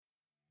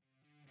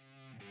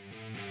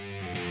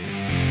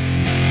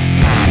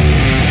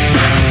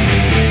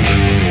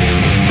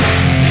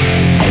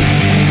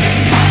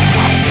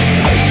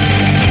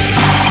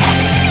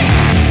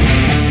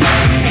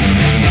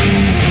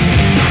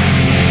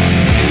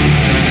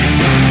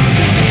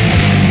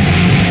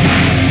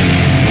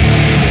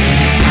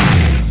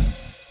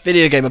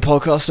Video Gamer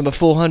Podcast number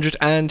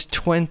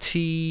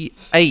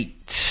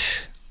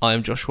 428.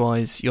 I'm Josh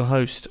Wise, your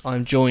host.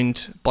 I'm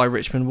joined by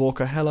Richmond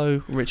Walker.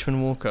 Hello,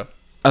 Richmond Walker.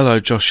 Hello,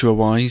 Joshua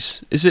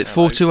Wise. Is it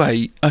Hello.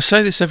 428? I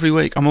say this every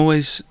week. I'm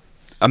always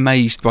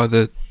amazed by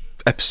the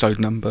episode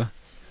number.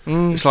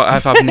 It's like I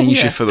have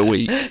amnesia for the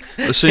week.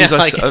 As soon as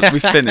we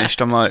finished,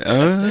 I'm like,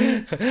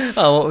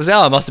 Oh, what was that?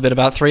 I must have been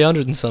about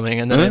 300 and something.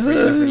 And then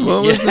every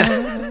what was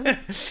that?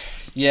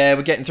 Yeah,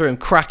 we're getting through them,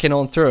 cracking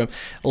on through them.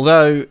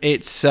 Although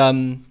it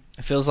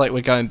feels like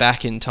we're going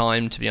back in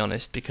time, to be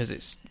honest, because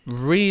it's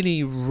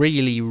really,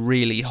 really,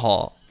 really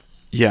hot.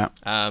 Yeah.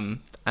 And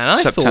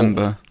I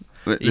September.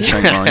 This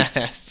ain't right.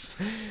 Yes.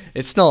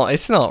 It's not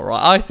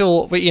right. I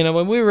thought,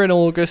 when we were in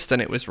August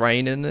and it was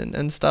raining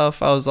and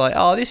stuff, I was like,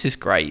 oh, this is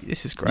great.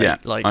 Yeah,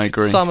 like, I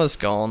agree. Summer's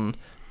gone.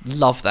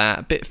 Love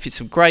that.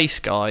 Some grey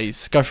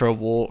skies. Go for a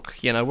walk.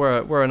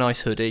 Wear a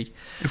nice hoodie.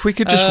 If we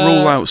could just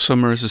rule out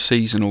summer as a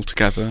season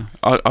altogether,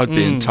 I'd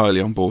be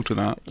entirely on board with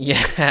that.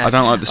 Yeah. I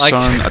don't like the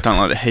sun. I don't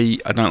like the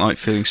heat. I don't like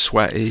feeling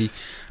sweaty.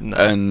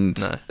 No.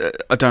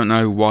 I don't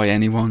know why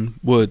anyone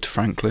would,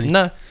 frankly.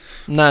 No,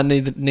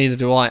 neither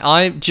do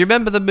I. Do you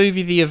remember the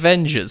movie The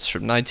Avengers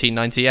from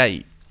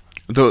 1998?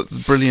 The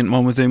brilliant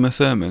one with Uma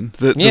Thurman.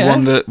 The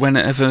one that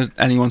whenever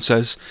anyone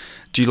says,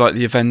 do you like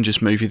the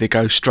Avengers movie, they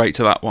go straight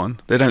to that one.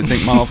 They don't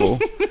think Marvel.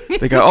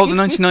 They go, the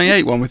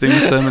 1998 one with Uma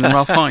Thurman and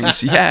Ralph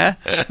Fiennes. Yeah,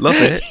 love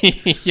it.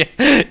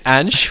 Yeah.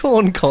 And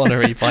Sean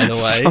Connery, by the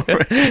way.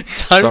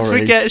 Don't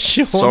forget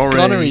Sean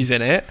Connery's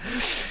in it.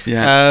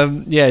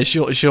 Yeah.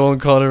 Sean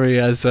Connery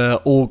as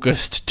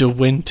August de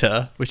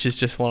Winter, which is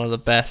just one of the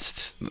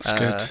best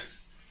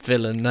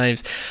villain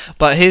names.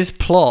 But his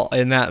plot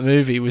in that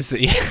movie was that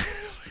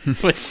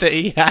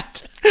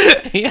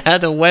he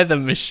had a weather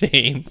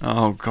machine.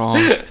 Oh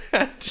God!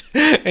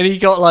 And he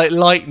got like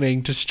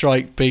lightning to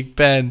strike Big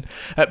Ben.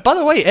 By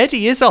the way,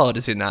 Eddie Izzard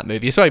is in that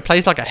movie. So he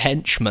plays like a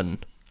henchman.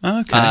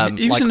 Okay,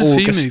 he was in a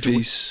few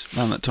movies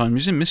around that time. He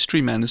was in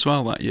Mystery Men as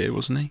well that year,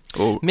 wasn't he?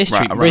 Or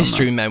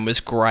Mystery Men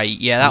was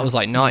great. Yeah, that was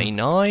like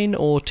 99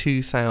 or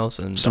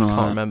 2000. I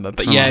can't remember.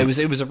 But yeah, it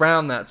was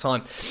around that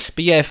time.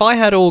 But yeah, if I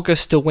had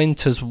August de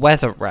Winter's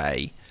weather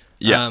ray,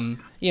 I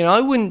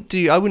wouldn't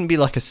be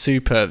like a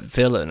super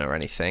villain or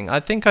anything. I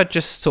think I'd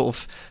just sort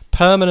of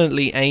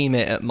permanently aim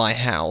it at my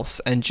house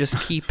and just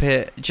keep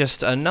it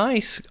just a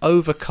nice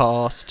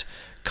overcast,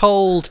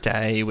 cold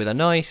day with a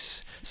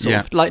nice sort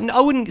of, like, I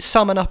wouldn't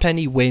summon up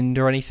any wind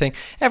or anything.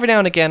 Every now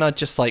and again, I'd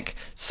just like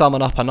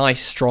summon up a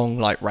nice strong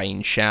like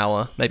rain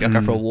shower. Maybe I'd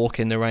go for a walk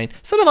in the rain,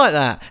 something like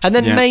that. And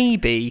then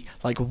maybe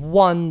like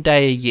 1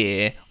 day a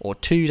year or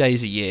 2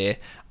 days a year,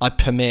 I'd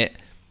permit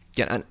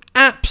an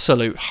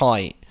absolute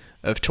height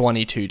of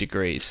 22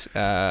 degrees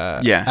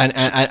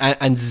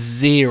and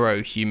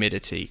zero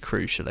humidity,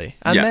 crucially,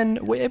 and then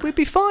we'd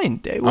be fine.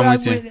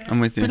 I'm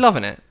with you. We're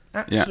loving it,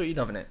 absolutely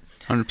loving it,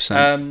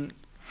 100%.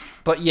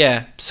 But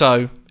yeah,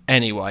 so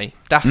anyway,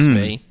 that's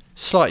me.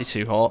 Slightly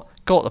too hot,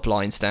 got the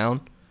blinds down,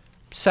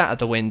 sat at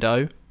the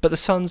window, but the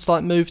sun's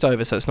like moved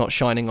over so it's not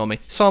shining on me,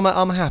 so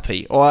I'm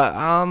happy, or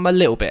I'm a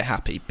little bit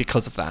happy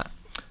because of that.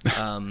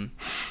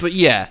 But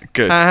yeah,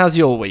 good. How's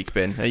your week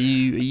been? Are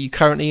you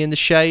currently in the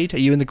shade? Are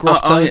you in the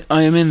grotto?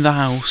 I am in the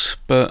house,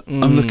 but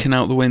I'm looking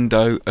out the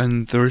window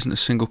and there isn't a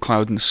single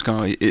cloud in the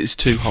sky. It is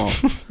too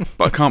hot,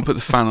 but I can't put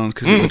the fan on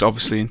because it would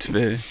obviously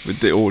interfere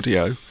with the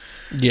audio.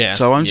 Yeah.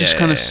 So I'm just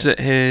kind of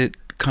sit here,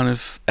 kind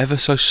of ever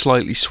so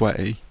slightly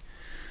sweaty.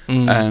 So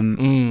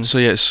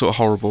yeah, it's sort of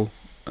horrible.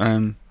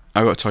 I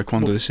got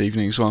taekwondo this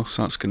evening as well,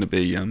 so that's going to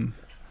be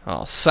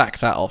sack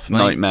that off, mate.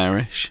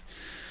 Nightmarish.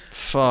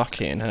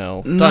 Fucking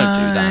hell! Don't do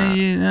that.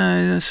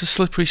 No, that's a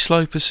slippery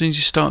slope. As soon as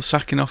you start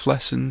sacking off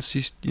lessons,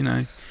 you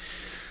know.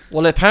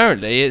 Well,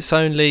 apparently it's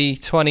only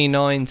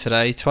 29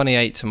 today,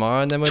 28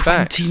 tomorrow, and then we're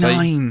 29. back.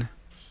 29.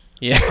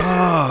 Yeah.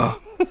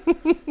 Oh.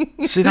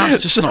 See,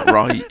 that's just not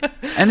right.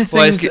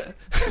 Anything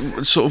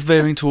sort of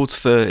veering towards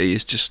 30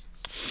 is just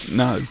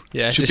no.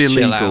 Yeah, should just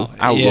be illegal.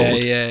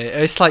 Outlawed. Yeah.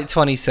 It's like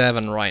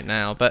 27 right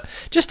now, but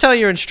just tell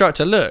your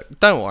instructor, look,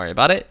 don't worry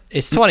about it.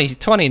 It's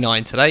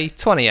 29 today,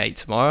 28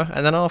 tomorrow,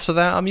 and then after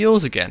that, I'm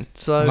yours again.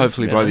 So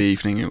hopefully by the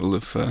evening, it will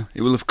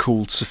have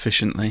cooled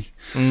sufficiently,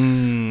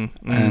 and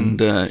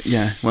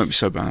it won't be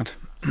so bad.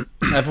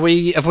 Have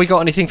we got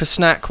anything for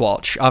Snack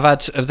Watch? I've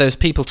had those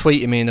people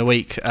tweeting me in the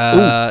week.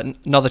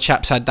 Another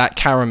chap's had that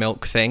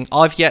caramilk thing.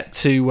 I've yet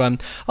to.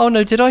 Oh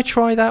no, did I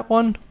try that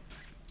one?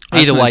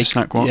 Either way,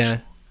 Snack Watch.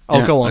 Yeah.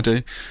 Oh, go on. I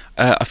do.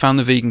 I found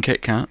the vegan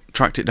Kit Kat,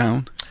 tracked it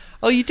down.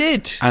 Oh, you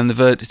did? And the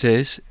verdict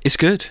is, it's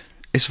good.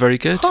 It's very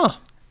good. Huh.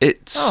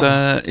 It's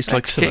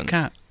like a Kit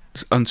Kat,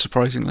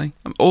 unsurprisingly.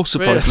 Or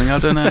surprisingly, I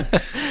don't know.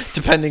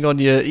 Depending on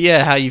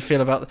how you feel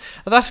about.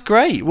 That's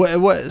great.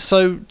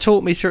 So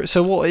talk me through.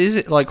 So what is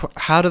it like?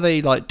 How do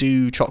they like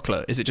do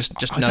chocolate? Is it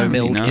just no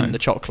milk in the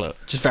chocolate?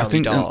 Just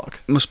very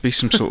dark. Must be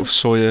some sort of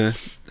soya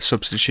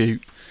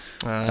substitute.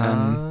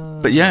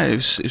 But yeah,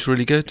 it's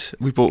really good.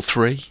 We bought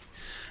 3,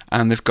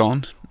 and they've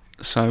gone.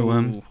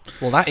 So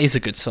well, that is a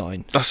good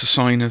sign. That's a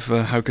sign of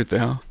how good they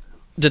are.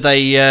 Did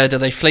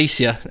they fleece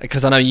you?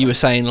 Because I know you were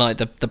saying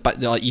like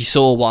like you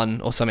saw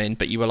one or something,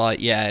 but you were like,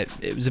 yeah,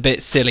 it was a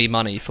bit silly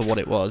money for what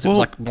it was. It was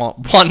like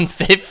what,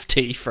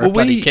 $150 for a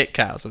bloody Kit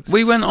Kat.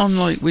 We went on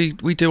we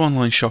do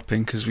online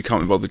shopping because we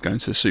can't be bothered going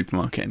to the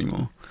supermarket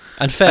anymore.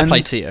 And fair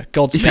play to you,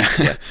 Godspeed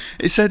to you.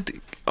 It said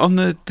on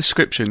the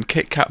description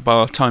Kit Kat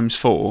bar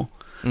 ×4.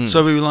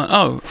 So we were like,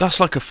 oh, that's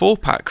like a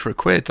 4-pack for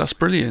 £1. That's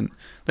brilliant.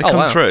 They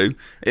come through.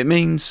 It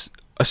means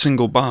a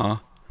single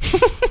bar.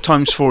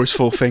 ×4 is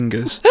 4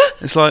 fingers.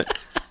 It's like,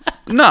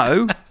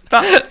 no,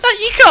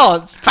 you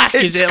can't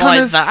package it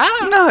like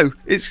that. No,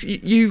 it's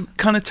you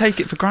kind of take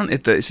it for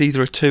granted that it's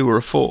either a 2 or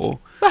a 4.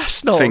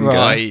 That's not finger.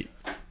 Right.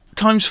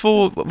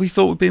 ×4, what we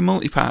thought would be a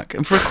multi-pack,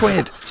 and for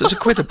 £1, so it's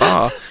 £1 a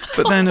bar.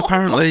 But then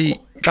apparently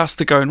that's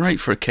the going rate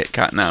for a Kit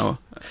Kat now.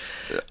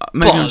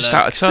 Maybe I'm just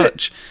out of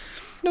touch.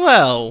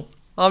 Well,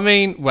 I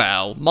mean,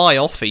 my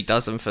Offie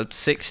does them for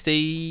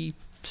 60,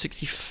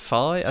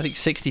 65, I think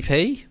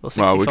 60p or 65p.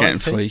 Well, we're getting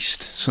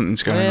fleeced.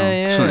 Something's going on.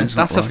 Yeah. Something's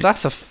not right.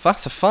 That's a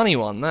funny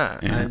one,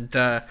 that. Yeah. And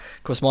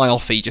of course, my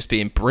Offie just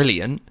being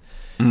brilliant.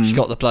 She's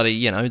got the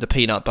bloody, the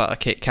peanut butter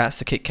Kit Kats,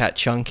 the Kit Kat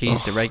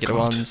Chunkies, the regular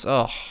ones.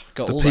 Oh,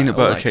 got the all peanut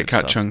that, butter Kit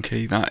Kat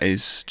Chunky. That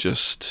is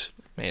just.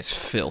 It's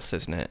filth,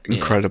 isn't it?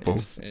 Incredible.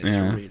 It's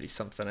really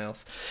something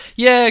else.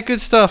 Yeah,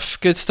 good stuff.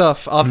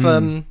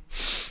 I'm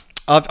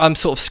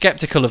sort of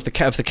skeptical of the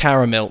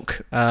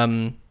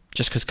Caramilk,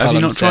 just because. Have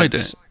you not tried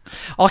it?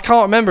 I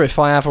can't remember if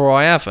I have or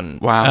I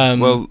haven't. Wow.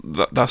 Well,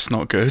 that's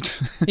not good.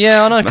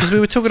 Yeah, I know, because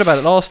we were talking about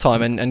it last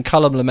time, and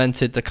Cullum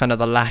lamented the kind of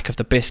the lack of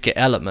the biscuit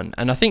element,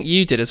 and I think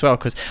you did as well.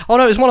 Because it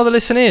was one of the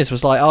listeners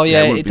was like, oh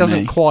yeah, it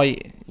doesn't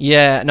quite.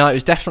 Yeah, no, it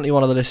was definitely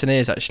one of the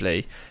listeners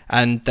actually,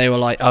 and they were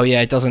like, oh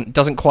yeah, it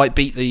doesn't quite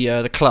beat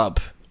the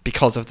club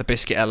because of the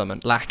biscuit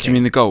element lacking. Do you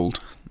mean the gold?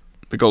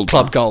 The gold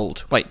Club bar?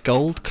 Gold. Wait,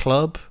 Gold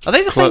Club? Are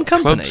they the same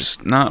company?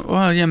 No,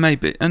 well, yeah,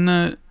 maybe.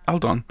 And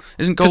hold on,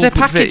 isn't Gold? Because they're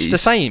packaged the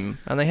same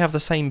and they have the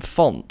same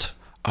font.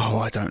 Oh,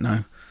 I don't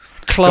know.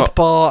 Club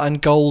Bar and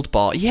Gold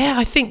Bar. Yeah,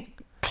 I think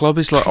Club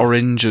is like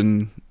orange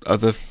and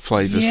other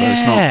flavours. Yes.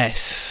 So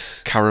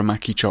it's not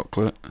Karamaki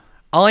chocolate.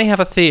 I have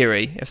a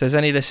theory. If there's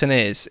any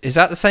listeners, is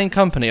that the same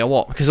company or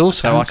what? Because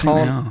also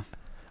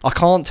I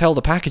can't tell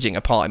the packaging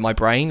apart in my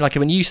brain. Like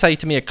when you say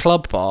to me a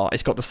Club Bar,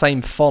 it's got the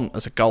same font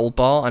as a Gold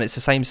Bar and it's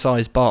the same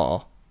size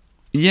bar.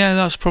 Yeah,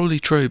 that's probably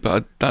true,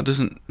 but that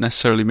doesn't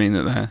necessarily mean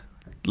that they're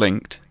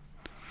linked.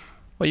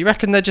 Well, you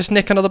reckon they're just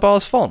nicking another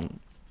bar's font?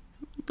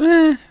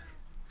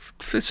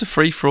 It's a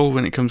free-for-all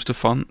when it comes to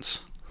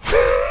fonts.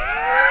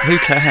 Who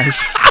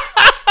cares?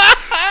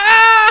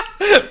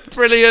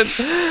 Brilliant.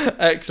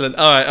 Excellent.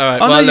 All right.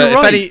 Oh, well, no,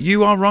 you're right.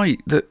 You are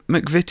right that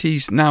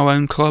McVitie's now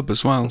own Club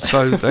as well.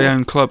 So they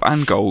own Club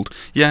and Gold.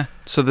 Yeah,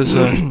 so there's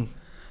a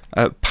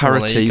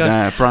parity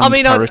there, brand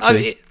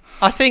parity.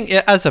 I think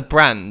as a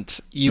brand,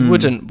 you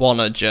wouldn't want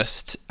to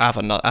just have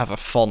a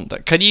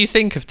font. Can you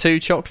think of 2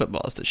 chocolate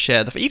bars that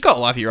share the? You've got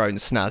to have your own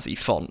snazzy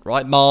font,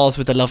 right? Mars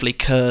with the lovely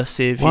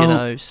cursive,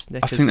 Snickers.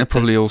 I think they're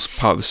probably all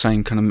part of the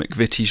same kind of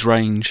McVitie's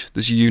range.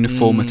 There's a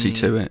uniformity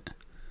to it.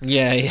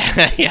 Yeah.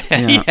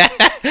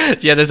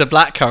 Yeah, there's a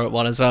blackcurrant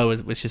one as well,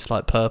 which is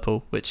like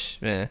purple, which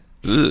is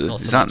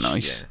that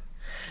nice?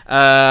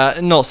 Yeah.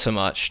 Not so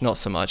much.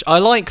 I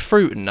like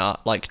fruit and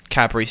nut, like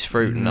Cadbury's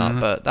fruit and nut,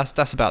 but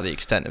that's about the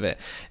extent of it.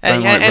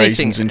 Don't like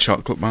raisins in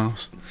chocolate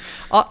bars.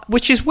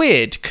 Which is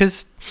weird,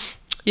 because,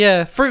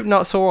 fruit and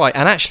nut's alright,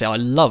 and actually I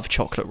love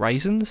chocolate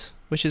raisins,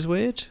 which is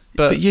weird.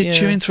 But you're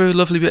chewing through a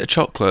lovely bit of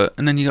chocolate,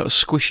 and then you got a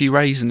squishy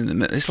raisin in the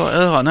middle. It's like,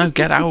 oh no,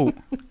 get out.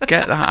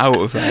 Get that out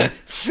of there.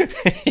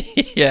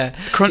 Yeah.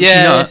 Crunchy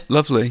nut,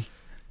 lovely.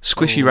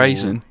 Squishy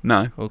raisin,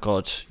 no. Oh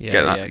God.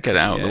 Yeah, get it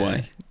out of the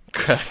way.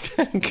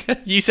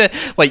 You said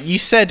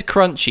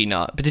crunchy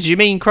nut, but did you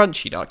mean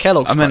crunchy nut?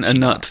 Kellogg's. I meant a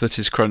nut that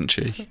is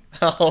crunchy.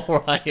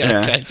 Oh right, okay.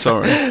 Yeah,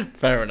 sorry.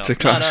 Fair enough. To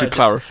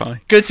clarify.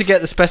 Good to get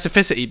the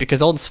specificity,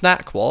 because on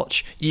Snack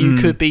Watch you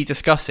could be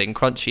discussing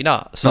crunchy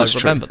nut. So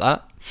remember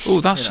that.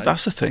 Oh, that's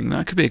a thing.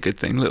 That could be a good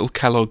thing. Little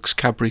Kellogg's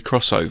Cadbury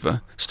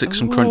crossover. Stick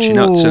some crunchy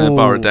nuts in a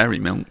bar of dairy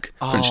milk.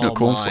 Crunchy nut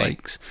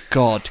cornflakes.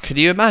 God, could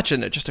you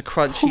imagine it? Just a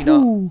crunchy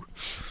nut.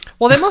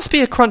 Well, there must be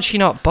a crunchy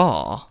nut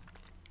bar.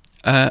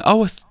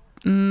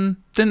 Didn't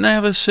they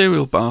have a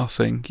cereal bar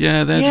thing?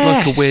 Yeah, they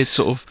had like a weird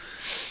sort of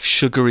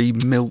sugary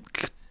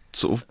milk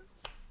sort of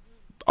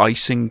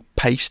icing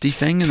pasty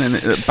thing, and then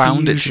it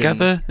bound it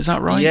together. Is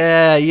that right?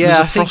 Yeah. There's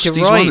I think you're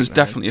Frosties right. One. There's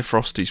definitely a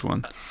Frosties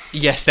one.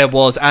 Yes, there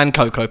was, and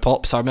Cocoa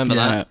Pops. I remember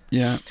that.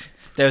 Yeah.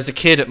 There was a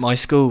kid at my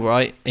school,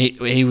 right?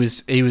 He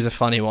was a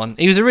funny one.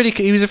 He was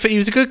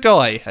a good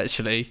guy,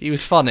 actually. He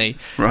was funny.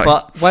 Right.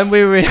 But when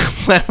we were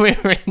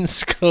in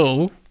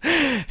school,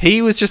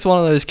 he was just one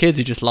of those kids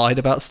who just lied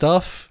about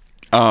stuff.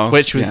 Oh,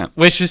 which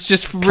was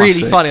just really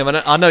funny. I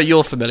mean, I know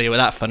you're familiar with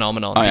that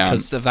phenomenon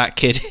because of that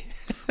kid.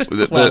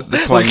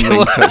 The plane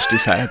ring touched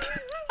his head.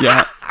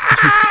 Yeah.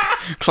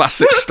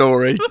 Classic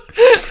story.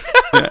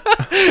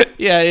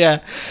 Yeah.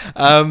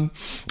 But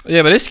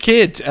this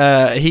kid,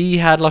 he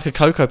had like a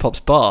Cocoa Pops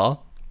bar,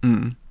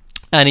 and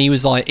he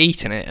was like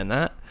eating it and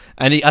that.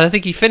 and I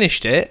think he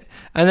finished it,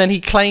 and then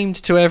he claimed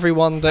to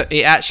everyone that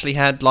it actually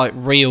had like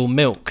real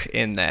milk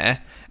in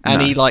there,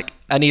 and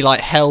he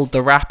held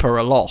the wrapper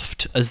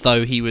aloft as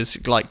though he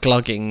was like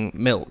glugging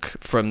milk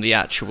from the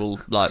actual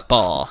like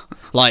bar.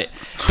 Like,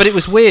 but it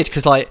was weird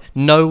because like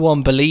no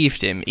one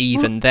believed him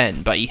even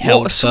then, but he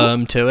held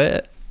firm to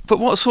it. But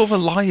what sort of a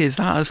lie is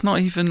that? It's not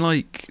even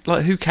like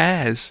who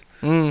cares?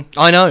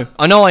 I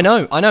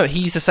know.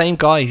 He's the same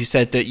guy who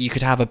said that you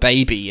could have a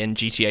baby in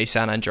GTA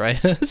San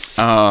Andreas.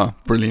 Ah,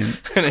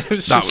 brilliant. And it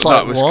was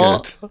that was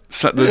what? Good.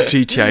 So the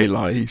GTA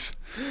lies.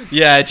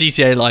 Yeah,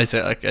 GTA lies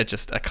are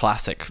just a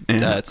classic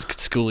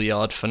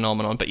schoolyard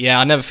phenomenon. But yeah,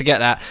 I never forget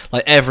that.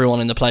 Like,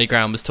 everyone in the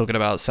playground was talking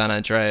about San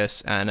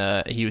Andreas,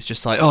 and he was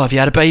just like, "Oh, have you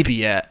had a baby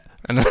yet?"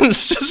 And I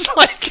was just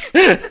like,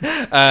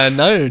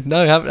 no,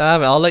 haven't.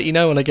 I'll let you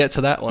know when I get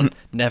to that one.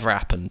 Never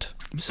happened.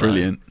 So,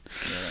 brilliant.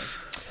 Yeah.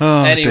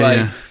 Oh, anyway,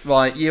 dear.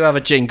 right, you have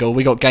a jingle.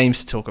 We got games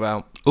to talk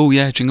about. Oh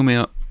yeah, jingle me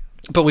up.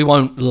 But we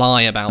won't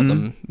lie about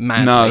them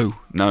madly.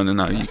 No.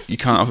 You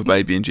can't have a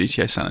baby in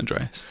GTA San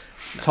Andreas.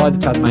 Ty the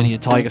Tasmanian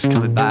Tiger's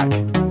coming back.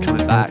 Ty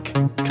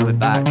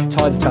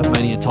the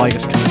Tasmanian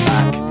Tiger's coming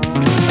back.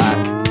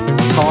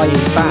 Ty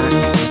is back.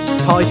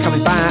 Ty's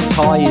coming back.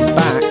 Ty is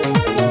back.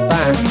 He's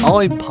back.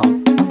 I'm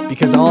pumped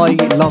because I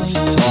loved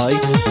Ty.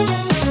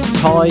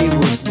 Ty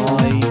was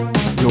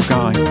your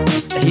guy.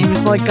 He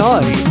was my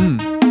guy.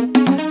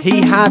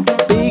 He had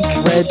big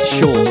red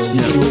shorts.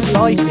 Yeah. He was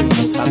like a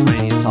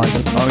Tasmanian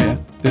Tiger. Oh yeah.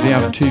 Did he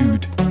have a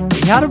tood?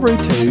 He had a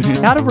root tood.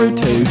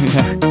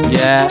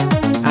 Yeah.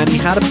 And he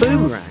had a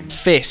boomerang.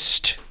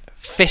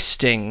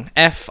 Fisting.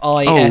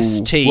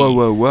 F-I-S-T.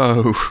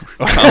 Whoa.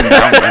 Calm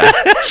down there.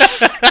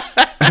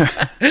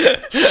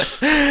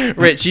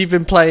 Rich, you've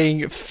been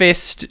playing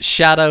Fist,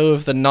 Shadow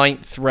of the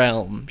Ninth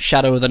Realm,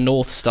 Shadow of the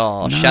North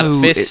Star,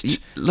 Shadow Fist.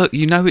 Look,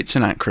 you know it's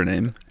an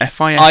acronym.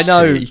 F-I-S-T. I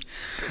know.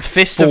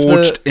 Fist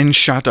Forged in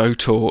Shadow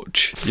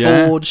Torch.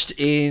 Forged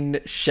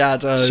in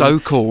Shadow. So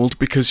called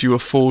because you were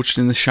forged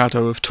in the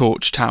shadow of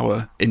Torch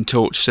Tower in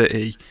Torch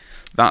City.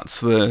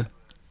 That's the...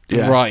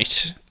 Yeah.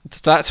 Right.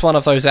 That's one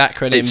of those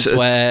acronyms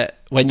where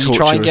when you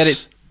try and get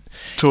it...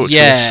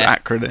 Torturous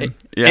acronym.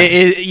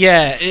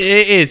 It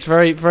is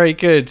very, very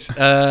good.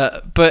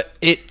 But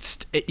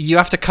you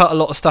have to cut a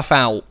lot of stuff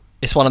out.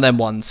 It's one of them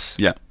ones.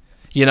 Yeah.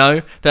 You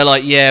know, they're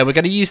like, yeah, we're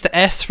going to use the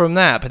S from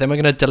that, but then we're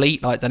going to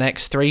delete like the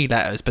next 3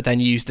 letters, but then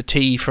use the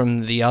T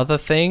from the other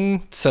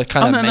thing. So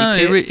kind of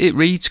make it. It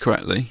reads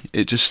correctly.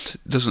 It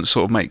just doesn't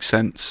sort of make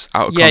sense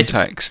out of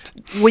context.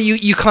 Well,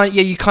 you kind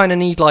of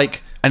need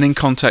like. And in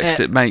context,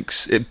 it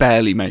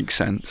barely makes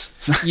sense.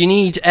 You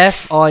need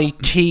FITS.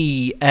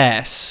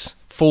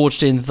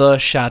 Forged in the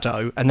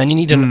shadow, and then you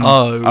need an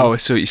O. Oh, I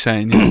see what you're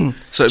saying. Yeah.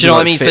 So do you know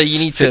what I mean? So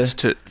you need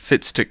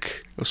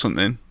Fitstick or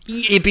something.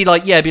 It'd be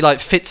like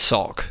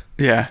Fitsock.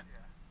 Yeah.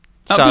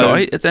 That'd be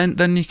right.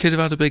 Then you could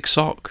have had a big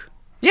sock.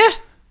 Yeah.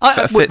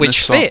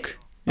 Which sock. fit.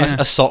 Yeah.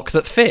 A sock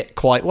that fit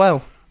quite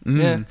well.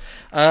 Yeah.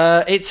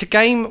 It's a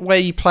game where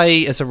you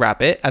play as a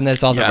rabbit, and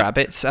there's other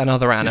rabbits and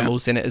other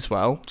animals in it as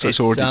well. So it's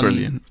already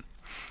brilliant.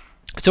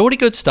 It's already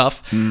good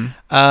stuff. Some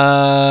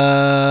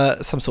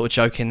sort of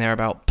joke in there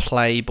about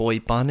Playboy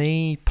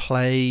Bunny.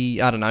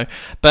 I don't know.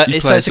 But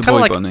it's kind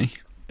of like bunny.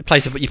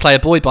 You play a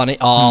boy bunny.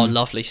 Oh,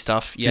 lovely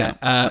stuff.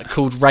 Yeah.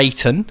 Called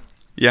Rayton.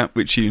 Yeah,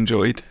 which you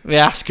enjoyed.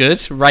 Yeah, that's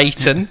good.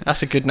 Rayton.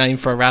 That's a good name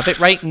for a rabbit.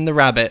 Rayton the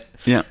rabbit.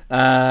 Yeah.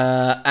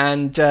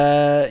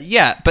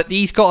 But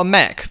he's got a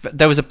mech.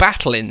 There was a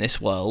battle in this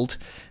world,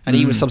 and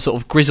he was some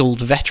sort of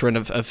grizzled veteran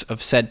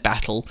of said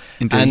battle.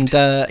 Indeed.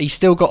 And he's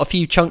still got a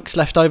few chunks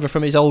left over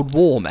from his old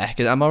war mech.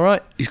 Am I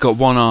right? He's got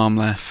one arm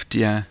left,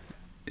 yeah.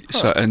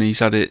 So, and he's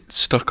had it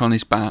stuck on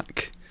his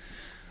back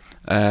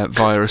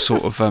via a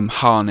sort of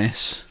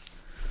harness.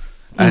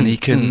 And he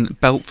can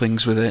belt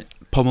things with it,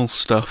 pummel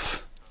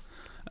stuff.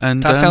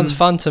 And that sounds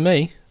fun to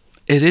me.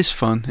 It is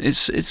fun.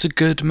 It's a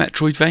good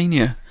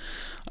Metroidvania.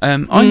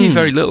 I knew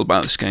very little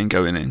about this game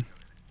going in.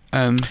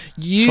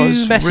 You so I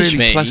was messaged really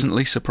me.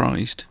 Pleasantly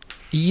surprised.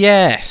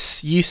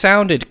 Yes, you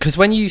sounded, because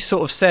when you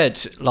sort of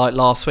said like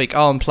last week,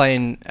 I'm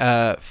playing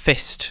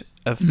Fist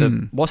of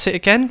the what's it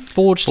again?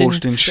 Forged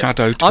in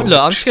Shadow Torch.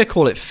 I'm just gonna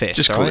call it Fist.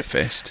 Just call it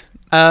Fist.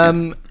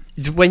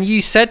 When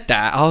you said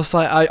that, I was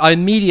like, I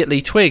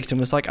immediately twigged and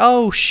was like,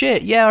 oh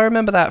shit, yeah, I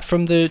remember that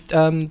from the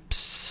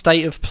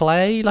State of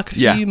Play like a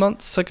few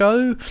months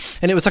ago,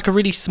 and it was like a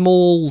really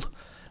small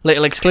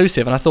little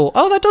exclusive, and I thought,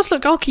 oh, that does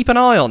look. I'll keep an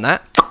eye on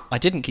that. I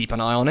didn't keep an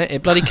eye on it.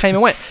 It bloody came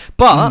and went.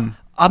 But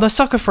I'm a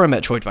sucker for a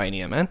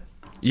Metroidvania, man.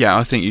 Yeah,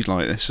 I think you'd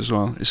like this as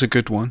well. It's a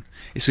good one.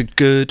 It's a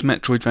good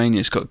Metroidvania.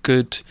 It's got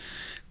good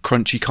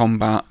crunchy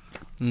combat.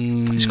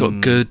 It's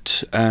got good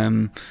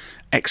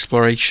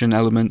exploration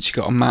elements. You've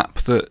got a map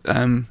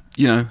that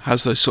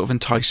has those sort of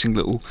enticing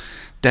little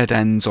dead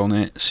ends on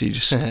it. So you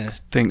just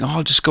think,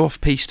 I'll just go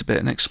off piste a bit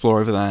and explore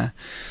over there.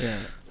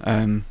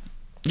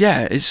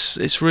 Yeah.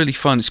 It's really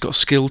fun. It's got a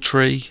skill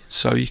tree,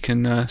 so you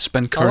can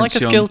spend currency I like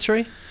a skill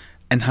tree.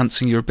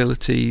 Enhancing your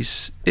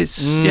abilities.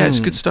 It's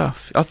good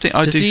stuff. I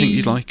do think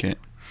you'd like it.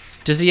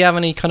 Does he have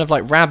any kind of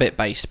like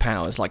rabbit-based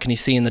powers? Like, can he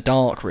see in the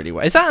dark really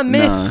well? Is that a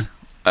myth?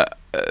 No.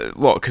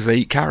 What? Because they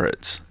eat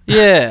carrots?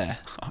 Yeah,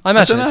 I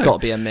imagine it's got to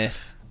be a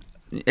myth.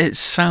 It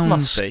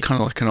sounds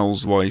kind of like an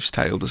old wives'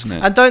 tale, doesn't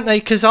it? And don't they?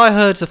 Because I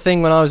heard the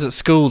thing when I was at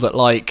school that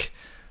like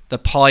the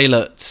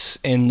pilots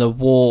in the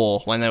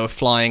war when they were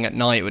flying at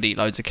night would eat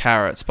loads of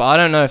carrots, but I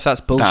don't know if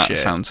that's bullshit. That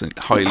sounds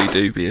highly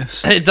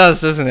dubious. It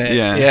does, doesn't it?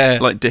 Yeah,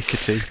 like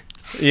Dickety.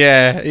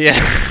 Yeah.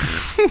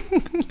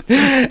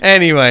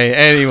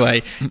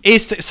 Anyway,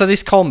 so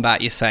this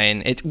combat you're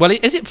saying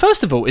is it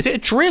first of all, is it a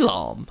drill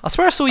arm? I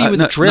swear I saw you with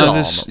a drill arm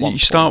at one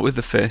point. Start with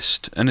the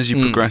fist, and as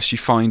you progress you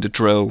find a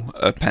drill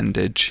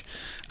appendage,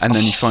 and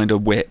then you find a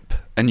whip,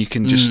 and you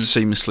can just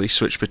seamlessly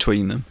switch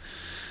between them.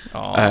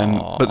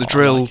 But the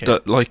drill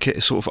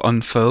it sort of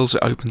unfurls,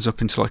 it opens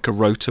up into like a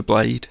rotor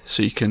blade,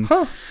 so you can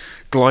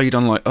glide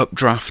on like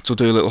updrafts or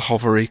do a little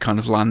hovery kind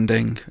of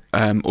landing,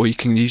 or you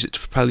can use it to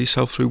propel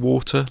yourself through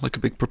water like a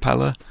big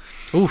propeller.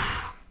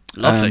 Oof,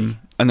 lovely.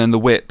 And then the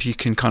whip you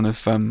can kind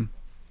of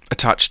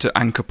attach to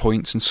anchor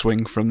points and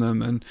swing from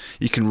them, and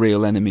you can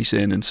reel enemies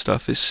in and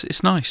stuff.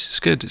 It's nice, it's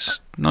good, it's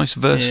nice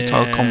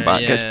versatile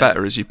combat. It gets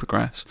better as you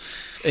progress.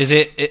 Is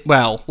it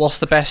what's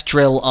the best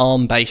drill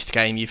arm based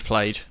game you've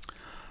played?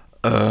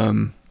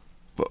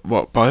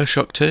 What,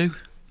 BioShock 2?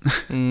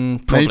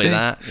 Probably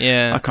that.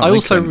 Yeah, I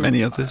can't think of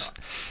many others.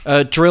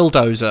 Drill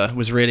Dozer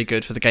was really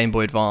good for the Game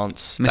Boy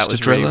Advance. Mr. That was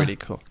Driller? really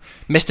cool.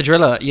 Mr.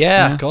 Driller,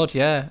 yeah. God,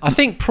 yeah. I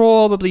think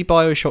probably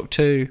BioShock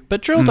 2,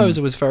 but Drill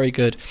Dozer was very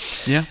good.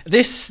 Yeah.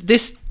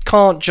 This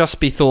can't just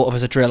be thought of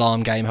as a drill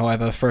arm game,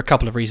 however, for a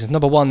couple of reasons.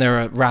 Number one, there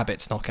are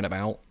rabbits knocking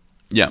about.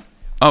 Yeah.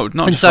 Oh,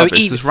 not just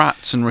rabbits. There's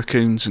rats and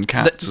raccoons and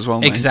cats as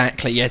well.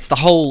 Exactly. Yeah, it's the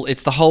whole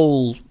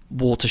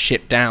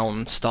Watership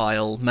Down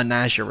style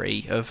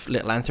menagerie of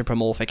little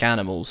anthropomorphic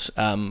animals,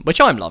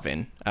 which I'm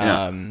loving.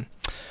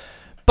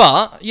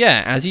 But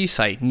yeah, as you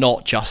say,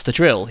 not just a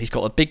drill. He's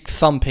got a big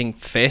thumping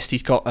fist.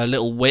 He's got a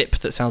little whip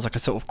that sounds like a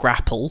sort of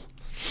grapple.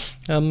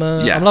 I'm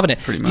loving it.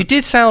 Pretty much. You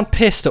did sound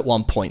pissed at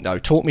one point though.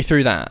 Talk me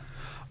through that.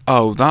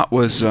 Oh, that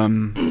was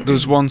there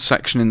was one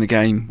section in the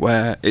game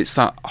where it's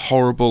that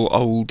horrible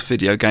old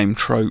video game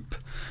trope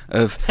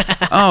of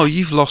oh,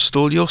 you've lost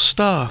all your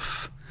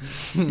stuff.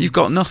 You've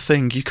got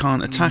nothing, you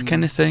can't attack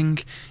anything,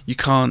 you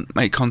can't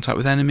make contact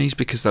with enemies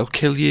because they'll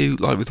kill you,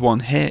 like with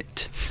one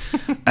hit.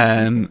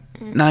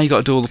 Now you got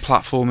to do all the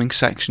platforming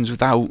sections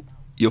without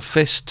your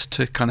fist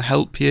to kind of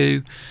help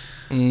you,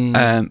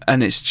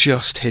 and it's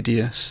just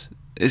hideous.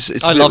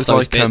 I love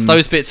those bits.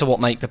 Those bits are what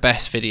make the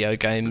best video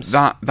games.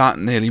 That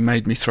nearly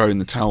made me throw in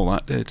the towel.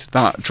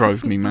 That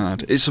drove me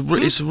mad. It's a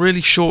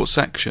really short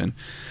section,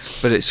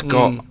 but it's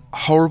got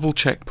horrible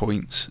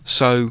checkpoints.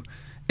 So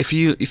if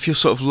you're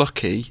sort of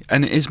lucky,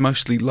 and it is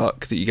mostly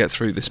luck that you get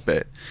through this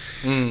bit,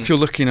 if you're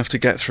lucky enough to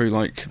get through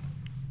like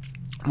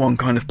one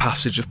kind of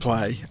passage of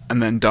play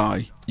and then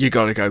die, you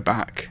got to go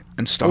back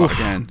and start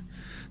again.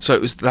 So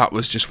that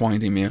was just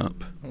winding me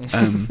up.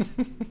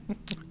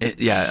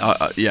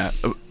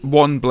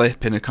 One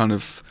blip in a kind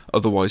of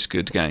otherwise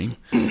good game.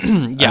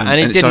 And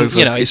it didn't. Over,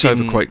 it's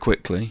over quite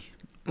quickly.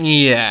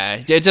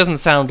 Yeah, it doesn't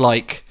sound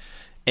like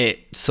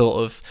it sort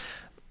of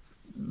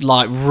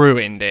like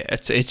ruined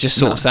it. It just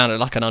sort of sounded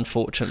like an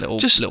unfortunate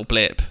little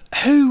blip.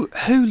 Who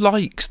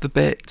likes the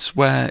bits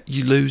where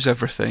you lose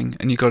everything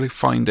and you got to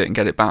find it and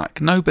get it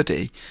back?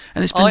 Nobody.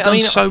 And it's been done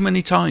so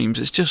many times.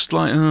 It's just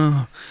like,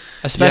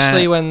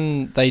 especially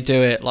when they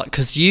do it like,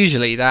 because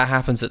usually that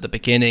happens at the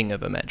beginning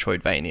of a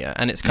Metroidvania,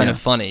 and it's kind of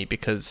funny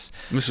because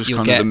this was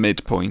kind of the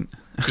midpoint.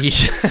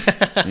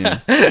 Yeah,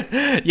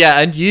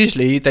 and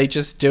usually they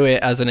just do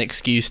it as an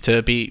excuse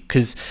to be,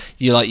 because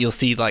you'll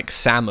see like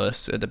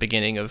Samus at the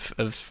beginning of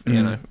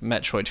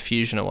Metroid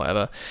Fusion or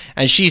whatever,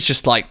 and she's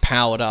just like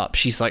powered up.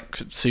 She's like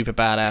super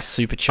badass,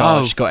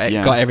 supercharged, got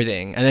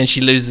everything, and then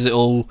she loses it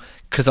all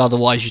because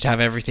otherwise you'd have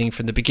everything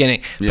from the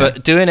beginning.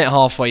 But doing it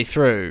halfway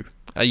through,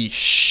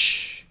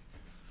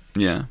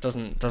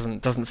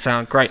 doesn't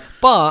sound great.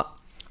 But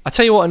I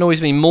tell you what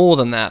annoys me more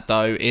than that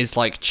though is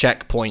like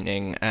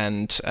checkpointing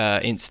and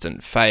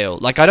instant fail.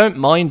 Like, I don't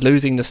mind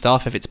losing the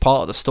stuff if it's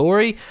part of the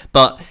story,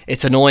 but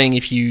it's annoying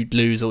if you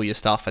lose all your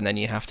stuff and then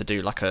you have to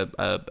do like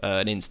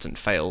an instant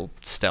fail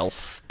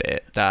stealth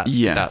bit.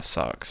 That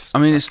sucks. I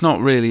mean, it's not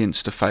really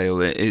insta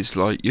fail. It is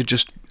like you're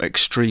just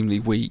extremely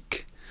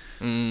weak,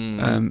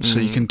 so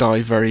you can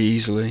die very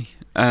easily.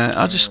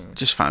 I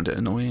just found it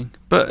annoying,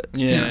 but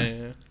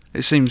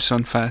it seems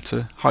unfair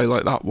to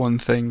highlight that one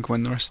thing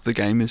when the rest of the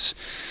game is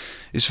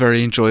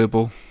very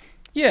enjoyable.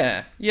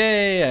 Yeah.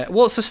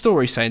 What's the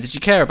story saying? Did you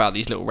care about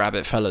these little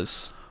rabbit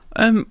fellas?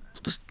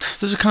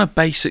 There's a kind of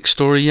basic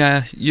story.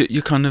 Yeah,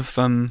 you're kind of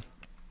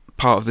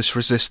part of this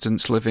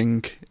resistance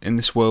living in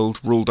this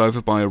world ruled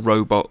over by a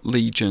robot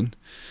legion.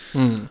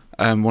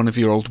 One of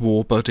your old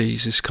war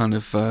buddies is kind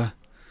of the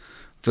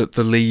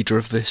leader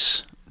of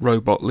this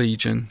robot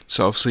legion.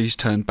 So obviously he's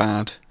turned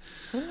bad.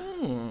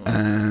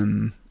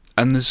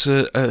 And there's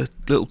a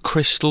little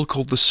crystal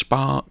called the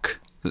Spark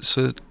that's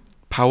a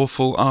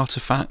powerful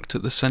artifact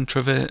at the centre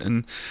of it,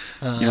 and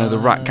the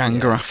rat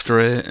gang are after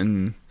it,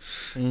 and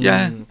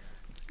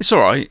It's all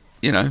right.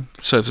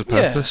 Serves a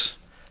purpose.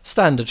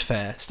 Standard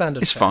fare.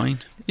 It's fine.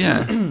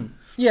 Yeah.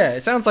 Yeah,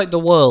 it sounds like the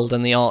world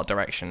and the art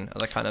direction are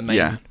the kind of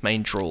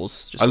main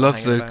draws. I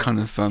love the kind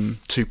of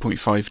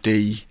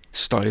 2.5D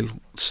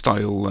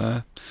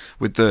style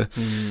with the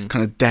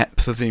kind of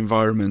depth of the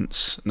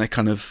environments, and they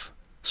kind of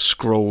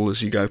scroll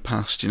as you go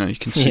past. You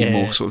can see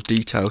more sort of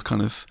detail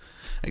kind of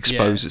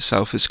expose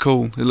itself. It's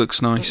cool. It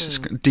looks nice. It's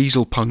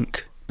diesel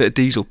punk. Bit of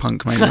diesel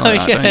punk maybe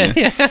like that, don't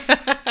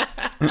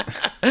you?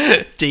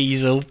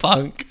 Diesel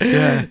punk.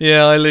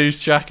 Yeah, I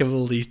lose track of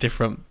all these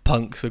different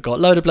punks. We've got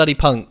a load of bloody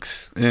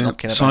punks. Yeah,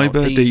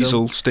 Cyber,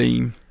 Diesel,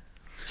 Steam.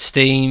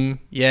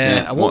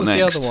 Yeah. And what was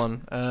next? The other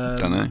one?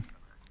 Don't know.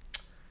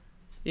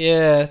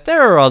 Yeah,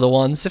 there are other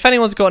ones. If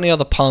anyone's got any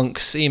other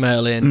punks,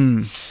 email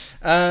in.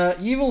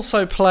 You've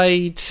also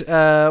played.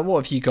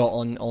 What have you got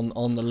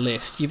on the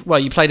list? You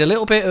played a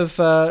little bit of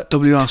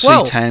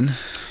WRC 10.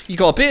 You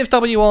got a bit of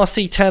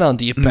WRC 10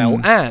 under your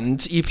belt,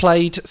 and you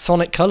played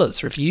Sonic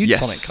Colors. Reviewed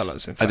Sonic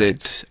Colors. In fact,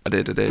 I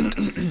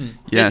did.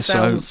 Yeah.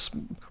 So,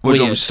 what do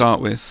you want to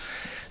start with?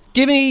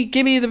 Give me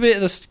the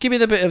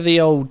bit of the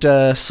old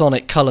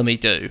Sonic Color Me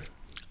Do.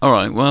 All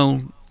right.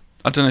 Well,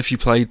 I don't know if you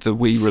played the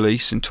Wii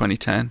release in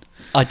 2010.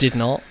 I did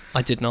not.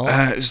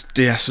 It's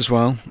DS as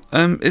well.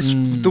 It's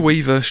the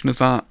Wii version of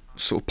that,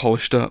 sort of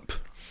polished up.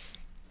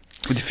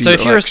 So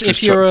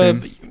if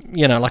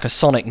you're like a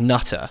Sonic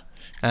nutter,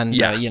 and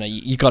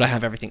you got to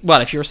have everything. Well,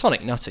 if you're a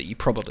Sonic nutter, you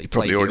probably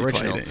played the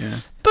original. Played it, yeah.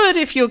 But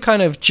if you're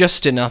kind of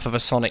just enough of a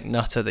Sonic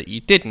nutter that you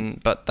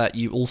didn't, but that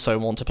you also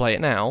want to play it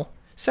now,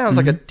 sounds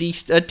like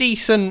a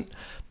decent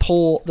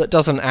port that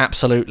doesn't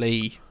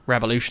absolutely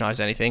revolutionise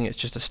anything. It's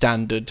just a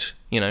standard,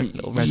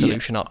 little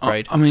resolution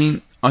upgrade. I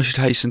mean, I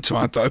should hasten to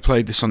add that I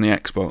played this on the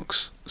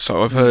Xbox.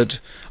 So I've heard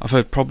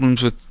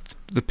problems with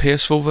the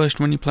PS4 version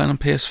when you're playing on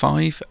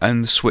PS5,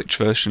 and the Switch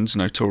version's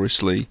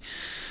notoriously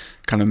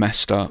kind of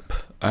messed up.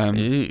 But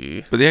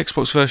the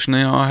Xbox version,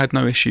 I had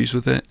no issues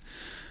with it.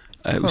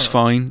 It was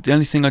fine. The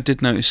only thing I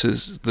did notice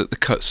is that the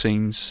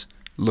cutscenes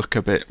look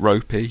a bit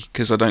ropey,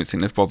 because I don't think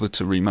they've bothered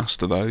to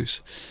remaster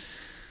those.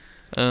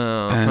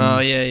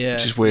 Yeah.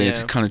 Which is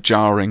weird, kind of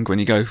jarring when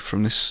you go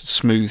from this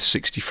smooth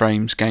 60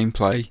 frames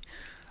gameplay,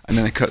 and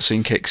then a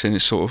cutscene kicks in.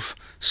 It's sort of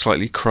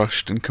slightly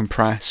crushed and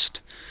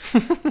compressed.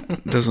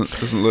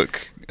 doesn't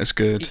look as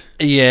good.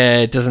 Yeah,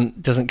 it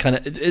doesn't kind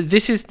of.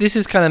 This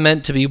is kind of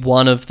meant to be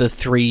one of the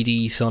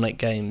 3D Sonic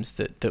games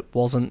that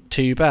wasn't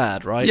too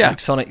bad, right? Yeah.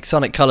 Like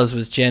Sonic Colors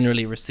was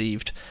generally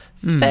received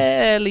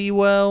fairly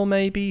well,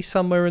 maybe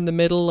somewhere in the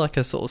middle, like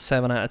a sort of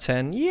 7 out of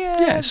 10.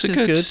 Yeah, it's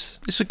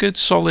a good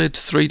solid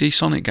 3D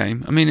Sonic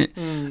game. I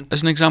mean,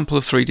 as an example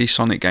of 3D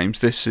Sonic games,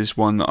 this is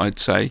one that I'd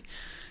say,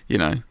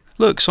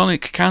 look,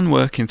 Sonic can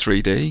work in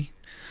 3D.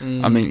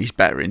 I mean, he's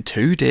better in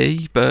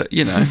 2D, but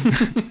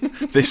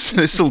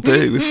this'll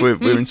do if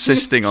we're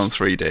insisting on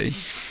 3D.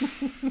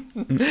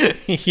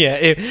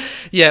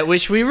 Yeah,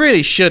 which we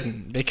really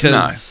shouldn't,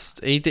 because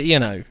he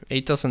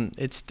doesn't.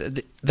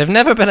 They've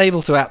never been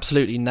able to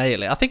absolutely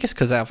nail it. I think it's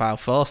because of how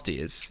fast he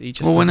is.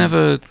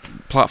 Whenever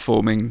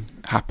platforming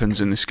happens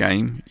in this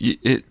game,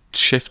 it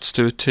shifts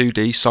to a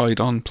 2D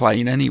side-on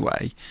plane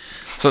anyway.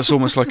 So it's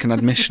almost like an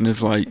admission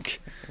of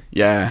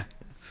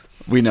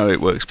we know it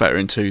works better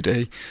in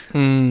 2D.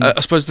 I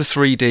suppose the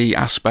 3D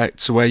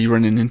aspects are where you're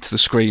running into the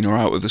screen or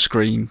out of the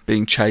screen,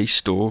 being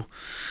chased, or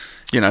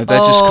they're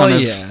just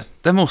kind of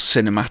they're more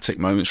cinematic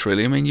moments,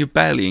 really. I mean, you're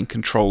barely in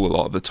control a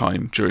lot of the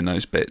time during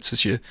those bits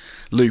as you're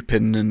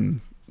looping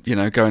and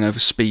going over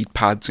speed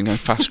pads and going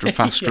faster and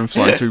faster and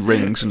flying through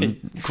rings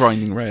and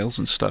grinding rails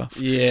and stuff.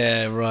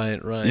 Yeah,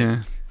 right.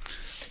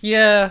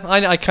 Yeah,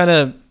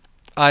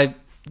 I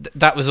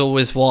that was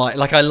always why,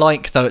 like, I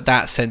like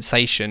that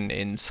sensation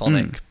in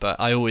Sonic, but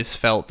I always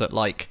felt that,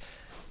 like,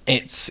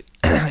 it's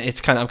kind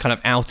of, I'm kind of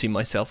outing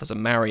myself as a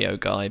Mario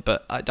guy,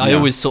 but I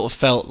always sort of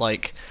felt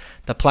like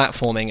the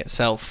platforming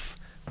itself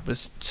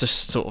was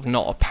just sort of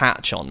not a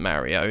patch on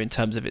Mario in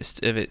terms of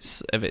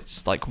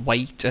its like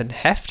weight and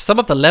heft. Some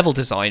of the level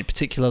design,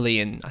 particularly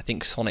in, I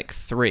think, Sonic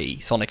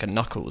 3, Sonic and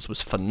Knuckles,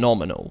 was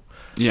phenomenal.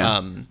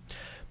 Yeah.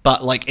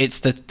 But like, it's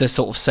the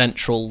sort of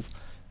central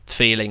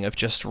feeling of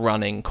just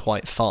running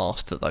quite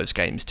fast that those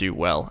games do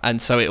well,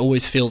 and so it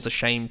always feels a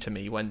shame to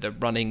me when the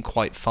running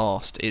quite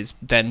fast is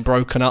then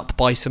broken up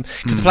by some,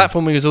 because the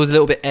platforming was always a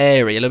little bit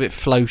airy, a little bit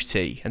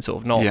floaty, and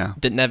sort of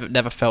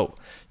never felt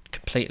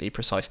completely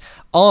precise.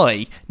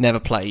 I never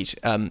played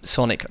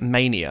Sonic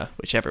Mania,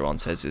 which everyone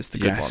says is the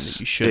good one that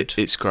you should.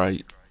 It's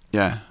great.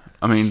 Yeah,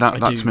 I mean that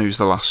to me was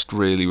the last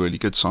really, really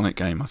good Sonic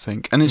game, I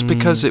think, and it's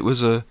because it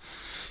was a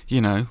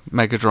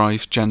Mega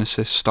Drive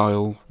Genesis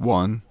style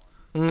one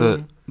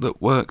that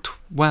worked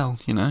well.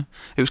 It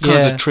was kind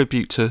of a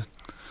tribute to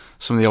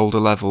some of the older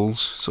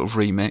levels, sort of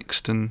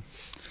remixed and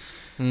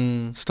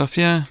stuff.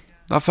 Yeah,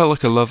 that felt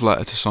like a love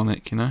letter to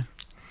Sonic.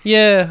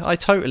 Yeah, I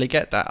totally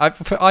get that.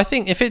 I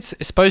think if it's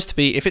supposed to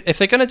be, if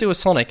they're going to do a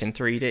Sonic in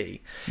 3D,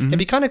 it'd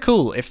be kind of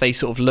cool if they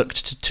sort of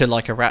looked to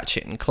like a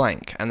Ratchet and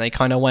Clank, and they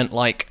kind of went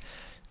like,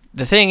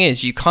 the thing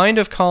is, you kind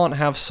of can't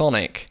have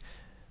Sonic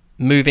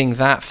moving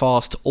that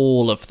fast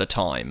all of the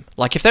time.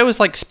 Like if there was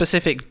like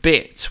specific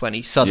bits when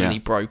he suddenly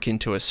broke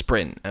into a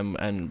sprint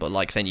but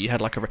like then you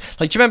had like do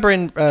you remember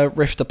in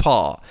Rift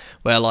Apart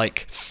where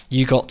like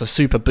you got the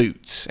super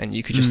boots and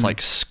you could just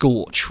like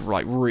scorch,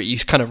 like you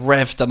kind of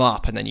revved them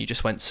up and then you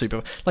just went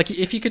super, like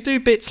if you could do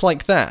bits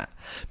like that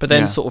but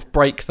then sort of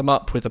break them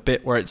up with a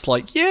bit where it's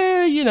like,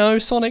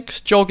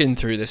 Sonic's jogging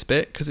through this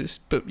bit because he's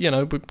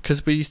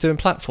doing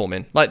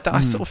platforming like that.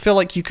 I sort of feel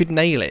like you could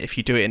nail it if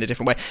you do it in a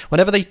different way.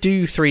 Whenever they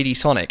do 3D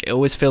Sonic, it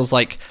always feels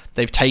like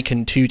they've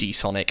taken 2D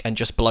Sonic and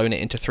just blown it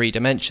into 3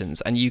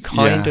 dimensions, and you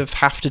kind of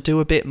have to do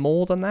a bit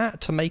more than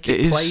that to make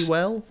it play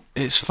well.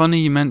 It's funny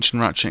you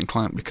mentioned Ratchet &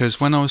 Clank,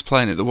 because when I was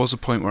playing it, there was a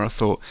point where I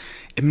thought,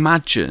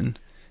 imagine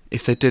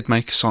if they did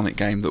make a Sonic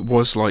game that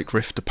was like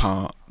Rift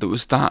Apart,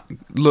 that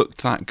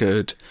looked that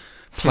good,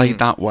 played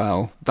that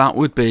well, that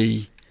would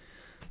be,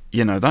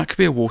 that could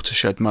be a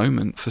watershed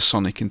moment for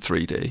Sonic in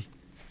 3D.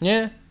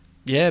 Yeah,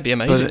 it'd be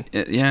amazing.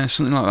 But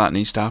something like that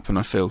needs to happen,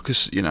 I feel,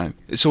 because,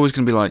 it's always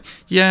going to be like,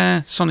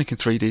 Sonic in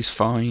 3D is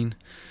fine.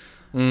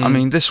 I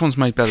mean, this one's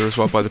made better as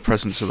well by the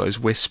presence of those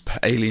wisp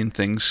alien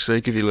things, so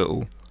they give you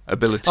little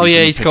abilities. Oh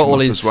yeah, he's got all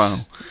his... as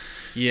well.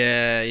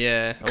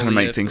 Yeah. Kind of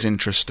make things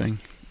interesting.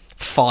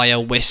 Fire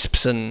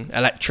wisps and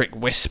electric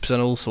wisps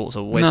and all sorts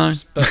of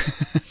wisps.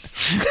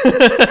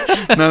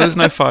 No, there's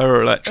no fire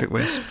or electric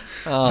wisp.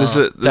 There's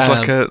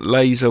like a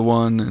laser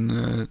one,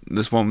 and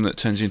there's one that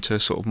turns you into a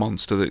sort of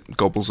monster that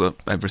gobbles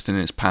up everything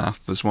in its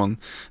path. There's one,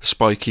 a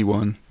spiky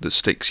one that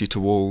sticks you to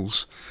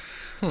walls.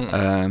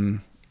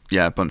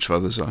 A bunch of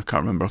others I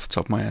can't remember off the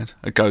top of my head.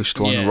 A ghost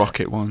one, a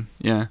rocket one.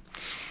 Yeah.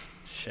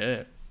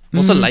 Shit.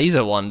 What's a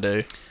laser one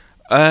do?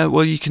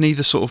 Well, you can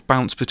either sort of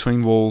bounce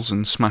between walls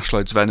and smash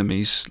loads of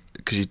enemies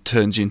because it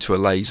turns you into a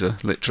laser,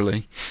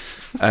 literally,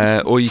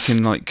 or you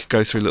can like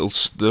go through the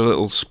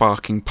little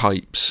sparking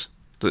pipes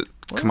that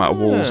come out of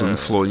walls on the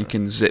floor. You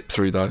can zip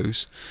through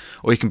those,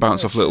 or you can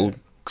bounce off little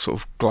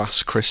sort of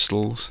glass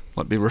crystals,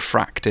 like be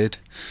refracted.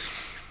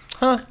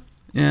 Huh?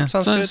 Yeah,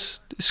 sounds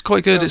good. It's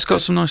quite good. It's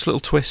got some nice little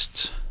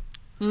twists.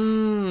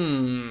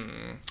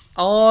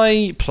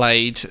 I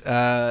played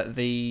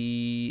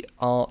the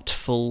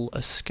Artful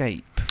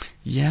Escape.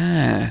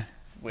 Yeah.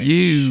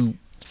 You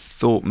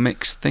thought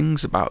mixed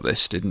things about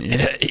this, didn't you?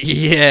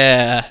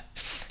 Yeah,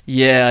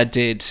 I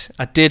did.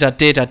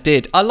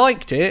 I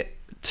liked it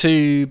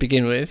to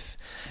begin with,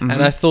 and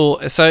I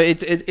thought so.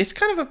 It's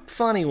kind of a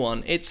funny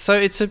one. It's a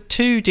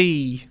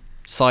 2D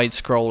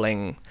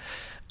side-scrolling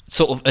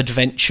sort of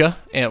adventure.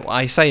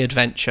 I say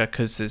adventure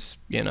because there's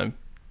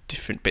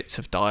different bits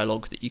of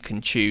dialogue that you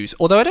can choose,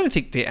 although I don't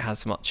think it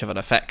has much of an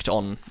effect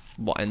on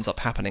what ends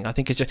up happening. I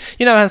think it's just,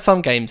 how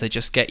some games they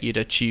just get you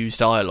to choose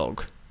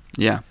dialogue,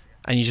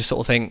 and you just sort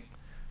of think,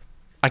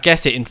 I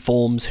guess it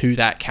informs who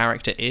that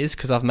character is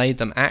because I've made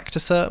them act a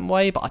certain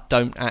way, but I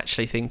don't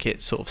actually think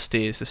it sort of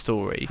steers the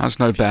story. Has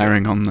no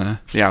bearing on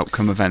the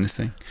outcome of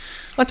anything.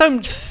 I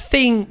don't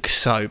think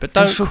so, but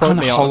don't feel quote kind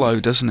me of on. hollow,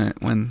 doesn't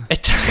it? When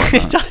it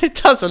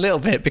does a little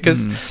bit,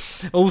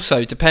 because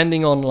also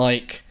depending on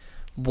like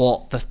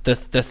what the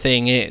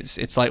thing is,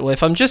 it's like, well,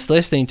 if I'm just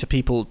listening to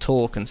people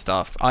talk and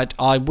stuff,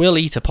 I will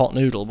eat a pot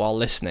noodle while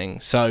listening.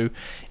 So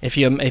if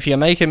you're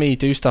making me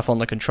do stuff on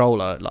the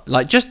controller,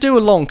 like just do a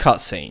long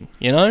cutscene,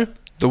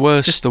 The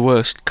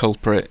worst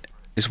culprit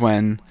is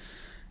when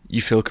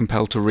you feel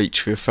compelled to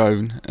reach for your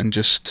phone and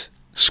just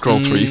scroll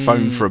through your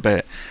phone for a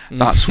bit.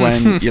 That's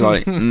when you're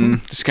like,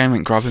 this game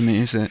ain't grabbing me,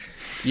 is it?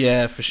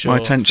 Yeah, for sure. My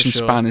attention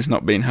span is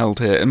not being held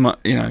here, and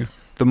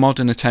the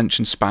modern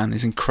attention span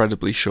is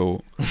incredibly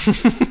short.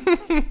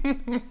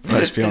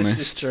 Let's be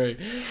honest.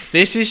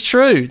 This is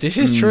true.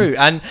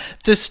 And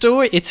the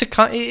story, it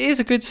is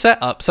a good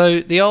setup.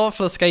 So the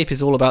Artful Escape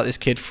is all about this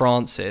kid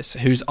Francis,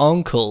 whose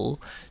uncle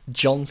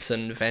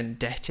Johnson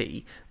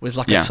Vendetti was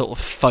like a sort of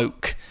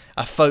folk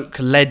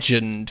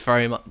legend,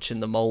 very much in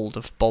the mould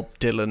of Bob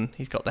Dylan.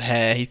 He's got the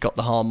hair, he's got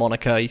the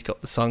harmonica, he's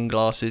got the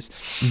sunglasses,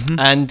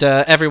 and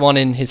everyone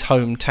in his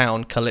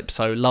hometown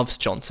Calypso loves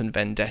Johnson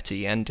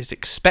Vendetti and is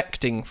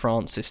expecting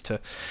Francis to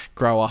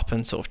grow up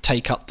and sort of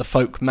take up the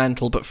folk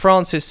mantle. But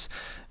Francis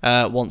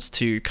wants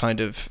to kind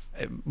of,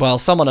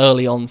 someone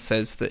early on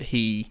says that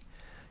he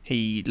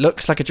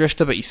looks like a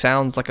drifter, but he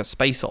sounds like a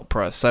space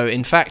opera. So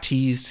in fact,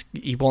 he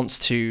wants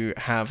to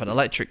have an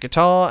electric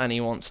guitar, and he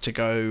wants to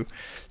go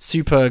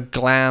super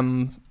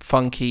glam,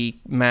 funky,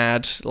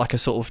 mad, like a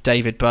sort of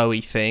David Bowie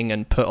thing,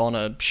 and put on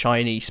a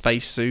shiny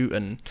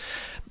spacesuit.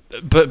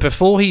 But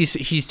before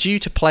he's due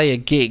to play a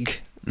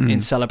gig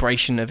in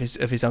celebration of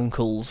his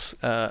uncle's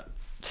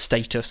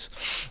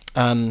status,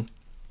 kind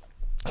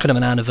of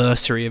an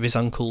anniversary of his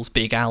uncle's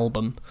big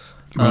album.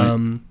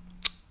 Right.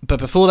 But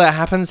before that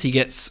happens, he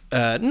gets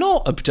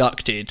not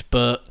abducted,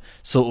 but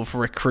sort of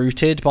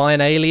recruited by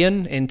an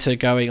alien into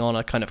going on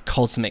a kind of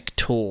cosmic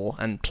tour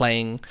and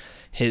playing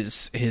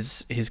his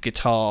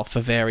guitar for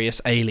various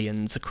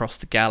aliens across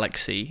the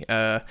galaxy.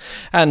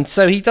 And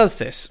so he does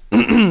this,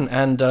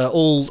 and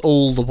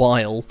all the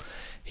while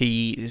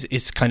he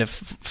is kind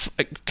of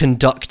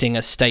conducting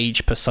a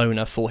stage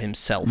persona for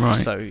himself. Right.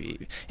 So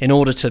in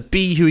order to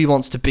be who he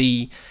wants to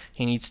be,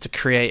 he needs to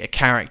create a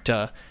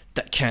character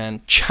that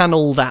can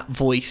channel that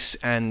voice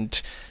and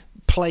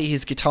play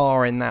his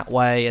guitar in that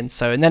way. And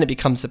then it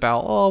becomes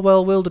about, oh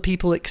well, will the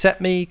people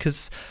accept me?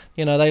 Because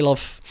they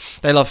love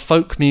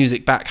folk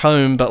music back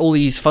home, but all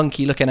these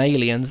funky looking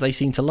aliens, they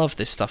seem to love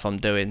this stuff I'm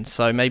doing.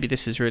 So maybe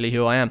this is really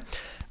who I am.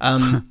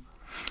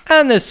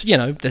 And there's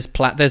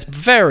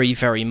very,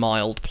 very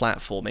mild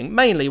platforming.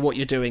 Mainly what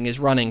you're doing is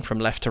running from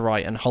left to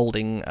right and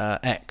holding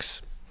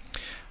X.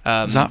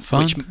 Is that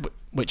fun?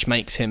 Which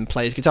makes him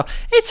play his guitar.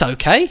 It's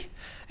okay.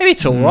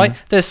 It's all right.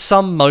 There's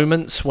some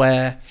moments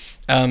where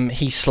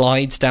he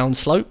slides down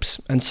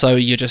slopes, and so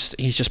he's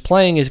just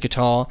playing his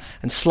guitar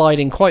and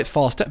sliding quite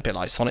fast, a bit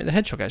like Sonic the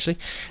Hedgehog actually.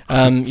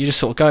 You're just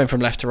sort of going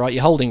from left to right,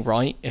 you're holding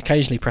right,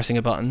 occasionally pressing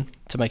a button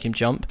to make him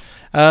jump.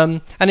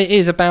 And it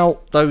is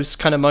about those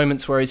kind of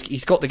moments where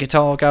he's got the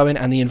guitar going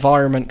and the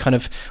environment kind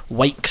of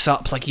wakes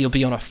up like he'll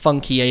be on a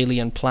funky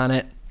alien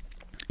planet.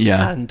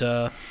 Yeah. And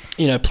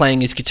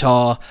playing his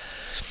guitar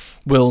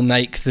will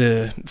make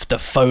the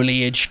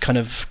foliage kind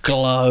of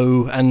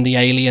glow, and the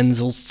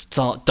aliens will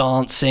start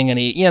dancing,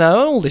 and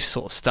all this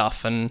sort of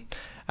stuff, and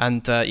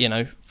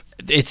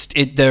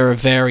there are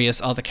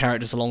various other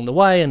characters along the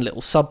way and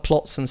little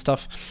subplots and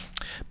stuff,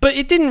 but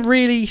it didn't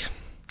really.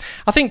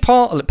 I think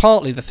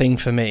partly the thing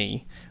for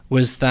me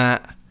was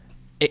that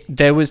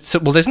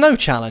there's no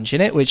challenge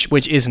in it,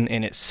 which isn't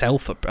in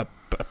itself a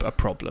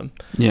problem.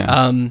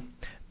 Yeah.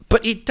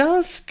 But it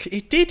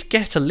did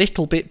get a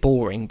little bit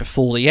boring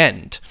before the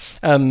end.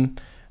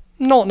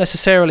 Not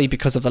necessarily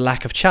because of the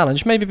lack of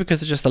challenge, maybe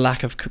because of just the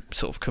lack of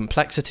sort of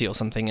complexity or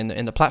something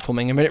in the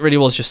platforming. I mean, it really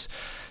was just,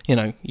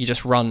 you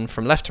just run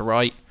from left to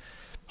right,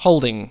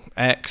 holding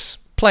X,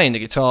 playing the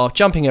guitar,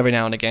 jumping every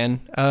now and again,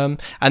 and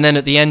then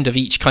at the end of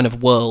each kind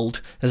of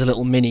world, there's a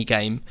little mini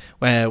game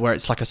where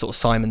it's like a sort of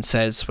Simon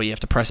Says, where you have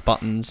to press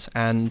buttons,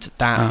 and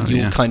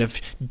you'll kind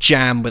of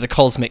jam with a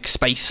cosmic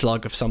space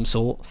slug of some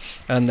sort,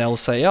 and they'll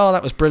say, "Oh,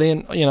 that was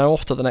brilliant,"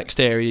 off to the next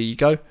area you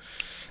go.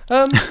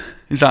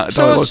 Is that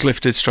so? It was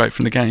lifted straight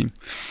from the game.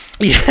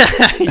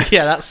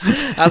 Yeah,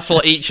 that's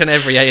what each and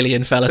every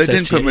alien fella says. They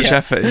didn't put much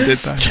effort in, did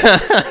they?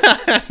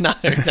 No,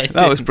 they didn't.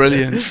 That was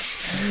brilliant.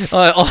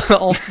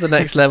 Off to the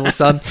next level,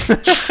 son.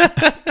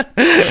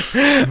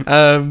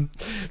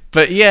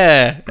 But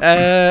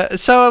yeah,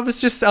 so I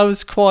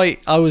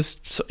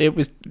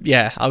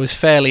was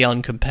fairly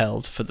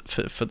uncompelled for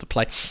the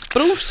play,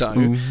 but also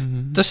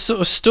the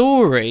sort of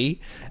story,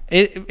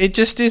 it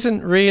just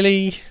isn't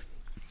really.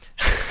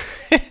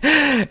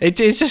 It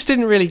just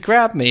didn't really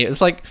grab me. It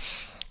was like,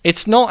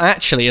 it's not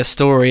actually a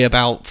story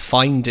about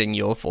finding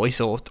your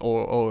voice or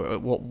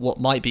what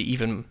might be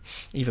even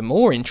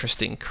more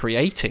interesting,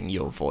 creating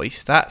your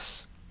voice.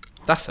 That's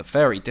a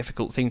very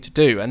difficult thing to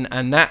do,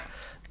 and that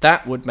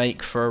would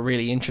make for a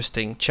really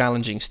interesting,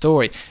 challenging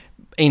story.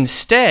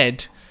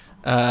 Instead,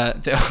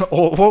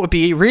 or what would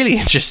be really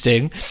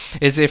interesting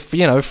is if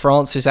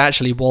Francis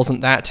actually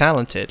wasn't that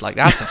talented. Like,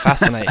 that's a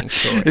fascinating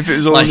story. If it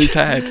was all in his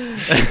head,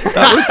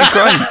 that would be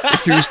great.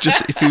 If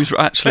he was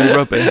actually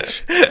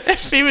rubbish.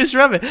 If he was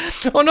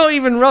rubbish, or not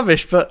even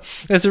rubbish,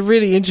 but there's a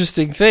really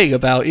interesting thing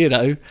about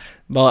I'm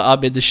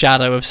in the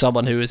shadow of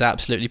someone who is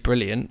absolutely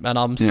brilliant, and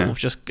I'm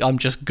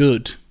just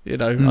good.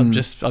 I'm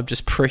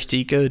just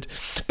pretty good.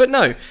 But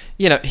no,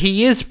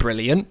 he is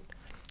brilliant.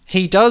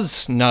 He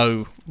does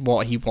know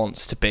what he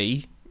wants to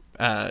be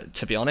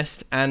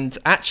honest, and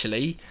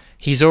actually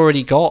he's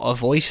already got a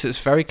voice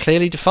that's very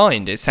clearly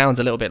defined. It sounds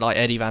a little bit like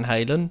Eddie Van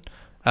Halen,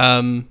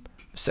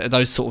 so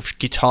those sort of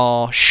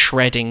guitar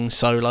shredding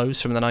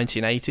solos from the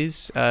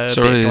 1980s.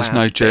 Sorry, there's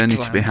no journey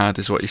to be had,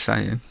 is what you're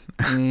saying.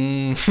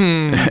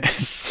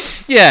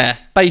 Yeah,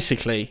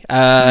 basically,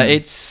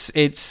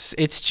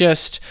 it's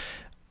just.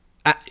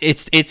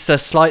 It's a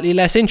slightly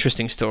less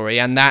interesting story,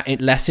 and that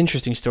less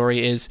interesting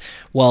story is,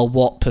 well,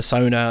 what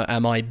persona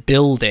am I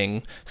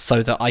building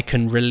so that I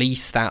can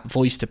release that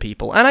voice to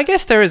people? And I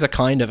guess there is a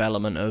kind of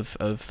element of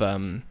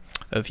well,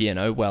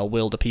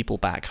 will the people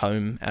back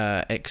home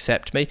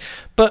accept me?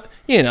 But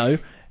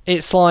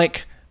it's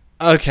like,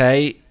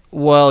 okay,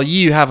 well,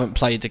 you haven't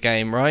played the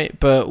game, right?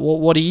 But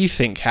what do you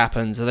think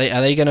happens? Are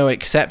they going to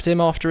accept him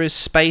after his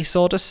space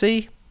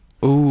odyssey?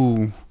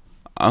 Ooh.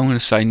 I'm going to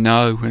say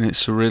no, and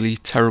it's a really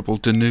terrible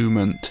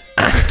denouement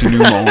at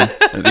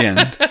the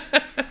end.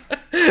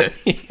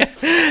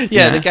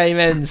 Yeah, the game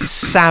ends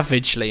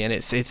savagely, and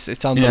it's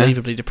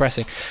unbelievably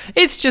depressing.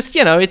 It's just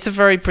it's a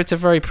very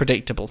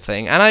predictable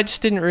thing, and I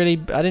just didn't really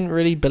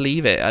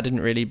believe it. I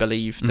didn't really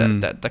believe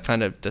that the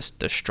kind of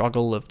the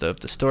struggle of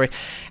the story.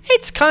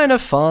 It's kind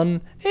of fun.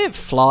 It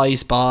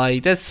flies by.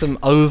 There's some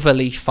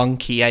overly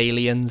funky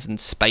aliens and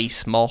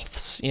space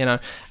moths,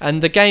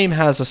 and the game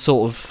has a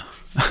sort of.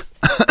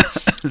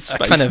 There's a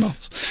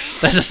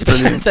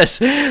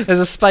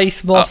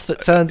space moth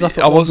that turns up.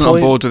 I wasn't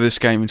on board with this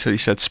game until you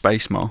said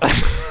space moth.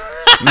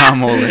 Now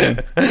I'm all in.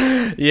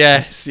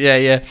 Yes,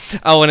 yeah.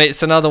 Oh, and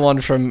it's another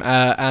one from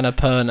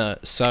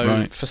Annapurna. So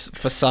Right.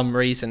 for some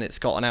reason, it's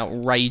got an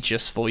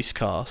outrageous voice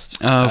cast.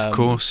 Oh, of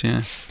course,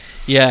 yeah.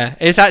 Yeah,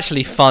 it's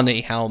actually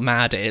funny how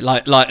mad it.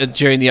 Like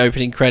during the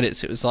opening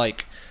credits, it was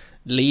like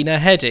Lena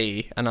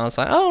Headey, and I was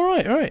like, oh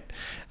right.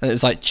 And it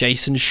was like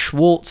Jason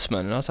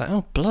Schwartzman, and I was like,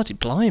 oh bloody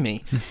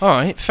blimey. All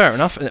right, fair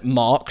enough. And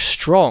Mark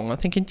Strong. I'm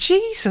thinking,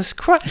 Jesus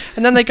Christ.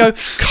 And then they go,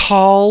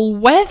 Carl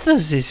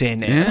Weathers is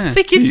in it. Yeah. I'm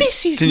thinking,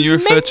 this is Didn't you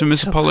refer to him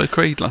as mental. Apollo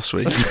Creed last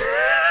week?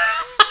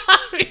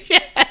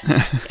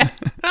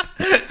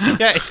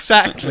 Yeah,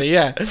 exactly.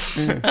 Yeah, it's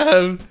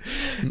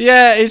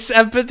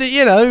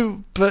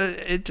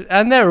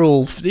and they're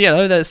all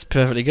that's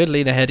perfectly good.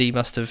 Lena Headey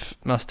must have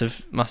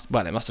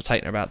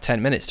taken her about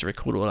 10 minutes to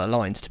record all her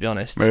lines. To be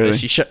honest, Really?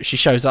 She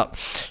shows up.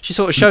 She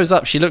sort of shows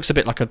up. She looks a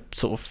bit like a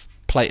sort of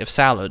plate of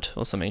salad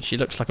or something. She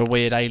looks like a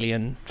weird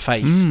alien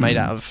face made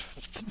out of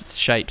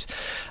shapes.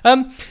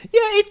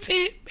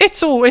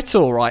 It's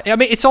all right. I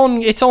mean,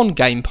 it's on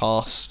Game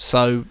Pass,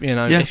 so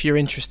if you're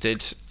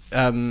interested.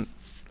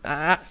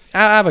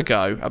 Have a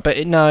go, but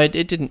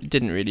it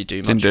didn't really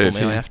do much for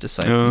me. I have to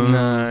say,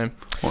 no.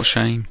 What a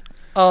shame.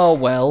 Oh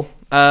well.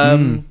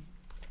 On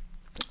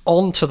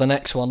to the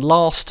next one.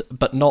 Last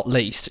but not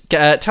least,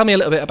 tell me a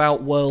little bit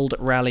about World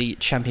Rally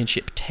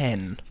Championship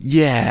 10.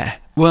 Yeah.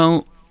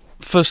 Well,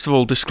 first of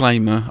all,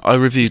 disclaimer: I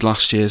reviewed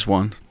last year's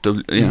one,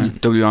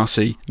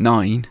 WRC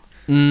 9,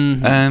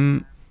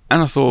 and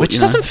I thought, which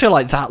doesn't feel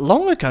like that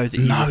long ago that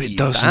you no, reviewed it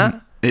doesn't.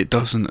 that. It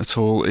doesn't at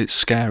all. It's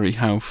scary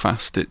how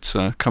fast it's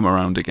come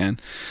around again.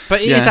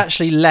 But it is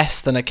actually less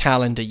than a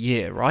calendar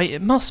year, right?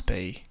 It must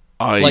be.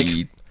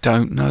 I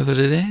don't know that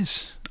it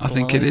is. I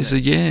think it is a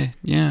year.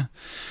 Yeah.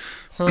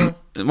 Huh.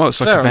 Well, it's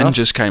like Fair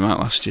Avengers came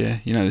out last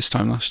year. This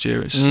time last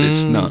year,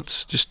 it's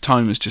nuts. Just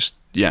time is just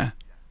that's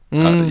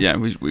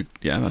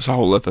a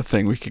whole other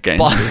thing we could get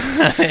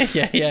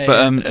into.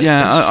 But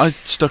I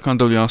stuck on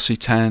WRC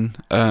 10.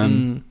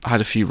 I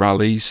had a few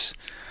rallies,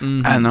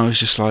 and I was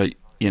just like,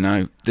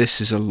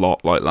 this is a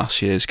lot like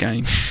last year's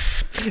game.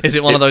 Is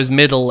it one of those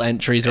middle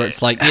entries where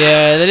it's like,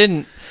 they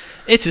didn't...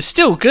 It's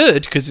still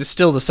good because it's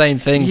still the same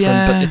thing.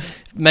 Yeah. But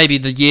maybe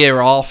the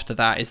year after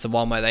that is the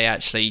one where they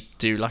actually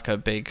do like a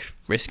big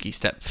risky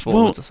step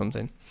forwards or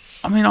something.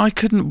 I mean, I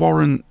couldn't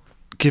warrant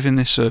giving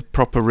this a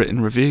proper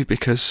written review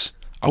because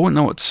I wouldn't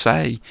know what to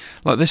say.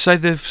 Like, they say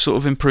they've sort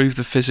of improved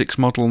the physics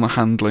model and the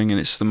handling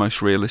and it's the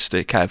most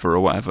realistic ever or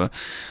whatever.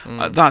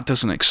 That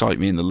doesn't excite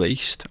me in the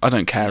least. I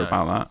don't care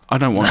about that. I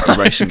don't want the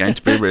racing game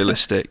to be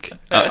realistic.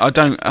 I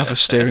don't have a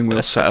steering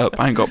wheel set up.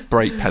 I ain't got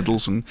brake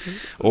pedals and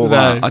all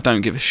that. I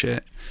don't give a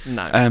shit.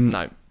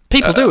 No.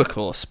 People do, of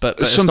course, but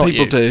some it's not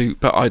people you. do,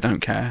 but I don't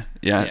care.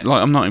 Yeah,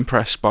 like I'm not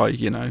impressed by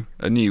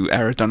a new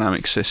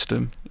aerodynamic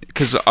system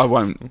because I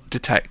won't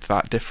detect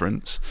that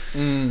difference.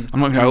 I'm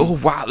not going, oh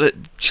wow, the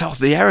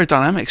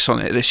aerodynamics on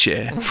it this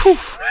year.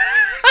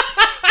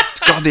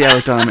 God, the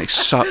aerodynamics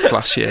sucked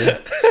last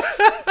year.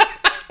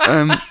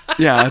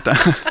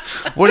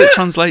 What it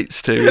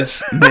translates to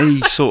is me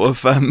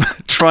sort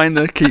of trying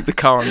to keep the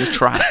car on the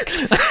track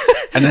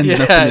and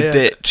ending up in a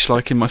ditch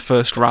like in my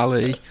first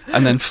rally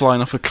and then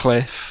flying off a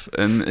cliff.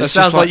 And It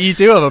sounds like you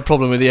do have a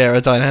problem with the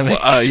aerodynamics.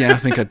 I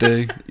think I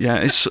do.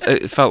 Yeah,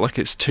 it felt like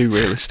it's too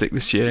realistic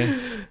this year.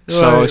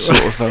 So I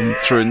sort of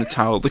threw in the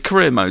towel. The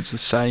career mode's the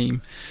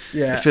same.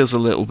 Yeah. It feels a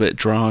little bit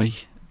dry.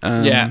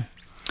 Yeah,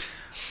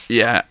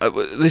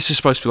 this is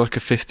supposed to be like a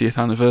 50th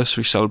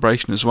anniversary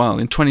celebration as well.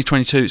 In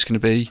 2022, it's going to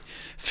be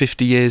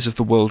 50 years of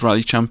the World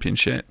Rally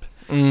Championship.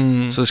 So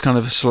there's kind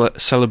of a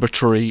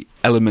celebratory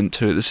element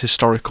to it. There's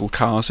historical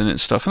cars in it and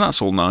stuff, and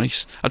that's all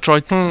nice. I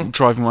tried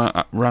driving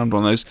around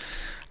one of those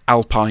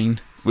Alpine,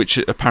 which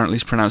apparently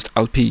is pronounced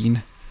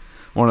Alpine,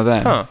 one of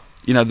them. Huh.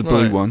 The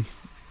blue one.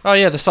 Oh,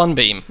 yeah, the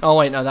Sunbeam. Oh,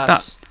 wait, no,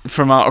 that's... That,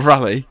 from Art of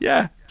Rally,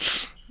 yeah.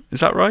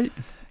 Is that right?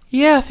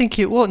 Yeah, I think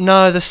it was.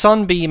 No, the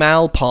Sunbeam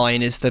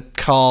Alpine is the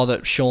car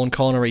that Sean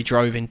Connery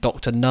drove in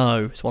Dr.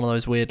 No. It's one of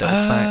those weird little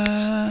facts.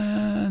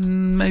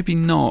 Maybe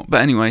not,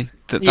 but anyway,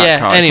 that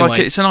car.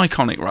 It's an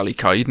iconic rally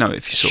car. You'd know it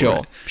if you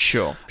saw it.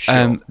 Sure.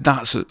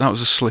 That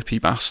was a slippy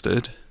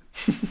bastard.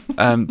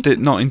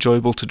 Not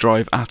enjoyable to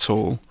drive at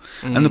all.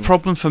 And the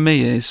problem for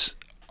me is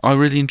I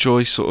really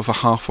enjoy sort of a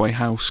halfway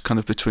house kind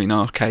of between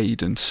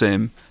arcade and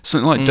sim.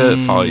 Something like Dirt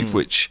 5,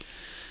 which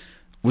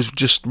was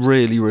just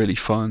really, really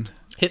fun.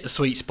 Hit the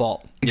sweet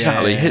spot.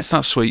 Exactly, hits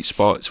that sweet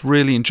spot. It's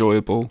really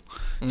enjoyable.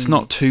 It's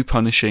not too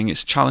punishing.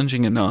 It's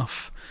challenging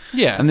enough.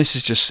 Yeah. And this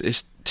is just,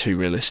 it's too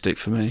realistic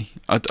for me.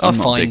 I'm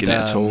not digging it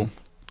at all.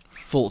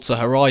 Forza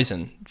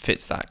Horizon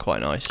fits that quite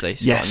nicely.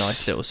 It's got a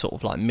nice little sort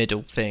of like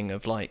middle thing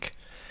of like,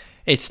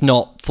 it's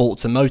not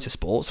Forza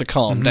Motorsport, so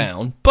calm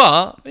down.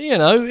 But,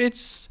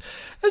 there's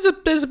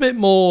a bit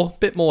more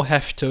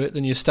heft to it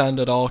than your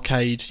standard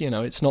arcade.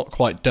 It's not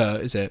quite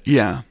Dirt, is it?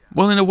 Yeah.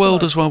 Well, in a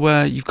world as well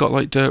where you've got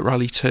like Dirt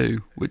Rally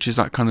 2, which is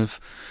that kind of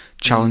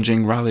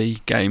challenging rally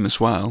game as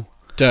well.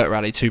 Dirt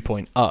Rally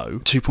 2.0.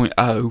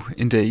 2.0,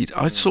 indeed.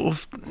 I sort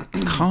of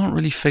can't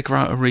really figure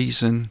out a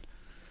reason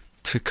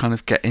to kind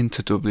of get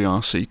into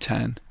WRC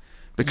 10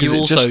 because you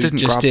it also just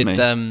didn't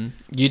grab me.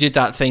 You did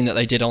that thing that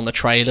they did on the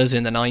trailers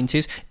in the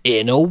 90s.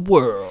 In a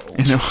world.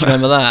 Do you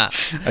remember that?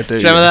 I do. Do you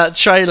remember that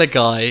trailer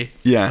guy?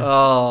 Yeah.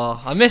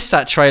 Oh, I missed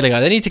that trailer guy.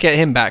 They need to get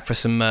him back for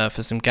some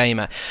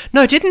gamer.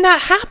 No, didn't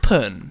that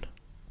happen?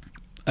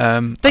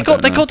 They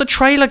got the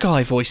trailer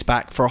guy voice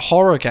back for a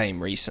horror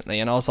game recently,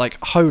 and I was like,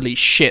 holy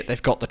shit,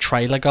 they've got the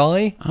trailer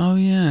guy. Oh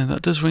yeah,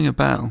 that does ring a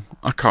bell.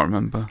 I can't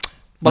remember.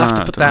 We'll have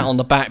to put that on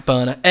the back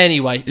burner.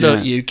 Anyway,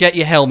 look, you get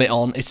your helmet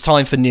on. It's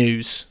time for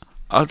news.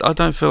 I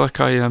don't feel like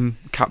I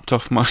capped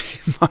off my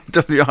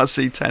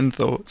WRC 10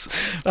 thoughts.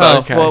 But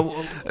okay.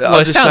 Well,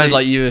 it sounded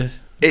like you.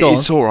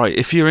 It's all right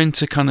if you're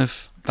into kind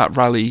of that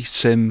rally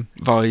sim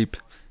vibe.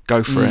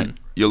 Go for it.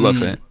 You'll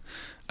love it.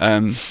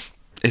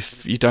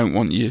 If you don't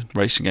want your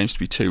racing games to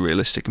be too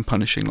realistic and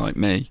punishing like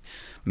me,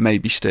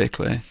 maybe steer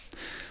clear.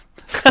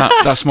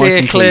 That's my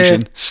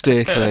conclusion.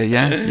 Steer clear,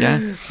 yeah.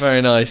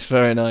 Very nice,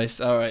 very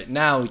nice. All right,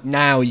 now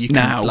you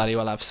can bloody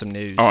well have some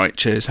news. All right,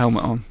 cheers.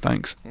 Helmet on,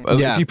 thanks.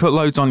 If you put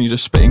loads on, you're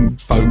just spitting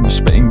foam.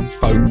 Then you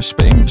brush.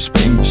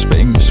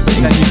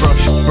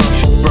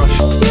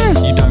 Yeah.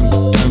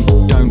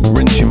 You don't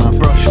rinse your mouth.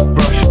 Brush.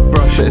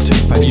 Bit of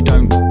toothpaste. You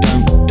don't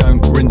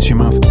rinse your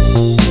mouth.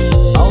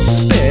 I'll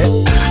spit.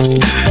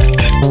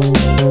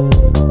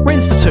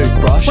 Rinse the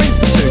toothbrush.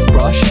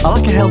 I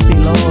like a healthy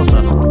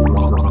lather.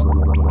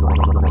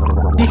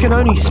 You can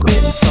only spit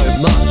so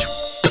much.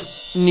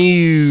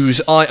 News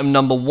item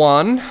number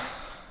 1: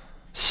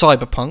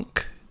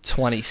 Cyberpunk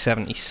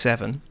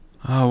 2077.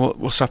 Oh,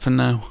 what's happened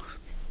now?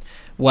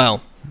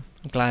 Well,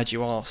 I'm glad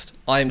you asked.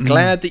 I'm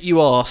glad that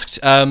you asked.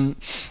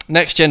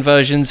 Next gen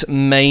versions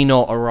may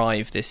not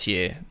arrive this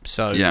year,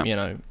 so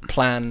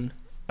plan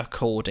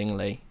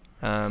accordingly.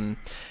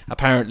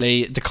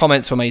 Apparently, the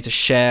comments were made to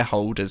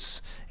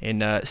shareholders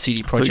in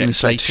CD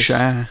Projekt's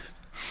latest.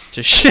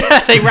 To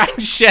share, they ran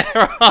share.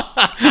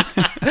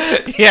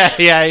 Yeah.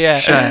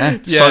 Share.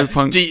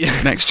 Cyberpunk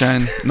next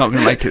gen not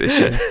going to make it this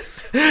year.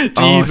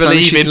 Do you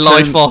believe in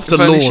life after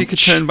launch? If only she could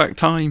turn back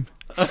time.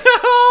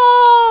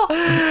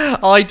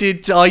 I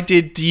did.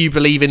 Do you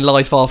believe in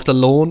life after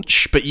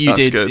launch? But you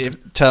did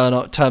turn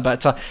back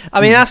time.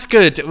 I mean, that's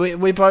good.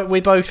 We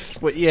both.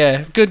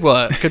 Good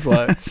work.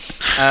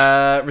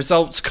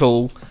 Results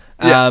cool.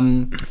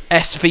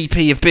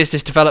 SVP of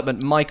Business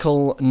Development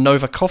Michael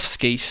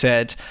Novakovsky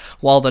said,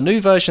 while the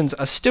new versions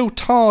are still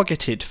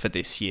targeted for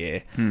this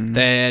year,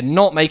 they're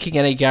not making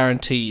any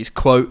guarantees.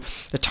 Quote,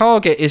 the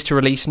target is to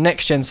release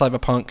next-gen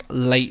Cyberpunk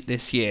late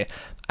this year.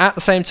 At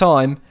the same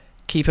time,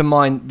 keep in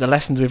mind the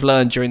lessons we've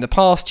learned during the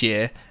past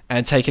year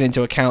and taking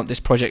into account this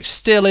project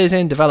still is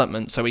in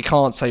development, so we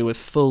can't say with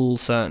full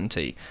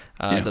certainty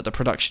that the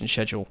production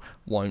schedule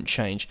won't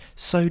change.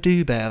 So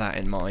do bear that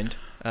in mind.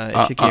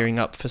 If you're gearing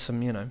up for some,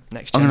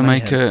 next gen. I'm gonna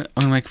make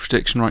a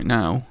prediction right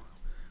now.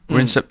 We're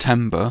in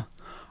September.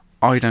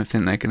 I don't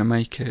think they're gonna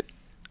make it.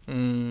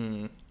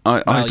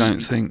 I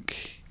don't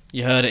think.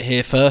 You heard it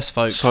here first,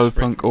 folks.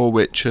 Cyberpunk or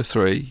Witcher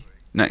 3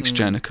 next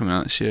gen are coming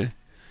out this year.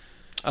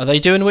 Are they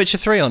doing Witcher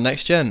 3 on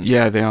next gen?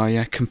 Yeah, they are.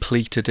 Yeah,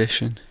 complete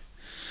edition.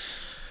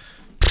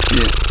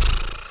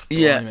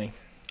 Yeah.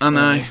 I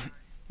know.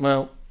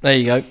 Well, there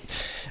you go.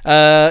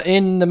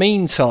 In the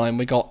meantime,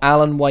 we got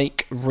Alan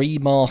Wake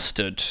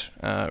Remastered,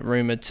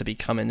 rumoured to be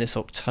coming this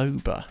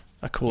October,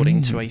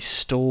 according to a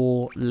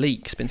store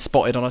leak. It's been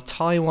spotted on a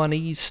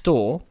Taiwanese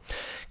store,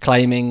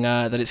 claiming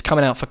that it's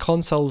coming out for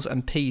consoles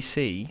and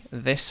PC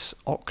this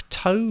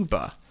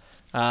October.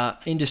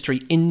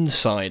 Industry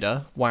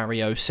insider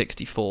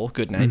Wario64,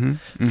 good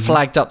name,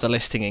 flagged up the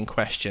listing in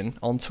question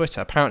on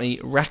Twitter. Apparently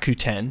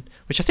Rakuten,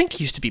 which I think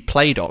used to be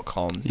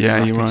Play.com.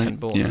 Yeah, you're right.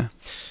 Yeah.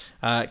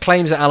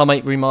 Claims that Alan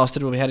Wake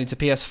Remastered will be heading to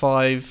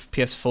PS5,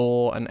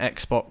 PS4 and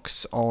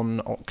Xbox on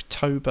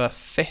October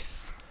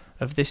 5th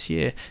of this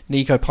year.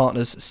 Nico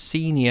Partners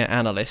senior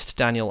analyst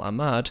Daniel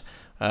Ahmad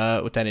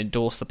would then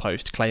endorse the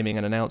post, claiming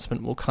an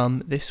announcement will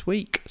come this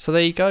week. So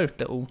there you go,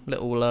 little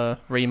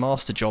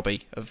remaster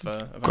jobby of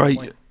great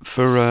Alan Wake.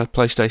 For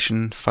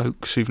PlayStation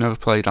folks who've never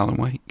played Alan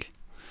Wake.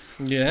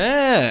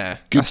 Yeah,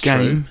 good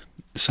game. True.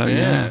 So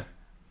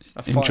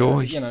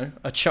enjoy.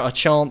 A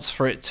chance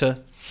for it to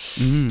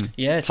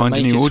to find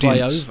make a new its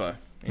audience. way over.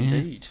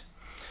 Indeed.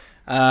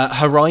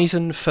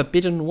 Horizon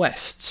Forbidden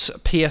West's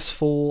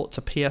PS4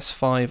 to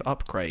PS5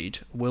 upgrade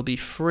will be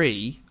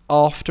free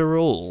after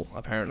all,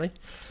 apparently.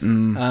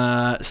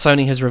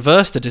 Sony has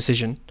reversed the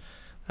decision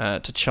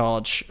to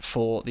charge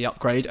for the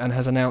upgrade and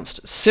has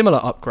announced similar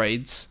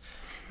upgrades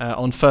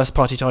on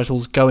first-party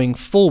titles going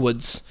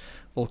forwards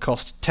will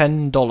cost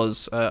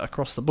 $10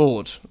 across the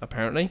board,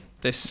 apparently.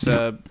 This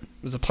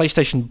was a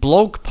PlayStation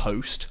blog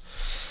post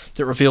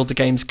that revealed the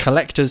game's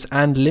collectors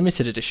and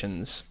limited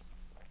editions.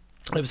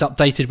 It was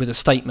updated with a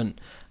statement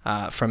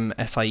from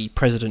SIE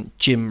President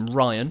Jim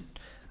Ryan,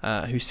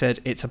 who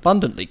said, it's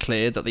abundantly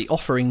clear that the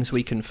offerings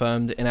we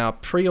confirmed in our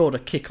pre-order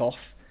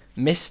kickoff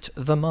missed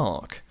the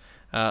mark.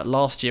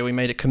 Last year we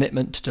made a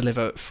commitment to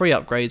deliver free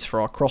upgrades for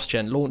our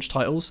cross-gen launch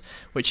titles,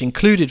 which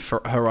included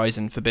for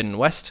Horizon Forbidden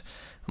West,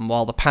 and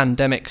while the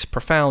pandemic's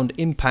profound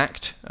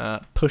impact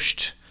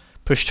pushed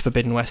pushed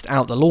Forbidden West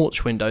out the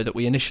launch window that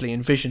we initially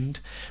envisioned,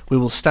 we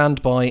will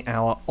stand by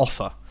our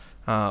offer.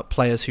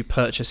 Players who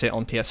purchase it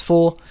on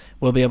PS4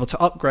 will be able to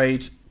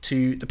upgrade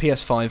to the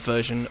PS5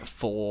 version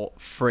for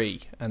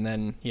free. And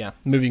then,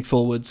 moving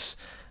forwards,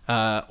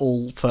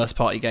 all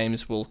first-party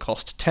games will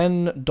cost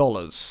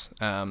 $10.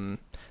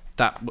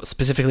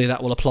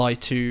 That will apply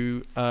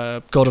to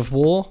God of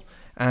War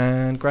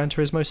and Gran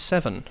Turismo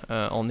 7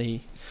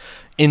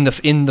 in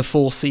the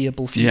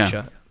foreseeable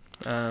future,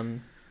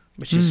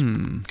 which is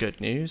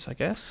good news, I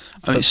guess.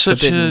 It's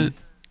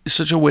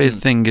such a weird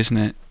thing, isn't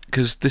it?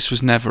 Because this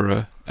was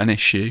never an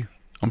issue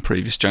on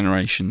previous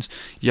generations.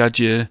 You had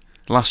your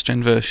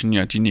last-gen version, you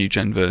had your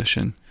new-gen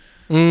version.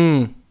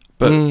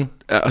 But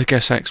I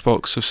guess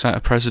Xbox have set a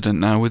precedent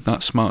now with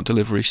that smart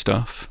delivery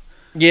stuff.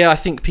 Yeah, I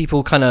think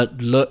people kind of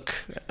look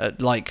at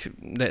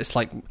it's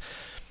like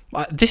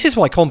this is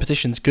why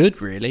competition's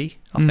good, really.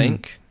 I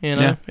think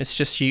it's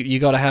just you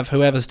got to have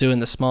whoever's doing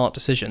the smart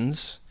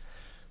decisions.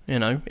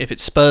 If it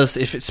spurs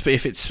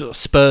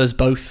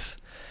both,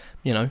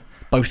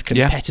 both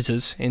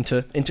competitors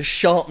into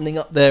sharpening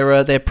up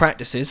their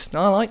practices.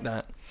 I like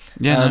that.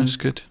 Yeah, that's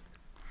good.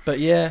 But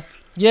yeah,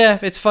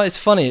 it's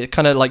funny. It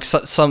kind of like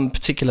some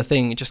particular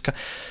thing.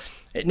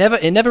 It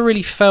never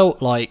really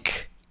felt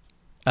like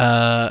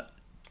I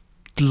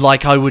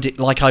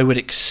would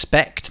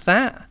expect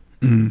that.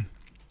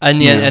 And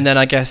then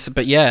I guess,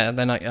 but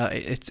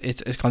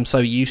I'm so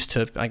used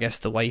to, I guess,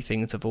 the way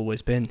things have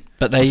always been.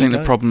 But I think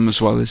the problem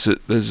as well is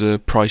that there's a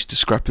price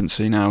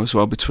discrepancy now as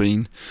well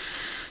between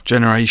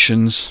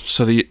generations.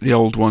 So the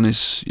old one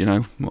is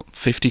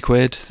 50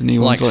 quid, the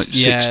new one's like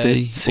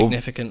 60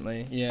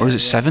 significantly, or is it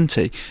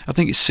 70? I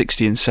think it's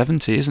 60 and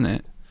 70, isn't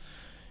it?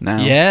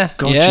 Now,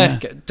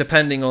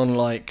 depending on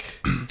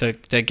like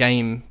the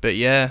game, but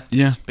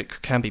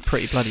it can be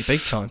pretty bloody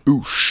big time.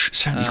 Oosh,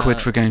 70 quid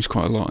for a game's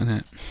quite a lot, isn't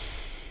it?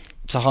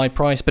 It's a high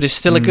price, but it's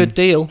still a good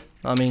deal.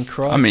 I mean,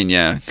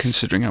 Christ.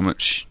 Considering how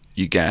much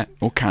you get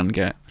or can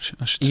get,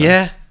 I should say.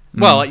 Yeah.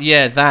 Well,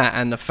 that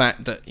and the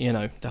fact that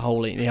the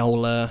whole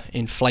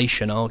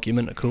inflation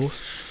argument, of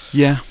course.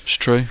 Yeah, it's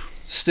true.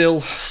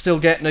 Still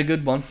getting a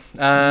good one.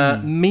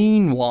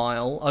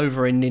 Meanwhile,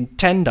 over in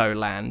Nintendo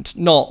Land,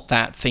 not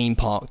that theme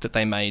park that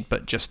they made,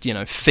 but just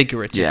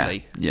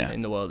figuratively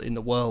in the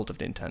world of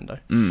Nintendo.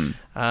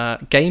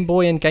 Game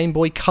Boy and Game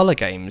Boy Color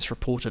games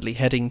reportedly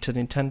heading to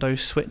Nintendo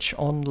Switch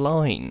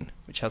Online,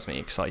 which has me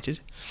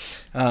excited.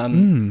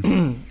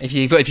 If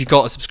you've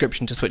got a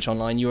subscription to Switch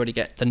Online, you already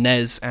get the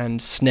NES and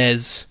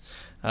SNES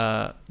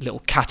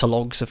little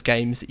catalogues of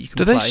games that you can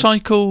play. Do they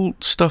cycle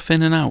stuff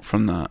in and out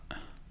from that?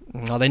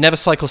 No, they never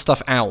cycle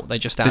stuff out. They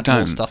just add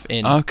more stuff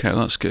in. Okay,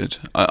 that's good.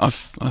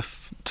 I've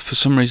for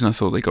some reason I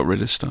thought they got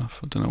rid of stuff.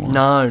 I don't know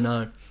why.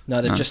 No.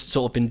 They've just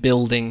sort of been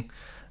building,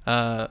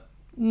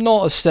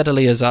 not as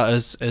steadily as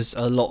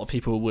a lot of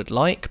people would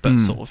like, but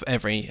sort of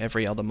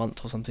every other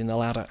month or something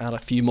they'll add a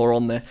few more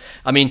on there.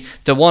 I mean,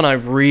 the one I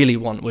really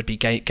want would be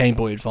Game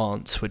Boy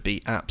Advance. Would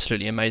be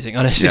absolutely amazing,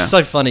 and it's just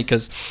so funny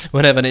because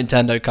whenever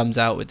Nintendo comes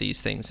out with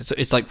these things,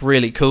 it's like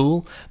really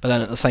cool, but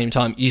then at the same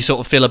time you sort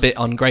of feel a bit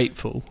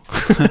ungrateful.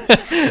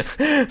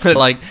 But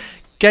like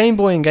Game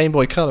Boy and Game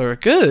Boy Color are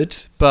good,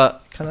 but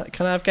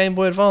can I have Game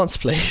Boy Advance,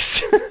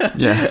 please?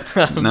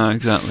 No,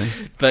 exactly.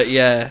 But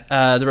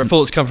the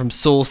reports come from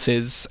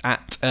sources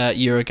at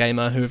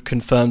Eurogamer who have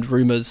confirmed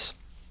rumours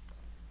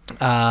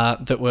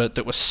that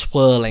were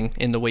swirling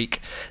in the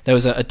week. There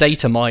was a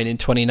data mine in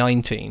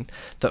 2019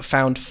 that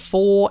found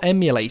 4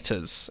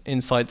 emulators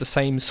inside the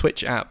same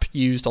Switch app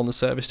used on the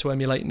service to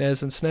emulate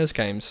NES and SNES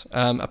games.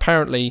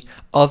 Apparently,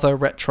 other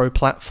retro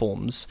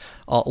platforms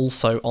are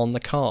also on the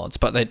cards,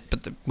 but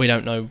we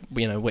don't know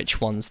which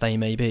ones they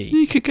may be.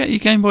 You could get your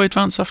Game Boy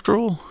Advance after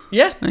all.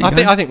 Yeah,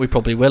 I think we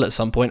probably will at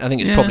some point. I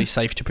think it's probably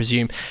safe to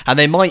presume, and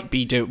they might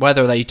be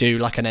whether they do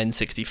like an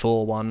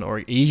N64 one or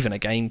even a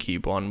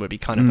GameCube one would be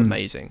kind of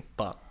amazing.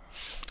 But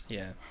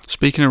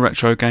speaking of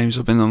retro games,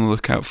 I've been on the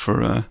lookout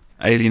for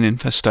Alien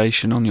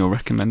Infestation on your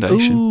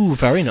recommendation. Ooh,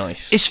 very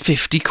nice. It's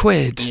 50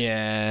 quid.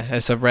 Yeah,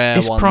 it's a rare one.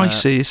 It's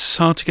pricey. It's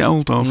hard to get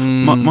hold of.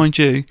 Mind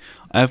you,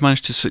 I have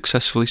managed to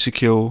successfully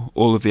secure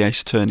all of the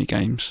Ace Attorney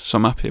games, so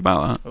I'm happy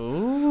about that.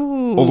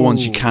 Ooh. All the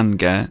ones you can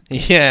get,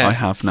 I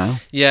have now.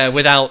 Yeah,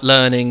 without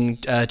learning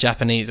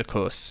Japanese, of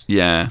course.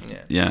 Yeah.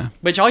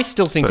 Which I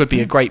still think would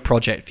be a great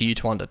project for you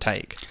to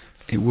undertake.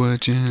 It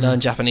would, yeah. Learn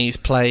Japanese,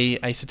 play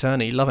Ace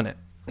Attorney, loving it.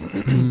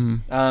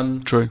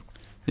 True.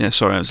 Yeah,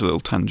 sorry, that was a little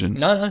tangent.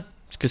 No,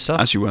 it's good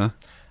stuff. As you were.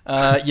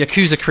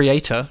 Yakuza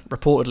creator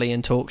reportedly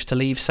in talks to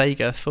leave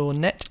Sega for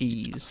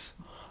NetEase.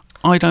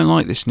 I don't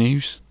like this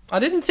news. I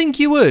didn't think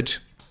you would.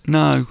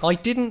 No. I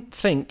didn't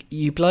think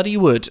you bloody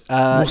would.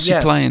 What's he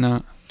playing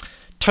at?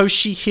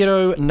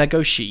 Toshihiro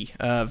Nagoshi,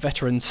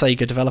 veteran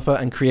Sega developer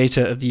and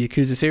creator of the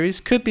Yakuza series,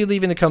 could be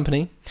leaving the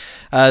company.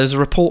 There's a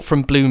report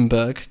from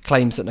Bloomberg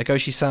claims that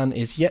Nagoshi-san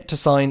is yet to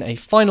sign a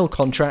final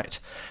contract,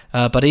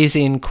 but is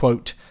in,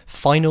 quote,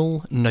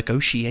 final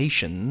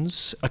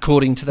negotiations,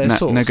 according to their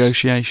source.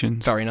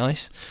 Negotiations. Very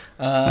nice.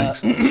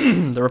 Thanks.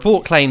 The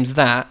report claims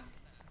that,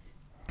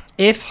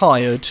 if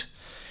hired,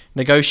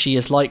 Nagoshi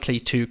is likely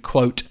to,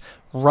 quote,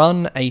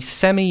 run a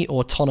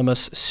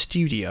semi-autonomous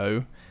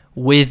studio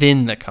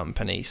within the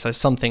company. So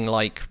something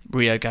like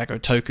Ryoga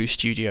Gotoku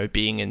Studio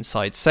being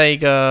inside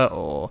Sega,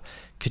 or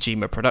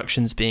Kojima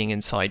Productions being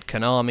inside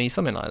Konami,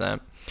 something like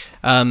that.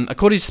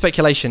 According to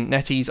speculation,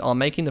 NetEase are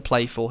making the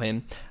play for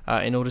him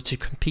in order to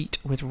compete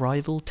with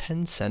rival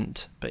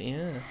Tencent. But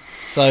yeah,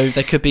 so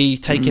they could be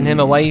taking him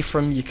away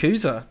from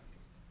Yakuza.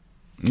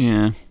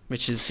 Yeah.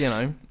 Which is,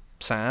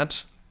 sad.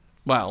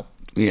 Well.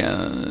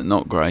 Yeah,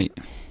 not great.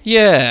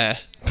 Yeah,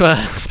 but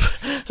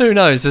who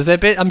knows?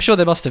 I'm sure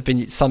there must have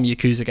been some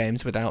Yakuza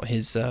games without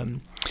his...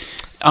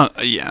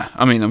 Yeah,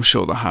 I mean, I'm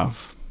sure they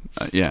have.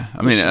 Yeah,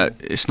 I mean,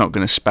 it's not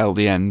going to spell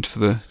the end for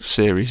the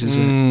series, is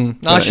it? No,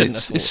 I shouldn't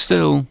have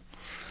thought.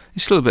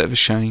 It's still a bit of a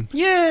shame.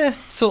 Yeah,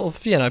 sort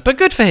of, but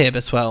good for him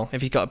as well.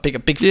 If he's got a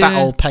big fat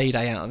old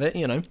payday out of it,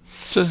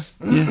 So,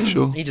 yeah,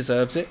 sure. He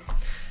deserves it.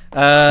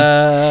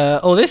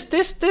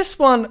 This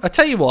one, I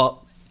tell you what,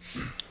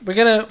 we're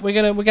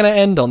gonna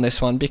end on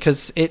this one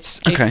because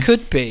it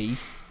could be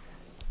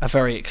a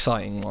very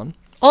exciting one.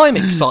 I'm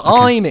excited.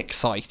 Okay. I'm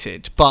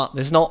excited, but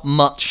there's not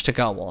much to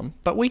go on.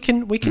 But we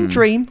can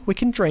dream. We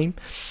can dream.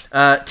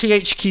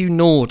 THQ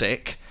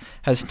Nordic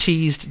has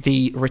teased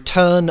the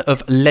return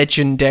of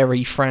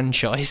legendary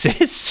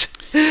franchises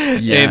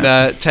in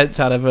 10th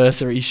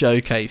anniversary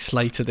showcase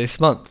later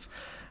this month.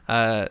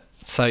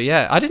 So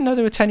yeah, I didn't know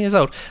they were 10 years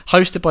old.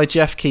 Hosted by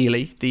Jeff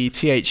Keighley, the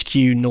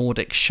THQ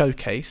Nordic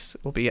showcase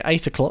will be at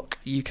 8 o'clock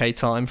UK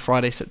time,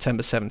 Friday,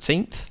 September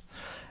 17th.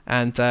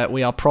 And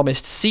we are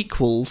promised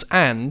sequels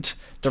and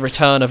the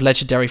return of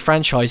legendary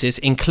franchises,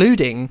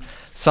 including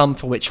some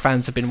for which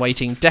fans have been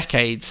waiting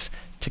decades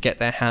to get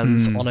their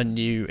hands on a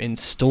new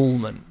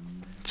installment.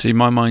 See,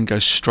 my mind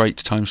goes straight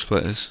to Time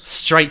Splitters.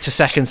 Straight to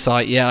Second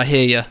Sight, yeah, I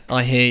hear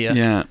you.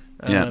 Yeah,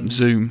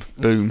 Zoom,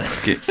 boom,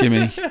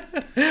 gimme.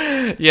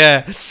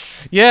 Yeah,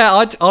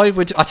 I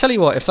would. I tell you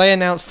what, if they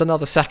announced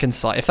another Second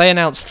Sight, if they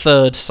announced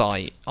Third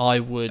Sight, I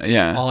would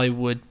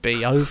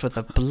be over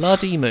the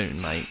bloody moon,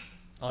 mate.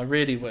 I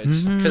really would,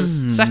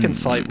 because Second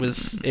Sight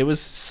was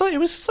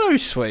so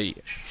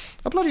sweet.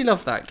 I bloody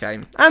love that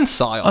game, and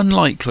Psyops.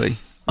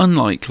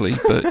 Unlikely,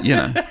 but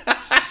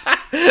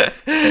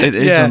it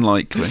is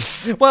unlikely.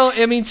 Well,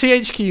 I mean,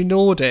 THQ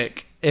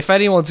Nordic, if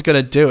anyone's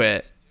going to do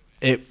it,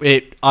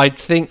 I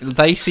think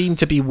they seem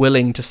to be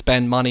willing to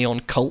spend money on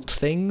cult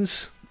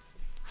things.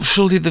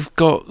 Surely they've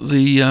got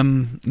the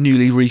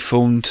newly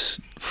reformed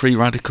Free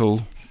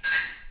Radical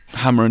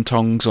hammer and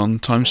tongs on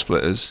Time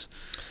Splitters.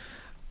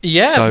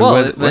 Yeah, so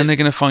well... when are they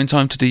going to find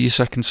time to do your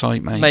Second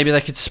Sight, mate? Maybe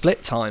they could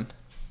split time.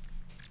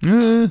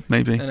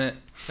 Maybe. Innit?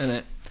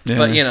 Yeah.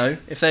 But,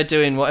 if they're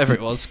doing whatever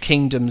it was,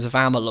 Kingdoms of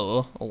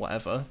Amalur or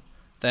whatever,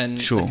 then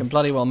they can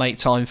bloody well make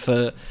time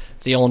for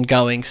the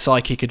ongoing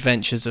psychic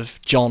adventures of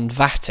John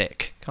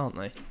Vatic, can't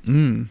they?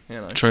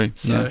 True.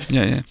 So,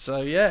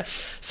 yeah.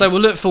 So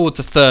we'll look forward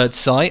to Third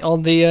Sight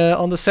on the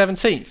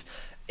 17th.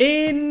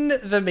 In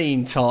the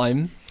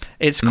meantime,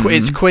 it's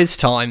quiz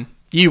time.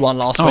 You won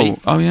last week.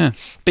 Oh yeah.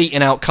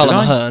 Beating out Cullen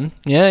Ahern.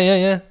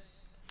 Yeah.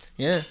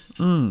 You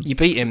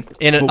beat him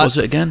in what was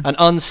it again? An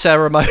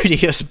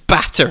unceremonious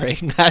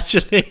battering,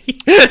 actually.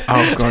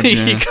 Oh god,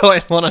 yeah. You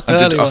got him on an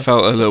early one. I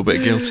felt a little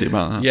bit guilty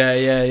about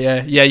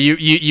that. Yeah.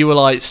 You were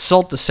like,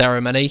 sod the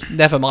ceremony.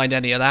 Never mind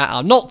any of that.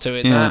 I'm not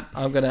doing that.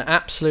 I'm gonna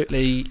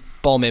absolutely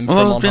bomb him from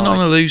on high. I've been on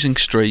a losing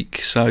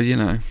streak, so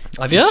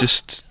Have you?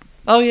 Just.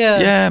 Oh yeah.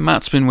 Yeah,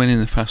 Matt's been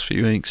winning the past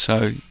few weeks,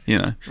 so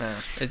I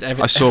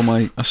saw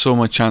my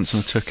chance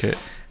and I took it.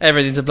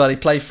 Everything to bloody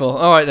play for.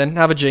 All right then,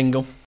 have a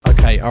jingle.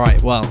 Okay, all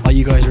right. Well, are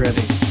you guys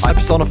ready? I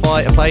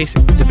personify a place.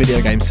 It's a video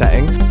game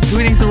setting. Do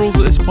we need the rules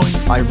at this point?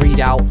 I read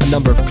out a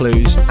number of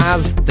clues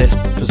as this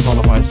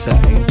personified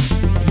setting.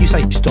 You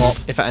say stop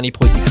if at any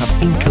point you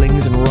have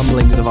inklings and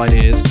rumblings of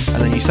ideas,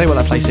 and then you say what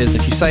that place is.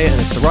 If you say it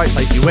and it's the right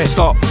place, you win.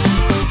 Stop.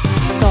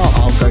 Start.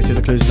 I'll go through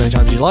the clues as many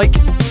times as you like.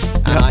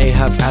 And I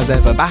have, as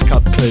ever,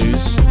 backup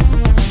clues,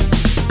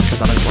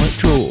 because I don't like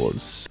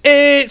draws.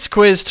 It's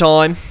quiz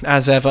time,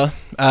 as ever.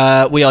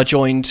 We are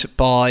joined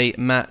by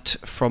Matt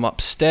from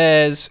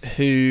upstairs,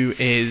 who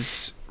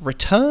is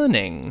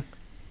returning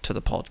to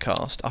the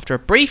podcast after a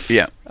brief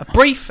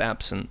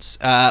absence,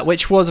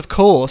 which was, of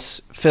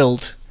course,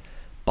 filled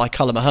by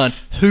Cullen Ahern,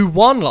 who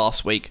won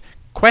last week.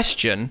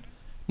 Question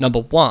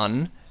number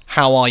 1,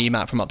 how are you,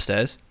 Matt from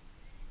upstairs?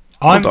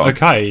 I'm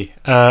okay.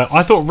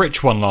 I thought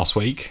Rich won last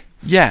week.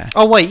 Yeah.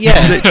 Oh, wait, yeah.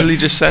 I literally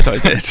just said I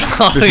did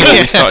before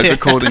we started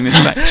recording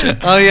this section.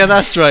 Oh, yeah,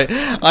 that's right.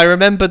 I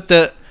remembered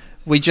that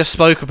we just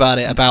spoke about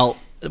it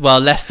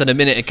less than a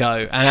minute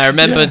ago, and I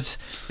remembered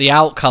the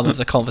outcome of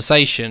the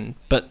conversation,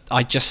 but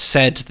I just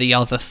said the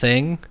other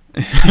thing.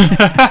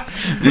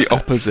 The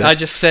opposite. I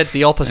just said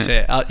the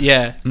opposite.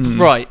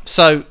 Right.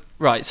 So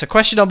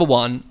question number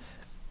 1,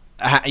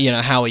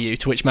 how are you?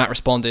 To which Matt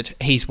responded,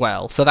 he's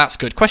well. So that's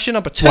good. Question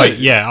number 2. Wait,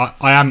 yeah,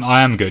 I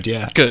am good,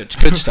 yeah. Good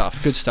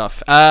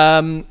stuff.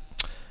 How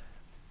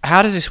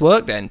does this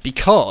work then?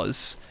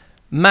 Because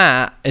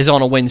Matt is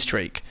on a win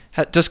streak.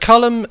 Does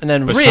Cullum and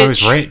then But Rich, so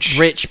is Rich.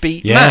 Rich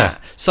beat Yeah.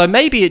 Matt. So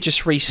maybe it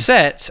just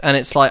resets and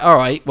it's like, all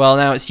right, well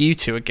now it's you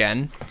two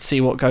again.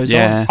 See what goes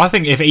on. I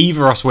think if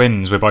either of us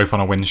wins, we're both on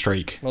a win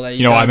streak. Well, there you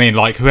you know go. what I mean?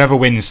 Like, whoever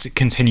wins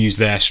continues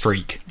their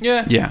streak.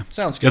 Yeah. Yeah.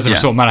 Sounds It good. doesn't Yeah.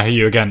 sort of matter who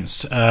you're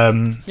against.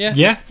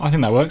 Yeah, I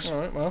think that works. All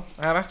right, well,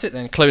 have at it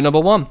then. Clue number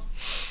 1.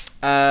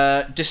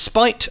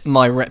 Despite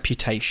my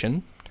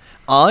reputation,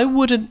 I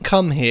wouldn't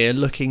come here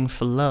looking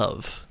for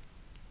love.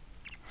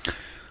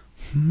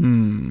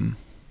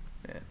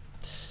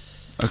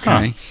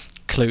 Okay.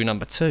 Clue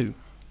number 2.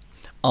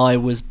 I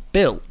was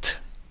built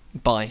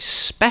by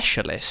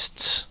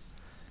specialists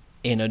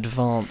in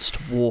advanced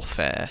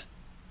warfare.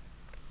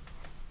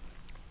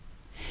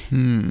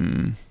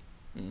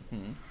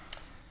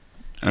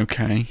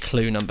 Okay.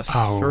 Clue number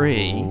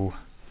 3. Oh.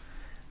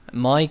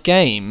 My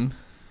game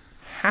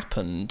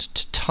happened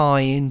to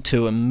tie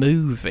into a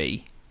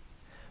movie,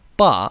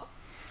 but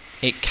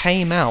it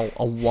came out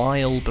a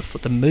while before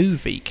the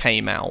movie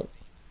came out,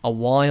 a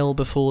while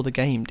before the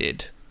game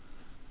did.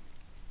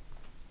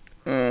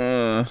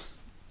 I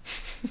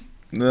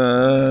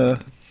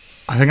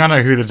think I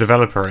know who the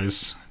developer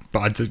is, but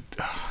I do.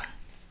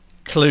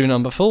 Clue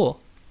number 4.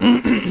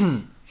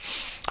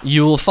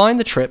 You will find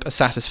the trip a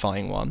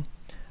satisfying one,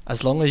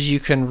 as long as you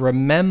can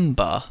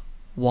remember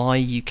why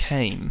you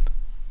came.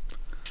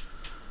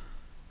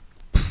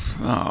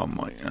 Oh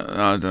my!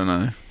 I don't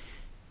know.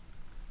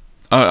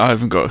 I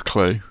haven't got a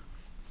clue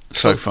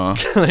so far.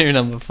 Clue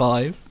number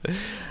 5.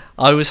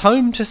 I was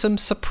home to some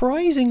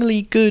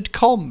surprisingly good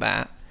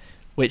combat,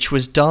 which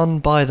was done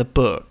by the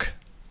book.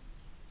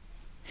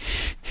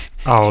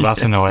 Oh,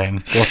 that's annoying.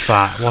 What's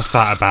that? What's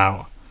that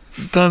about?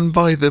 Done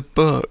by the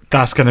book.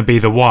 That's going to be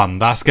the one.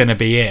 That's going to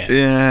be it.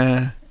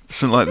 Yeah.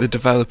 Something like the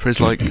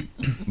developer's like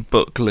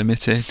Book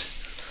Limited.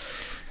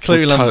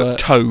 Clue Or number...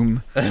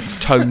 Tome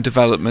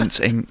Developments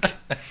Inc.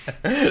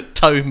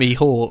 Tommy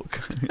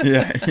Hawk.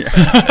 Yeah.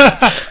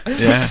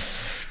 Yeah.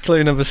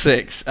 Clue number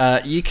 6.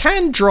 You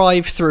can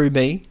drive through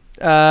me,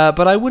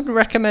 but I wouldn't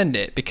recommend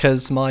it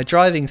because my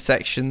driving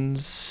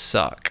sections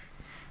suck.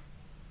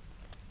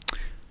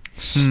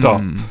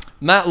 Stop.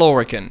 Matt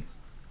Lorigan.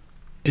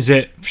 Is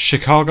it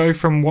Chicago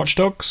from Watch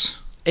Dogs?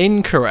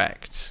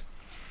 Incorrect.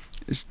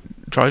 It's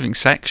driving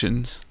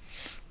sections.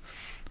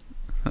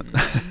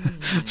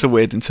 It's a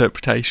weird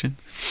interpretation.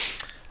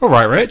 All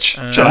right, Rich.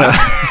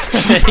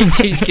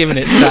 He's giving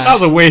it That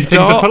was a weird thing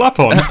to Stop. pull up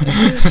on.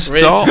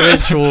 Stop.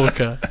 Rich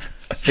Walker.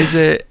 Is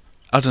it,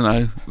 I don't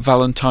know,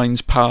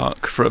 Valentine's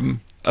Park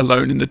from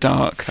Alone in the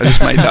Dark? I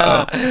just made that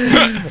up.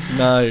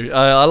 No,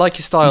 I like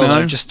your style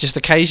No? though. Just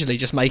occasionally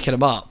just making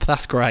them up.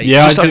 That's great.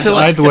 Yeah, Just, I feel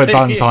I had the word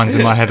Valentine's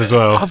in my head as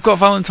well. I've got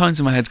Valentine's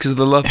in my head because of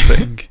the love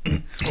thing.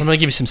 I'm going to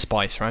give you some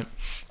spice, right?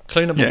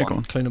 Clue number Yeah, 1. go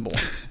on. Clue number 1.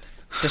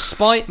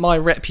 Despite my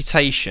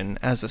reputation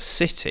as a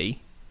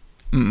city,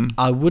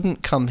 I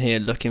wouldn't come here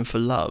looking for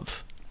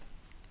love.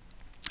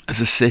 As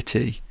a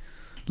city.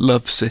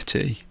 Love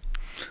City.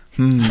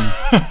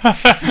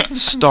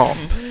 Stop.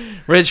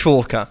 Rich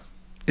Walker.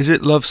 Is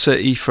it Love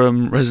City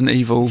from Resident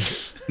Evil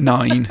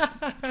 9?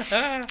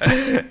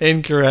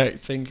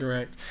 Incorrect.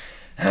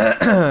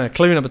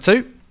 Clue number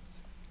 2.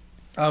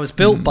 I was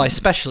built by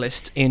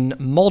specialists in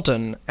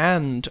modern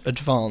and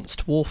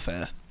advanced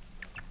warfare.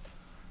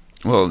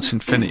 Well, it's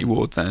Infinity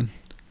Ward then.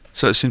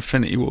 So it's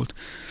Infinity Ward.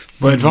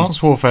 Well,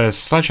 Advanced Warfare is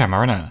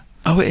Sledgehammer, isn't it?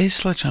 Oh, it is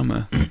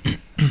Sledgehammer.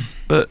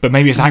 But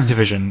maybe it's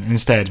Activision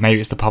instead.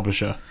 Maybe it's the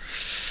publisher.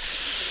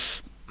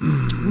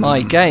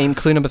 My game,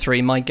 clue number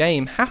 3, my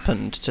game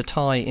happened to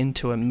tie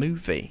into a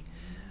movie,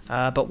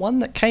 but one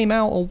that came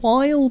out a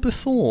while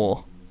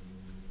before.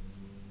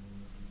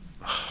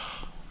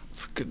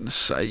 for goodness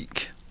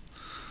sake.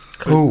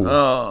 Ooh.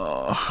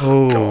 Oh,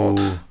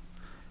 God.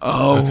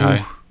 Oh,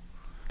 Okay.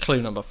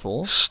 Clue number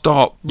 4.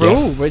 Stop.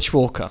 Oh, Rich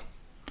Walker.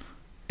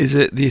 Is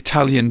it the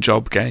Italian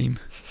Job Game?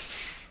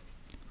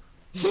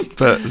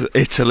 But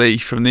Italy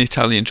from the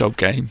Italian Job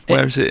Game.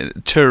 Where is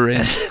it?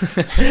 Turin.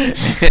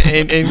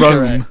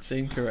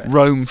 Incorrect.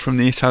 Rome from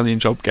the Italian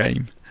Job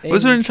Game.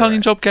 Was there an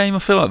Italian Job Game? I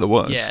feel like there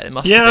was. Yeah, it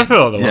must Yeah, have I been.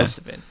 feel like there It was. must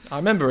have been. I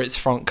remember its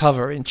front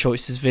cover in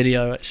Choice's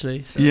video,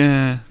 actually. So.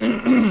 Yeah.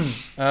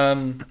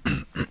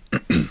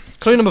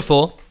 Clue number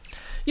 4.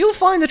 You'll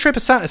find the trip a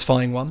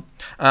satisfying one,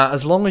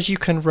 as long as you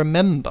can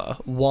remember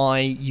why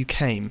you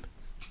came.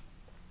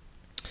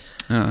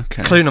 Oh,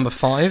 okay. Clue number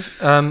 5.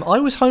 I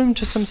was home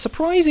to some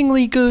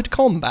surprisingly good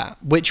combat,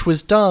 which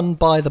was done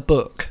by the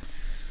book.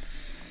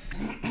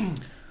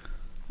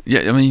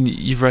 Yeah, I mean,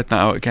 you've read that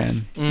out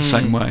again the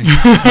same way.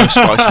 There's no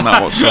spice in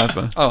that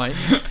whatsoever. All right.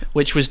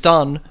 Which was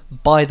done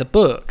by the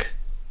book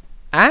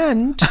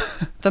and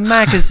the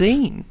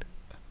magazine.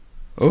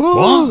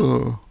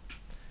 Oh.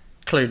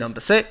 Clue number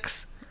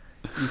 6.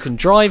 You can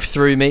drive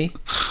through me,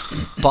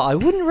 but I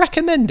wouldn't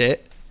recommend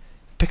it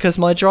because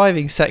my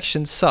driving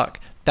sections suck.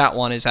 That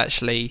one is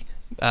actually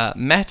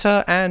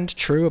meta and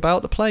true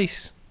about the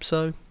place.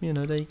 So,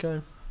 there you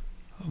go.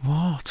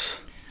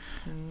 What?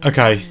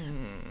 Okay.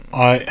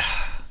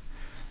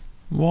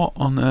 What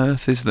on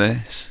earth is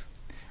this?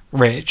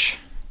 Rich.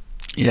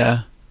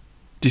 Yeah.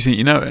 Do you think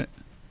you know it?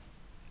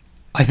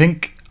 I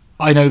think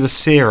I know the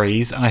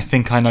series, and I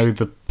think I know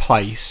the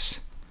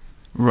place.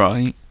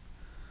 Right.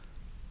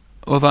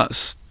 Well,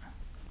 that's...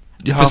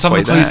 But some of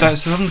the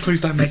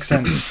clues don't make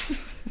sense.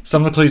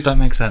 Some of the clues don't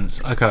make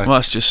sense. Okay. Well,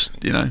 that's just,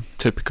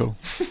 typical.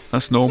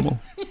 That's normal.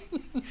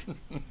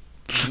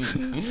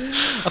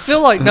 I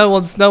feel like no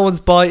one's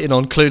biting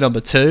on clue number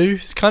 2.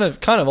 It's kind of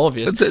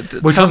obvious.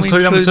 Which one's clue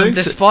number 2?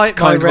 Despite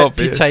my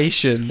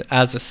reputation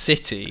as a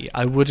city,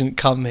 I wouldn't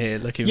come here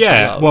looking for love.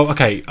 Yeah, well,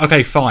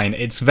 okay, fine.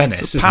 It's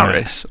Venice, isn't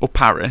Paris, or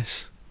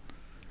Paris.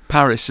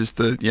 Paris is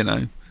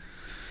the,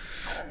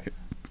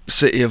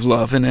 city of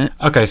love, innit?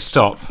 Okay,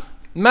 stop.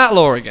 Matt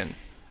Lorigan.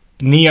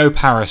 Neo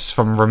Paris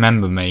from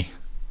Remember Me.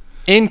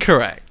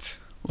 Incorrect.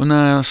 Well,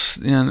 no,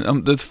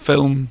 the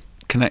film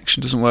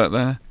connection doesn't work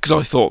there, because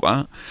I thought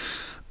that.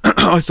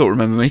 I thought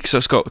Remember Me, because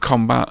that's got the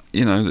combat,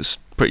 that's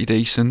pretty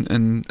decent,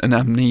 and an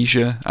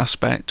amnesia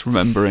aspect,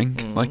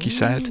 remembering, like you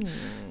said.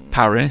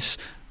 Paris,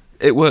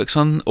 it works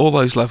on all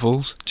those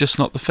levels, just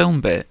not the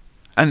film bit.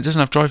 And it doesn't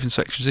have driving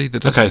sections either,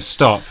 does it? Okay,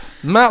 stop.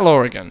 Matt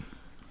Lorigan.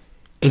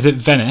 Is it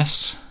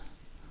Venice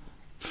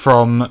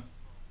from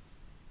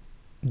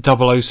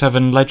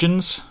 007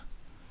 Legends?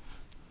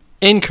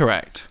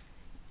 Incorrect.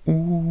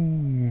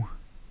 Ooh.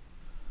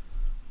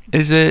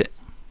 Is it...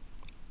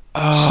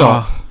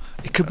 Stop.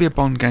 It could be a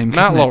Bond game,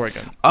 Matt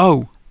Lorigan.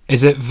 Oh.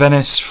 Is it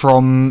Venice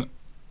from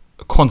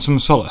Quantum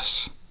of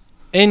Solace?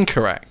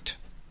 Incorrect.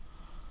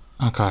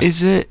 Okay.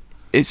 Is it...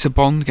 It's a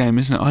Bond game,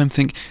 isn't it? I'm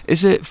thinking...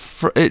 Is it...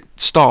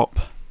 Stop.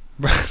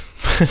 Rich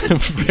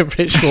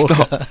Walker.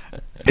 Stop.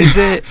 Is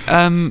it...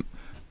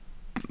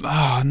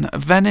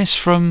 Venice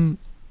from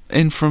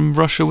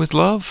Russia with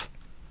Love?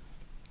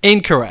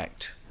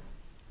 Incorrect.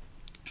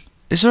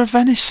 Is there a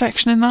Venice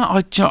section in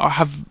that? I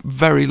have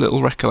very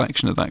little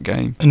recollection of that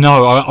game.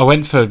 No, I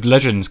went for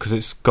Legends because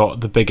it's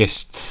got the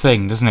biggest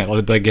thing, doesn't it? Like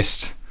the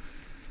biggest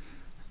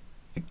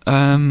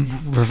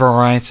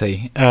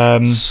variety.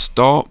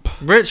 Stop.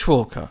 Rich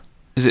Walker.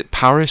 Is it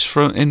Paris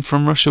from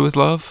Russia with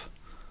Love?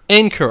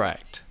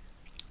 Incorrect.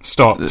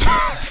 Stop.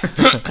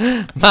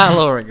 Matt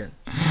Lorigan.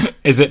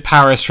 Is it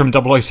Paris from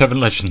 007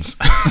 Legends?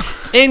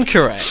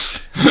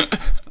 Incorrect.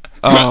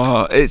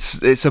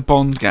 It's a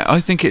Bond game. I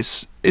think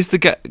it's...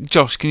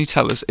 Josh, can you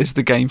tell us, is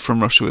the game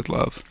from Russia with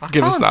Love?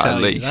 Give us that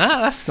at least.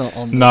 That's not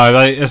on. No,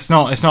 it's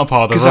not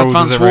part of the rules.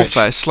 Because Advanced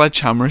Warfare,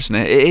 Sledgehammer, isn't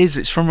it? It is.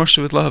 It's from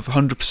Russia with Love,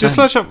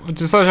 100%.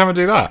 Did Sledgehammer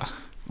do that?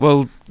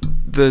 Well,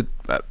 the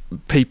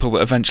people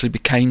that eventually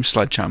became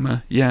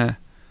Sledgehammer, yeah.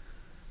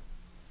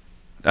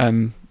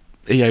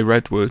 EA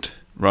Redwood,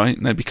 right?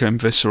 And they became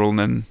Visceral, and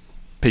then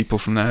people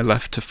from there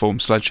left to form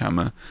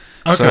Sledgehammer.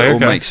 Okay, so it all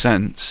makes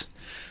sense.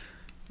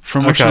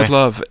 From Russia with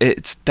Love,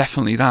 it's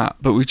definitely that,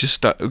 but we've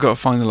got to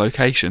find the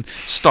location.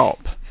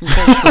 Stop.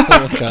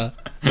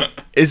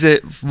 Is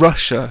it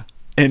Russia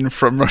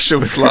from Russia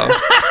with Love?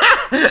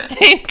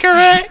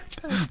 Incorrect.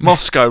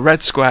 Moscow,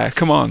 Red Square,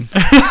 come on.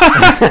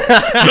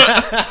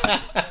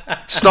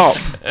 Stop.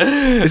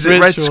 Is it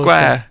Red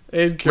Square?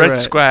 Incorrect. Red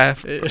Square.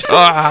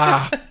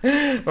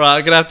 Right, I'm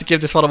going to have to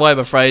give this one away, I'm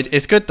afraid.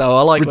 It's good, though.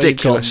 I like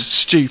ridiculous.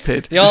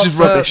 Stupid. The this is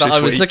rubbish that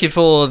I was looking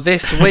for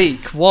this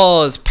week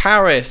was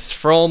Paris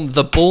from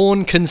The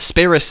Bourne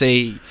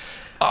Conspiracy.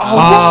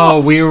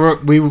 I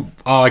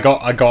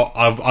got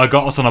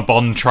us on a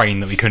Bond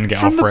train that we couldn't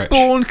get off, Rich. From The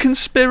Bourne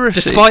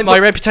Conspiracy. Despite my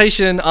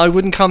reputation, I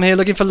wouldn't come here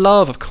looking for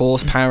love. Of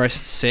course, Paris,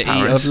 City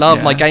of Love.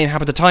 Yeah. My game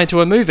happened to tie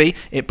into a movie.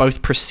 It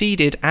both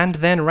preceded and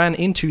then ran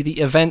into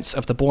the events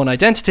of The Bourne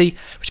Identity,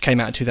 which came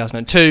out in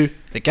 2002.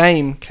 The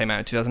game came out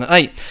in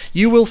 2008.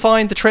 You will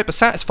find the trip a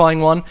satisfying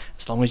one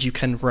as long as you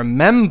can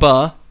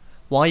remember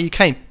why you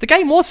came. The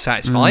game was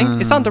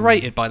satisfying. It's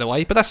underrated, by the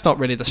way, but that's not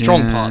really the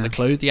strong part of the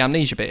clue. The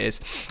amnesia bit is.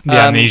 The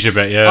amnesia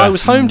bit, yeah. I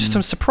was home to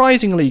some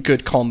surprisingly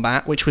good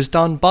combat, which was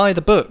done by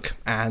the book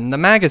and the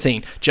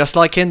magazine. Just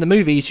like in the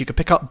movies, you could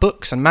pick up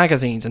books and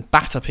magazines and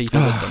batter people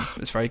with them.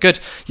 It was very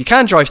good. You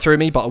can drive through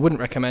me, but I wouldn't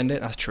recommend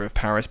it. That's true of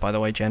Paris, by the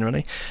way,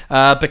 generally.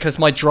 Because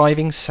my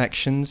driving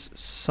sections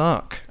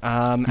suck.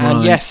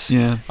 And yes,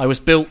 I was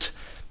built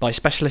by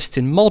specialists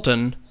in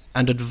modern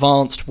and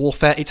Advanced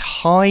Warfare. It's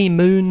High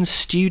Moon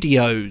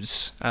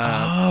Studios.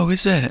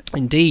 Is it?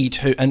 Indeed.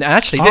 And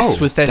actually, this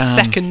was their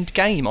second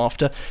game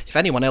after, if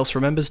anyone else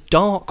remembers,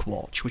 Dark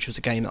Watch, which was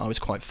a game that I was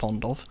quite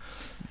fond of.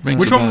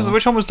 Which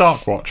one was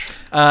Dark Watch?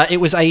 It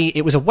was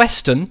a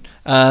western,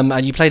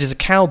 and you played as a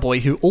cowboy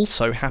who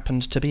also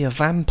happened to be a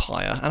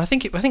vampire. And I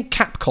think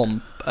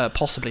Capcom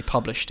possibly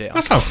published it.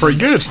 That sounds pretty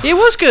good. It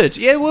was good.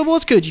 Yeah, it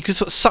was good. You could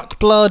sort of suck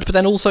blood, but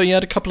then also you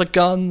had a couple of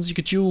guns. You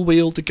could dual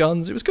wield the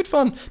guns. It was good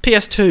fun.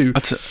 PS2.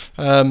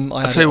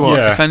 I tell you what,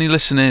 if any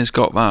listeners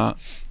got that,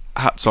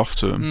 hats off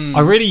to them.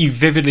 I really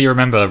vividly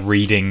remember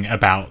reading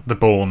about the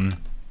Bourne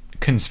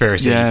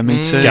Conspiracy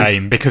me too.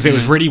 game because it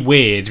was really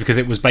weird because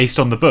it was based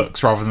on the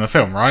books rather than the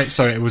film, right?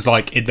 So it was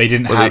like they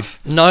didn't have.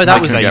 No,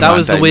 that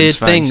was the weird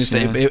thing.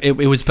 Yeah.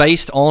 It was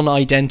based on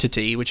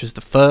Identity, which was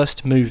the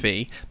first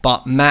movie,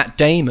 but Matt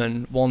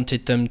Damon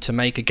wanted them to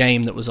make a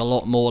game that was a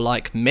lot more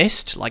like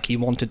Myst. Like he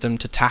wanted them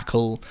to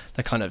tackle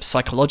the kind of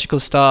psychological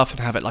stuff and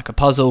have it like a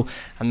puzzle.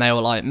 And they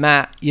were like,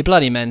 Matt, you're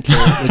bloody mental.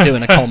 We're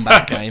doing a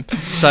combat game.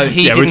 So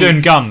we're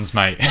doing guns,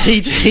 mate.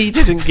 He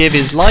didn't give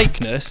his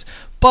likeness,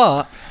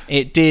 but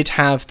it did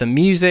have the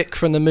music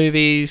from the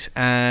movies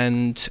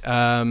and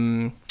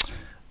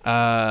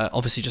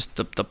obviously just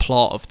the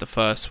plot of the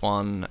first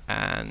one,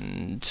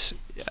 and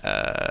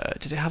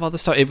did it have other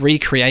stuff? It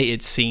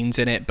recreated scenes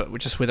in it, but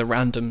just with a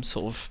random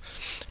sort of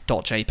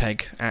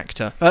 .jpeg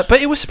actor.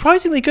 But it was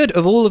surprisingly good.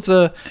 Of all of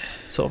the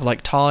sort of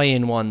like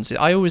tie-in ones,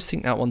 I always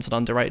think that one's an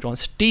underrated one.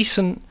 It's a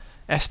decent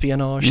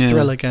espionage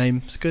thriller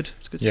game. It's good.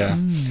 It's good stuff.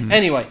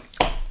 Anyway,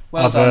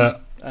 well done.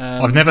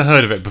 I've never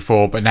heard of it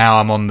before, but now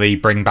I'm on the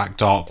Bring Back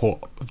Dark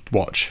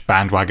Watch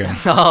bandwagon.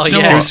 Oh,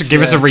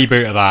 give us a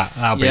reboot of that.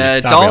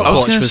 Dark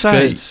Watch was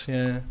good.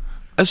 Yeah.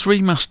 As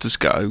remasters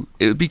go,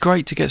 it would be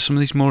great to get some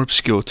of these more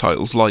obscure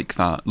titles like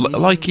that,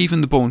 like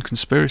even the Bourne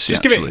Conspiracy.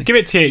 Just give it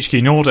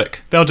THQ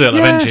Nordic. They'll do it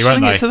eventually,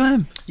 won't they? It to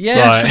them.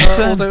 Yeah,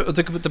 although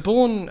the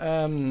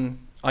Bourne,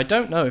 I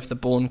don't know if the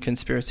Bourne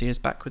Conspiracy is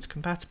backwards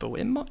compatible.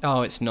 It might.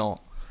 Oh, it's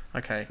not.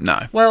 Okay. No.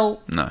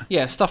 Well. No.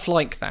 Yeah, stuff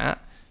like that.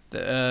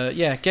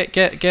 Get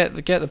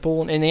the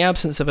Bourne in the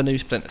absence of a new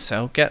Splinter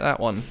Cell. Get that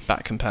one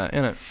back compat,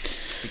 you know.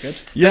 Be good.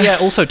 Yeah.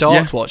 Also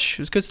Dark Watch.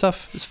 It was good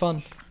stuff. It was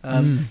fun.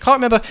 Can't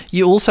remember.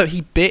 He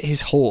bit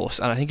his horse,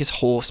 and I think his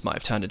horse might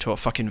have turned into a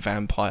fucking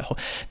vampire.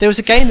 There was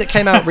a game that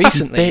came out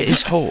recently. He bit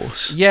his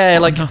horse. Yeah,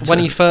 like when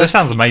he first. That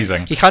sounds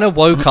amazing. He kind of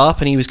woke up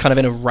and he was kind of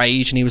in a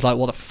rage, and he was like,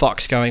 "What the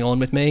fuck's going on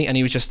with me?" And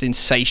he was just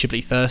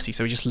insatiably thirsty,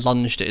 so he just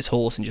lunged at his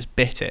horse and just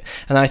bit it.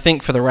 And I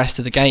think for the rest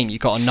of the game, you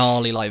got a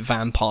gnarly like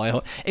vampire.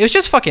 It was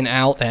just fucking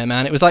out there,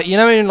 man. It was like, you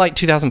know, in like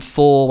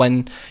 2004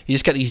 when you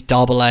just get these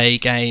AA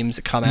games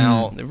that come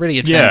out, they're really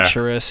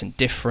adventurous and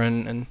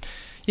different and.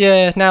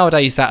 Yeah,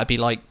 nowadays that'd be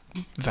like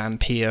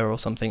Vampire or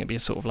something. It'd be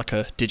sort of like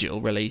a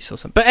digital release or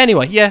something. But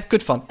anyway, yeah,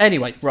 good fun.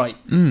 Anyway, right.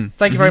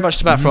 Thank you very much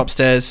to Matt from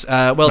Upstairs.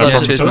 Well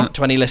done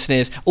to any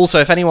listeners. Also,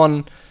 if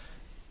anyone,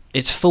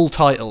 its full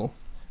title,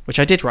 which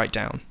I did write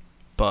down,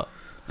 but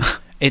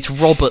it's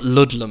Robert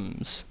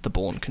Ludlum's The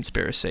Bourne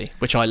Conspiracy,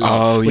 which I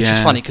love, which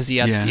is funny because he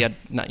had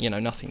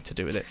nothing to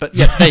do with it. But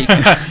yeah, there you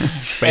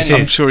go.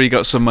 I'm sure he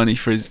got some money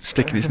for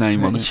sticking his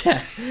name on it.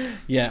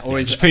 Yeah.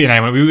 Or just put your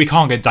name on it. We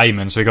can't get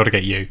Damon, so we got to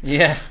get you.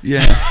 Yeah,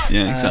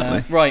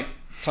 exactly. Right,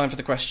 time for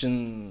the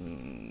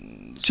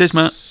question. Cheers,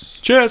 Matt.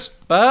 Cheers.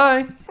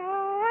 Bye.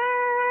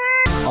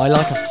 I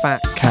like a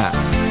fat cat.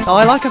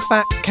 I like a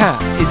fat cat.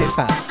 Is it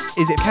fat?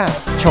 Is it cat?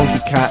 Chonky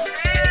cat.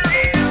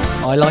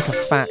 I like a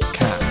fat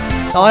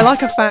cat. I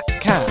like a fat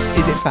cat.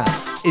 Is it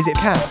fat? Is it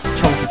cat?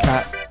 Chonky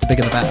cat. The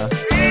bigger the better.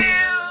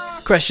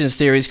 Questions,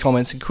 theories,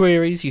 comments and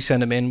queries, you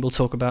send them in, we'll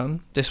talk about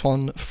them. This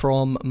one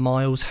from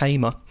Miles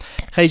Hamer.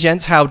 Hey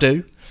gents, how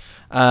do?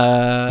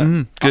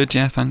 Good,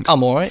 yeah, thanks.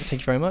 I'm alright,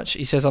 thank you very much.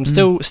 He says, I'm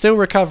still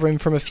recovering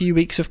from a few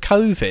weeks of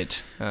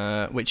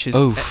COVID, which is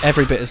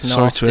every bit as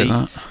nasty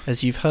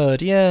as you've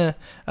heard. Yeah.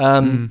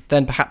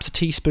 Then perhaps a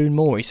teaspoon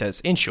more, he says.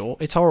 In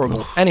short, it's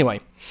horrible. Anyway,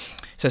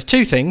 he says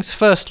two things.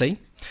 Firstly,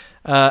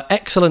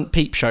 excellent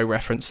Peep Show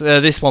reference.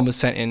 This one was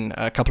sent in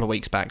a couple of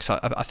weeks back, so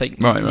I think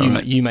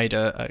you made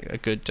a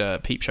good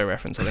Peep Show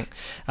reference, I think.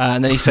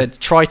 And then he said,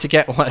 try to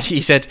get one.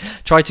 He said,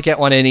 try to get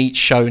one in each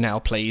show now,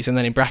 please. And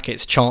then in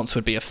brackets, chance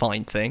would be a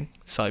fine thing.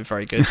 So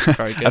very good,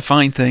 very good. A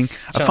fine thing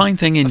indeed.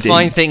 A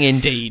fine thing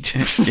indeed.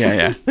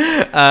 yeah.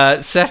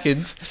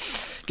 Second,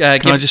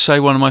 can I just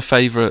say one of my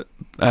favourite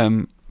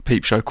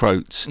Peep Show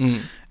quotes?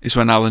 Is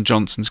when Alan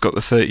Johnson's got the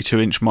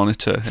 32-inch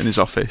monitor in his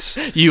office.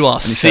 You are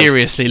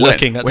seriously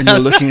looking at that. When you're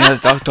looking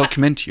at that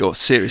document, you're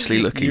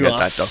seriously looking at that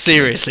document.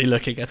 Seriously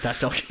looking at that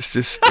document. It's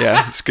just,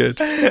 it's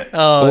good.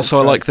 Also,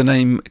 I like the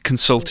name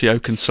Consultio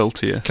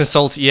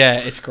Consultia. Yeah,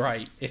 it's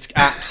great. It's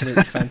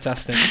absolutely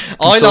fantastic.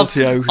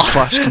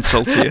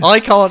 Consultio/Consultia. I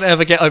can't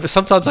ever get over.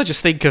 Sometimes I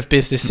just think of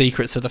Business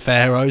Secrets of the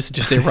Pharaohs and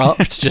just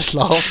erupt, just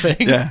laughing.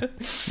 Yeah.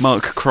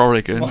 Mark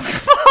Corrigan.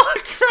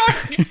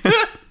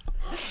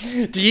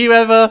 Do you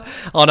ever...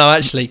 Oh, no,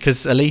 actually,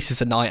 because Elise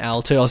is a night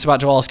owl too. I was about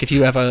to ask if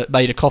you ever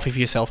made a coffee for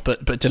yourself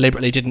but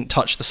deliberately didn't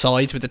touch the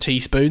sides with the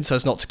teaspoon so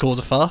as not to cause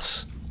a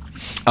fuss.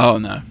 Oh,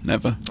 no,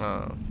 never.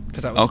 Oh,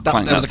 because that was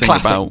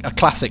a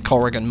classic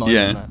Corrigan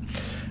moment.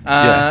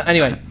 Yeah.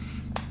 Anyway,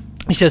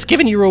 he says,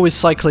 given you're always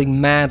cycling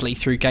madly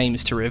through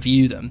games to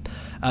review them,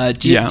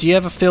 do you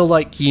ever feel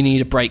like you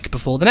need a break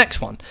before the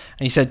next one?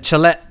 And he said, to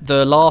let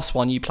the last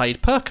one you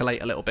played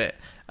percolate a little bit.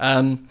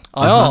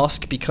 I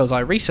ask because I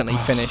recently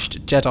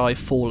finished Jedi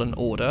Fallen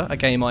Order, a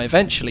game I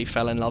eventually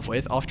fell in love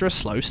with after a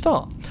slow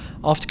start.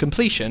 After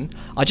completion,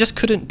 I just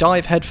couldn't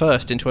dive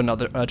headfirst into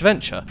another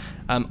adventure.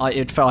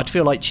 I'd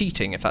feel like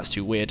cheating, if that's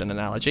too weird an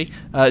analogy.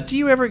 Do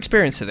you ever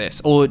experience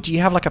this? Or do you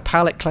have like a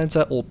palate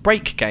cleanser or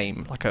break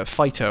game, like a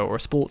fighter or a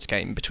sports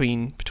game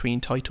between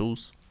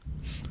titles?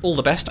 All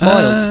the best,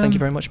 Miles. Thank you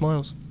very much,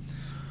 Miles.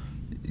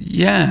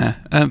 Yeah.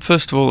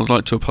 First of all, I'd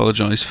like to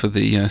apologise for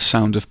the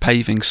sound of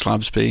paving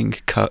slabs being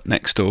cut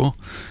next door.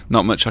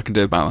 Not much I can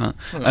do about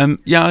that.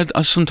 Yeah,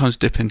 I sometimes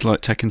dip into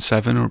like Tekken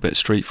 7 or a bit of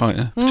Street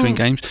Fighter between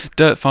games.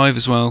 Dirt 5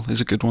 as well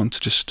is a good one to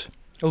just...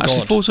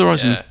 Actually, Forza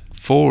Horizon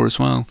 4 as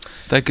well.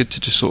 They're good to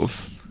just sort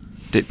of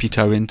dip your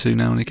toe into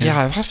now and again. Yeah,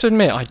 I have to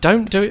admit, I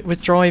don't do it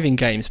with driving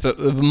games, but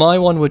my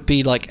one would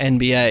be like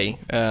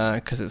NBA,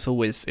 because it's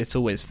always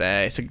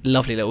there. It's a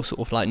lovely little sort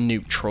of like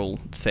neutral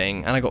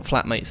thing, and I got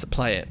flatmates that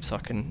play it, so I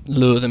can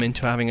lure them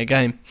into having a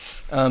game.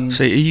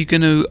 So, are you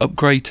going to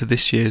upgrade to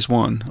this year's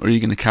one, or are you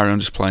going to carry on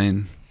just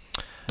playing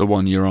the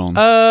one you're on?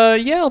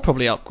 Yeah, I'll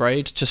probably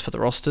upgrade just for the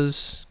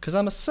rosters, because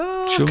I'm a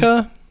sucker.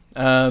 Sure.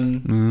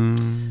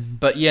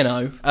 But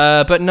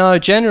but no,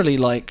 generally,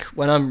 like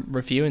when I'm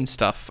reviewing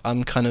stuff,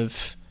 I'm kind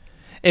of,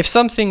 if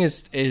something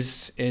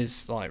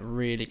is like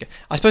really good,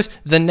 I suppose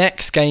the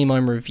next game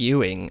I'm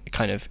reviewing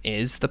kind of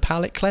is the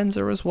palate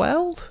cleanser as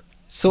well.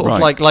 Sort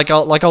of like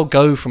I'll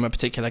go from a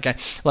particular game.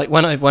 Like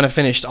when I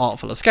finished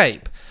Artful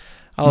Escape,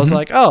 I was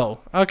like,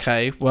 oh,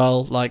 okay,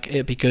 well, like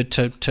it'd be good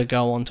to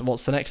go on to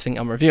what's the next thing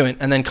I'm reviewing,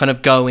 and then kind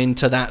of go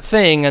into that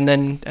thing, and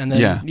then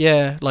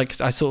like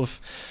I sort of.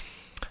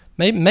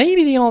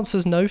 Maybe the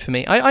answer's no for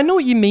me. I know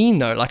what you mean,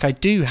 though. Like, I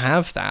do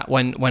have that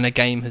when a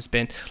game has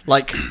been...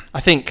 Like, I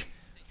think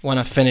when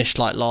I finished,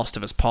 like, Last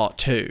of Us Part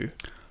 2,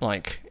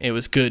 like, it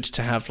was good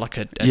to have, like,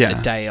 a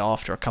day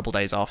after, a couple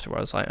days after, where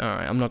I was like, all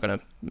right, I'm not going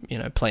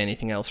to, play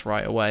anything else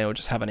right away, or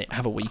just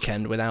have a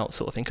weekend without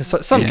sort of thing.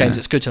 Because some games,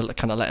 it's good to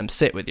kind of let them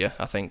sit with you,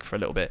 I think, for a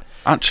little bit.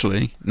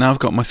 Actually, now I've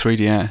got my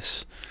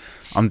 3DS,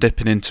 I'm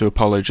dipping into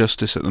Apollo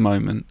Justice at the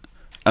moment.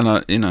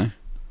 And,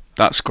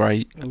 that's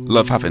great. Ooh.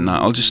 Love having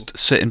that. I'll just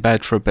sit in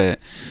bed for a bit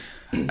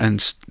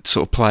and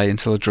sort of play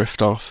until I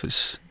drift off.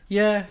 It's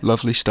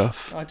lovely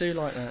stuff. I do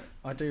like that.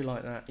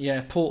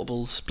 Yeah,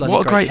 portables. Bloody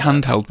what a great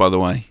handheld, by the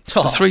way.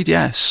 Oh. The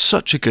 3DS,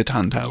 such a good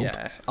handheld.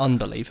 Yeah,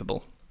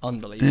 unbelievable.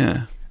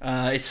 Yeah.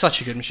 It's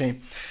such a good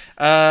machine.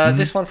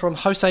 This one from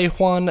Jose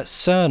Juan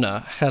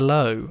Cerna.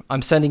 Hello.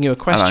 I'm sending you a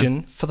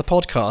question for the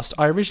podcast.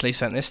 I originally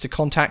sent this to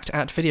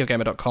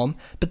contact@videogamer.com,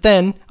 but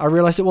then I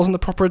realised it wasn't the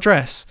proper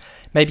address.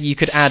 Maybe you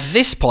could add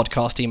this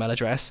podcast email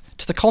address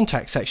to the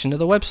contact section of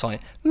the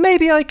website.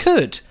 Maybe I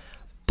could,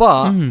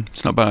 but...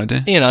 it's not a bad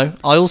idea.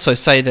 I also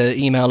say the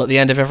email at the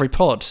end of every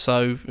pod,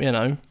 so,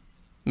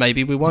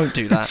 maybe we won't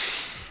do that.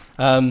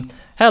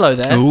 Hello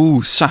there.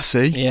 Ooh,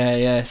 sassy.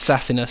 Yeah,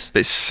 sassiness.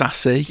 Bit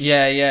sassy.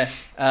 Yeah.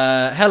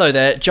 Hello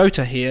there,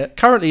 Jota here.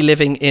 Currently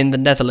living in the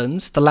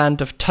Netherlands, the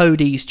land of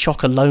Toadie's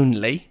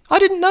Chocolonely. I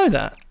didn't know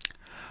that.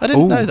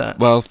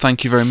 Well,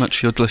 thank you very much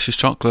for your delicious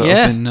chocolate.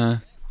 Yeah. I've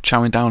been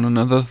chowing down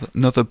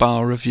another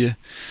bar of your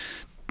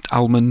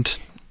almond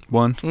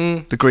one,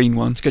 the green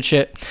one. It's good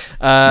shit.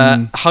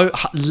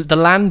 The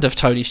land of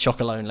Toadie's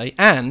Chocolonely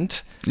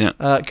and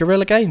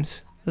Guerrilla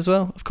Games as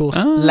well, of course.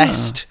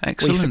 Lest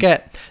we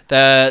forget.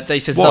 He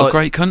says, what a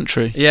great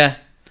country. Yeah.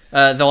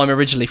 Though I'm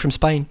originally from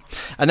Spain.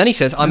 And then he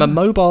says, I'm a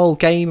mobile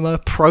gamer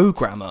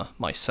programmer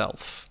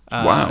myself.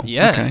 Wow.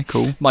 Yeah. Okay,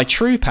 cool. My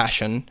true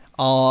passion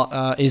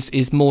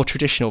is more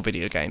traditional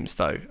video games,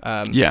 though.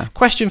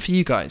 Question for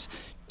you guys.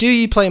 Do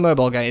you play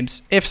mobile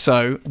games? If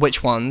so,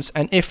 which ones?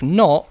 And if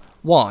not,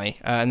 why?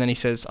 And then he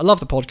says, I love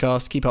the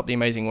podcast. Keep up the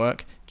amazing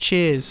work.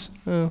 Cheers.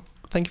 Oh,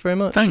 thank you very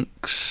much.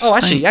 Thanks. Oh,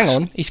 actually, hang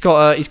on. He's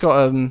got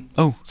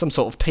some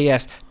sort of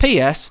PS.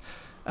 PS.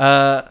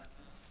 I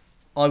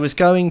was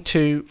going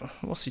to...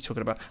 What's he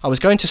talking about? I was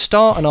going to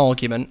start an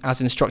argument,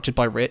 as instructed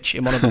by Rich,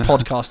 in one of the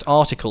podcast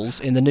articles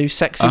in the new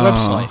sexy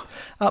website.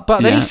 But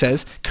then he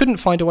says, couldn't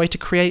find a way to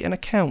create an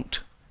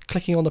account.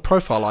 Clicking on the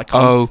profile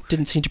icon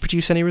didn't seem to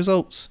produce any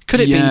results.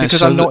 Could it be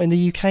because I'm not in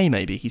the UK,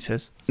 maybe, he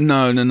says?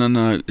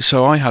 No.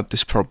 So I had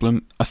this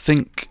problem. I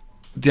think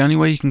the only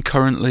way you can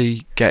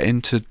currently get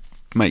in to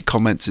make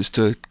comments is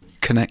to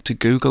connect a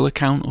Google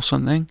account or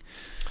something.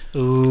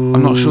 Ooh.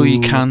 I'm not sure you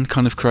can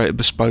kind of create a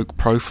bespoke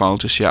profile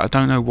just yet. I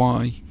don't know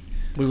why.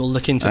 We will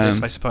look into this,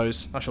 I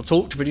suppose. I shall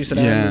talk to producer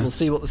Dan and we'll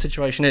see what the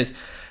situation is.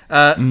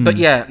 But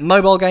yeah,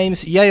 mobile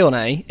games, yay or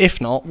nay? If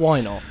not,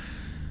 why not?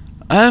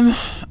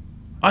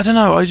 I don't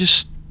know. I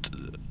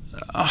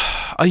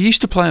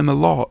used to play them a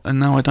lot, and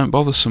now I don't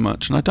bother so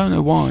much, and I don't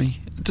know why.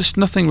 Just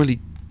nothing really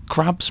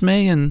grabs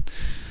me, and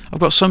I've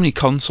got so many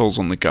consoles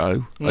on the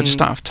go. I just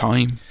don't have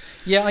time.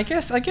 Yeah, I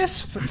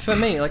guess for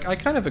me, like I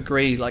kind of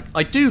agree. Like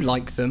I do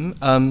like them.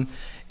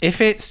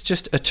 If it's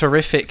just a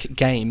terrific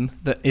game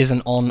that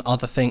isn't on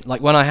other things,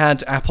 like when I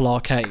had Apple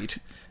Arcade.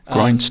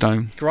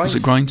 Grindstone. Was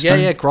it Grindstone?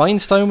 Yeah,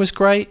 Grindstone was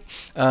great.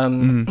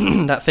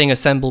 That thing,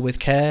 Assemble with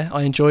Care,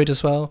 I enjoyed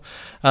as well.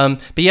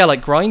 But yeah,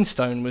 like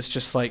Grindstone was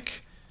just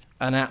like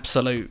an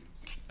absolute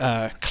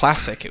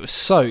classic. It was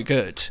so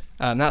good.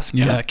 That's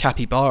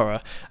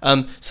Capybara.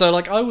 So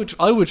like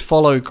I would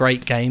follow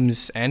great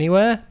games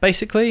anywhere,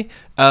 basically.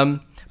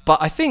 But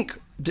I think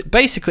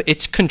basically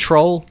it's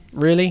control,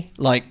 really.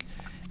 Like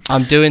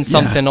I'm doing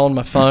something on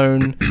my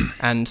phone,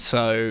 and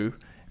so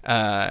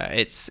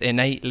It's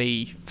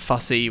innately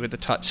fussy with the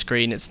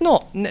touchscreen.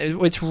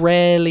 It's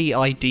rarely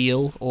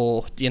ideal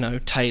or,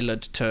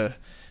 tailored to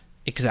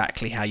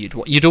exactly how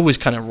you'd always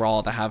kind of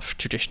rather have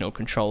traditional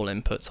control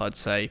inputs, I'd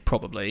say,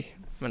 probably.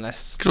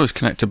 Unless you could always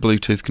connect a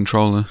Bluetooth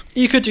controller.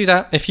 You could do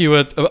that if you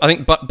were. I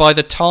think, but by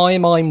the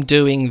time I'm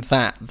doing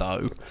that,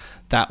 though,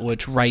 that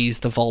would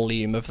raise the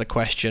volume of the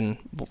question: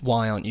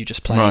 why aren't you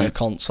just playing a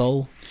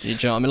console? You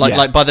know what I mean?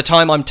 Like by the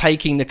time I'm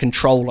taking the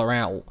controller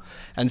out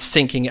and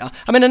syncing it,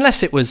 I mean,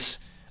 unless it was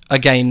a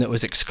game that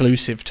was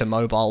exclusive to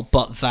mobile,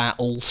 but that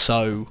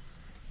also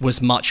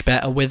was much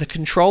better with a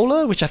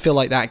controller, which I feel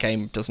like that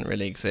game doesn't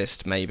really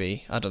exist.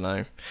 Maybe, I don't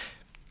know.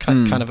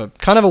 Kind of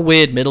a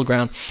weird middle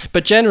ground,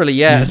 but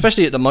generally,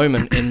 especially at the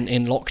moment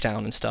in lockdown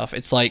and stuff,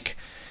 it's like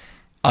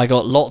I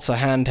got lots of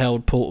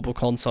handheld portable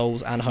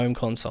consoles and home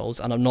consoles,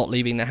 and I'm not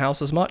leaving the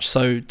house as much,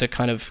 so the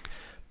kind of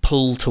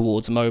pull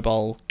towards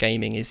mobile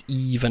gaming is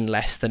even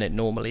less than it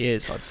normally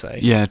is, I'd say.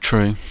 Yeah,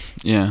 true.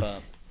 Yeah.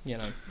 But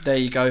there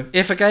you go.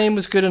 If a game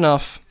was good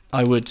enough,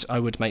 I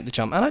would make the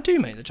jump, and I do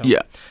make the jump.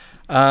 Yeah.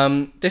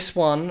 This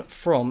one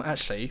from,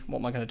 actually, what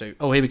am I going to do?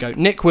 Oh, here we go.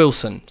 Nick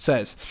Wilson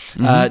says,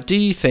 do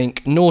you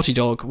think Naughty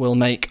Dog will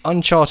make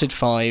Uncharted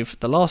 5,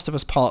 The Last of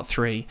Us Part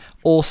 3,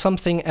 or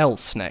something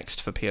else next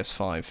for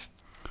PS5?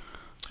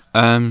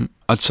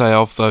 I'd say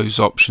of those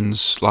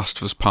options, Last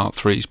of Us Part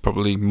 3 is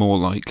probably more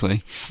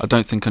likely. I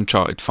don't think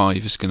Uncharted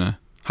 5 is going to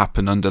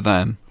happen under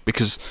them,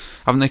 because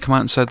haven't they come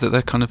out and said that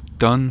they're kind of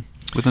done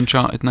with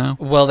Uncharted now?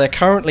 Well, they're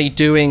currently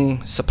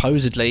doing,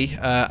 supposedly,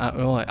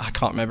 I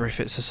can't remember if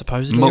it's a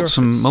supposedly or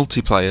some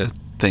multiplayer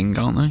thing,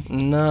 aren't they?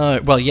 No,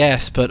 well,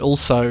 yes, but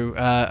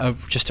also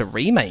just a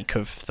remake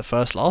of the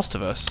first Last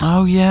of Us.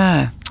 Oh,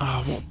 yeah.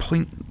 Oh, what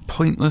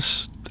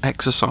pointless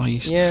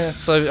exercise. Yeah,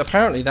 so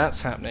apparently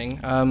that's happening.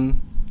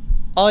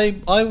 I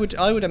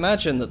would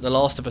imagine that The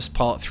Last of Us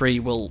Part 3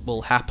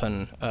 will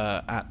happen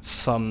at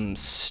some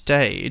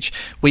stage.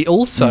 We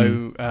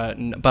also,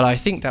 but I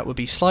think that would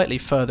be slightly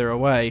further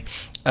away.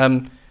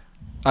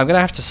 I'm going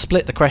to have to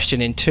split the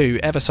question in two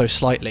ever so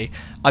slightly.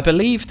 I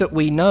believe that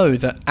we know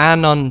that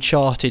an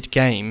Uncharted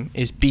game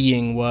is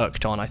being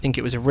worked on. I think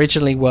it was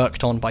originally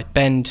worked on by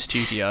Bend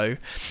Studio.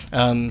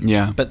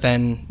 But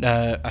then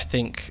I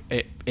think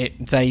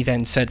they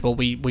then said, well,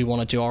 we want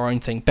to do our own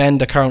thing.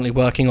 Bend are currently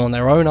working on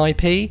their own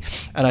IP,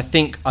 and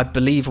I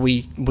believe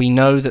we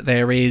know that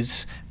there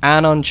is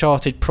an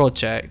Uncharted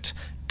project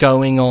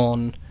going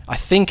on, I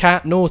think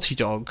at Naughty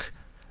Dog,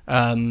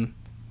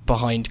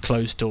 behind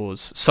closed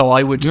doors. So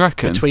I would,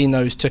 between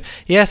those two,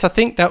 yes, I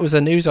think that was a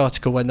news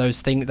article when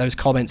those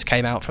comments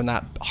came out from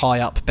that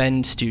high up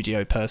Bend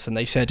Studio person.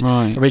 They said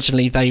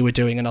originally they were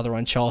doing another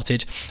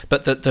Uncharted,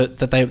 but that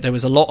there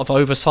was a lot of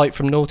oversight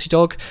from Naughty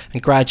Dog,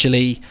 and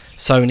gradually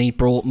Sony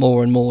brought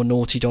more and more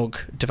Naughty Dog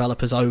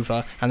developers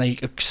over, and they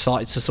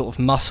started to sort of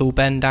muscle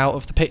Bend out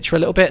of the picture a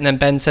little bit, and then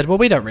Bend said, well,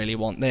 we don't really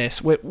want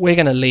this, we're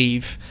going to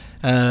leave.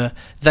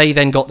 They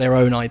then got their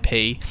own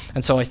IP,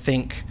 and so I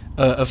think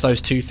of those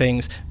two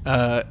things,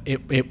 I'd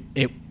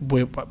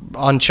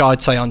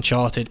say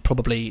Uncharted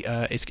probably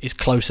is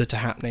closer to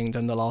happening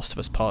than The Last of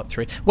Us Part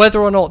 3. Whether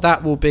or not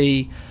that will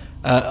be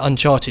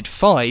Uncharted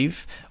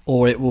 5,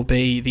 or it will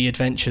be the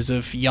adventures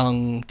of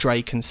young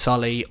Drake and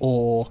Sully,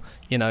 or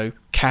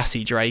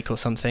Cassie Drake or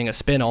something, a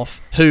spin-off,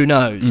 who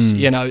knows?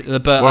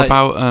 But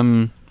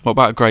what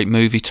about a great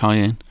movie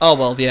tie-in? Oh,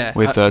 well, yeah.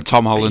 With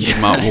Tom Holland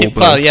and Mark Wahlberg.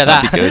 Well, yeah,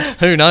 that'd be good.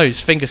 Who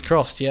knows? Fingers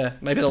crossed, yeah.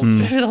 Maybe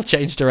they'll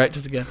change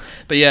directors again.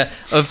 But yeah,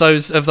 of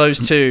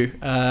those two,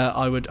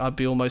 I'd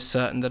be almost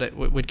certain that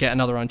we'd get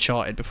another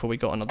Uncharted before we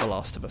got another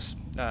Last of Us.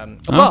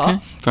 Okay,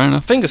 fair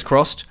enough. Fingers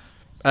crossed.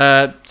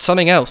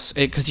 Something else,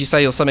 because you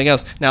say you're something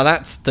else. Now,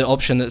 that's the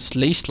option that's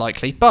least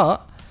likely,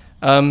 but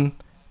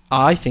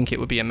I think it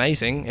would be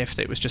amazing if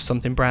it was just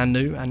something brand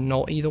new and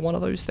not either one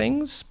of those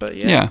things. But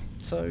yeah.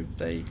 So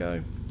there you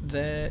go.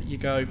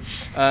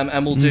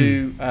 And we'll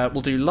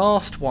do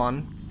last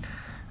one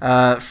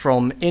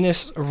from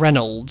Innes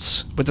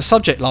Reynolds, with the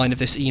subject line of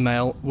this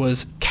email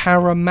was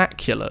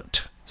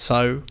Caramaculate.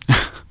 So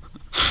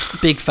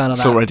big fan of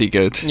that. It's already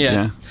good.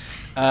 Yeah.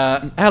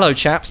 Hello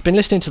chaps, been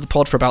listening to the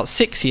pod for about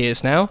 6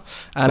 years now,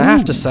 and I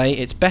have to say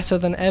it's better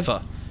than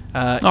ever.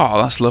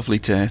 That's lovely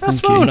to hear.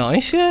 That's well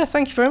nice. Yeah,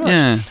 thank you very much.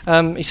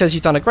 Yeah. He says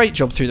you've done a great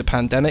job through the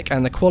pandemic,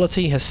 and the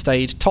quality has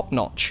stayed top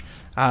notch.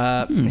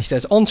 He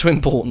says, on to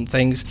important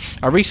things.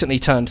 I recently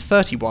turned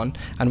 31,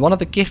 and one of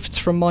the gifts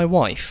from my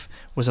wife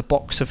was a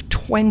box of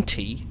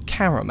 20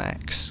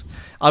 Caramacs.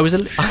 I was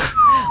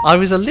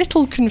a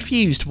little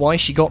confused why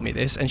she got me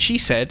this, and she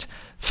said,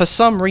 for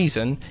some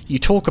reason, you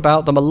talk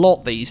about them a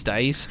lot these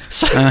days.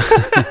 So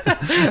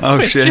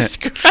which is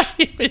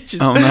great.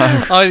 No.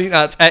 I think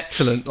that's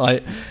excellent.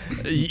 Like,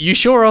 you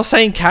sure are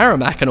saying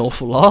Caramac an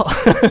awful lot.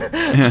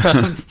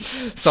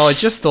 So I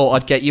just thought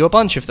I'd get you a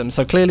bunch of them.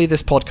 So clearly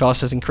this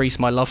podcast has increased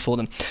my love for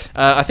them.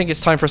 I think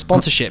it's time for a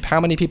sponsorship. How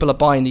many people are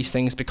buying these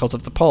things because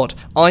of the pod?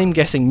 I'm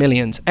guessing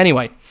millions.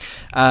 Anyway,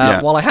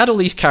 while I had all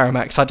these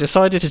Caramacs, I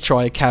decided to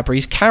try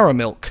Cadbury's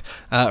Caramilk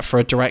for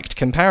a direct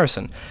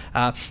comparison.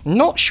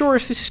 Not sure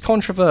if this is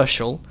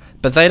controversial,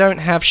 but they don't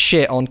have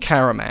shit on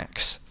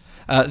Caramax.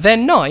 They're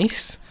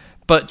nice,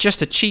 but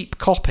just a cheap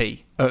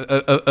copy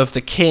of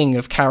the king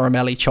of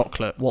caramelly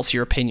chocolate. What's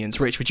your opinions,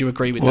 Rich? Would you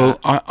agree with that?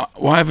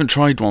 I haven't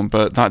tried one,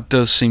 but that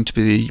does seem to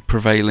be the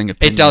prevailing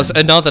opinion. It does.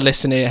 Another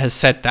listener has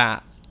said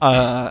that,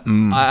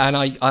 and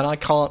I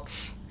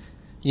can't.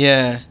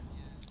 Yeah.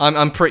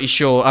 I'm pretty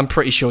sure you're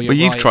right. But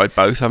you've tried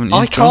both, haven't you?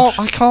 I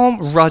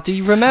can't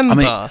ruddy remember.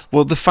 I mean,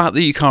 well, the fact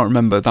that you can't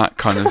remember, that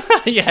kind of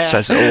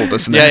says it all,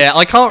 doesn't it? Yeah,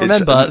 I can't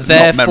remember,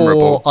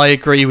 therefore I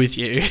agree with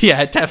you.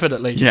 Yeah,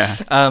 definitely. Yeah.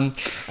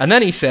 And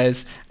then he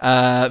says,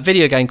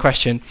 video game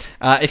question,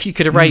 if you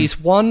could erase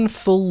one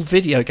full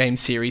video game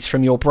series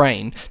from your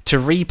brain to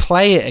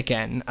replay it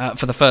again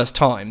for the first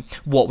time,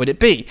 what would it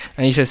be?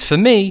 And he says, for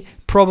me,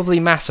 probably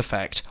Mass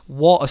Effect.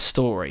 What a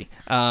story.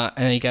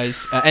 And he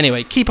goes,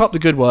 anyway, keep up the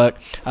good work.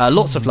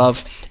 Lots of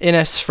love.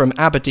 Ines from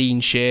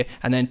Aberdeenshire.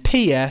 And then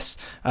P.S.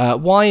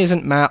 Why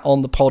isn't Matt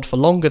on the pod for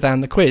longer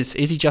than the quiz?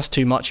 Is he just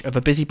too much of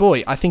a busy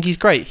boy? I think he's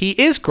great. He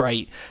is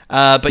great.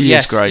 But he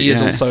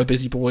is also a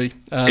busy boy.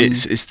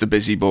 It's the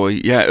busy boy.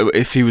 Yeah,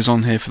 if he was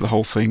on here for the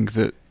whole thing,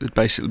 there'd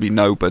basically be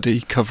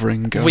nobody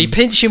covering. We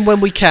pinch him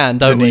when we can,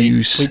 don't we?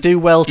 News. We do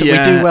well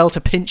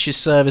to pinch his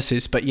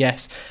services. But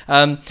yes.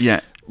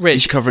 Rich,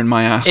 he's covering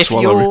my ass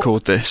while I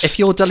record this. If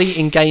you're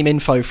deleting game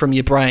info from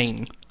your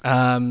brain...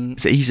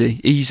 it's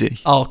easy.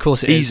 Oh, of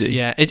course it is.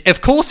 Yeah,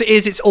 of course it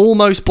is. It's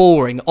almost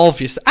boring,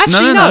 obvious.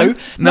 Actually,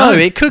 no.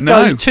 It could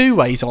go two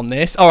ways on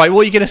this. All right,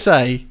 what are you going to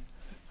say?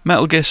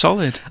 Metal Gear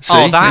Solid. See?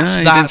 Oh,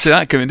 you didn't see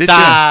that coming, did you?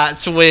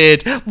 That's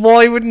weird.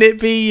 Why wouldn't it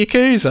be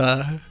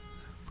Yakuza?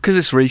 Because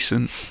it's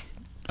recent,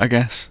 I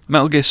guess.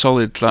 Metal Gear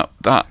Solid,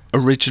 that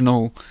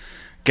original,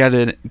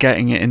 getting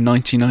it in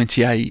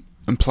 1998.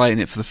 And playing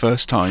it for the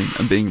first time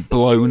and being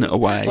blown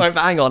away. Right,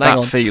 hang on.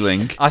 That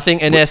feeling. I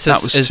think Ines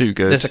was too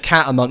good. There's a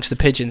cat amongst the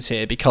pigeons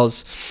here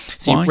because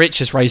Rich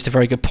has raised a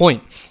very good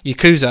point.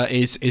 Yakuza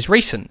is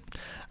recent.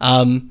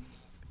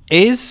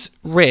 Is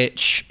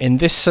Rich in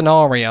this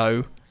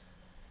scenario?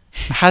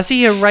 Has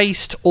he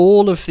erased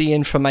all of the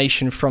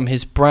information from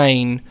his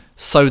brain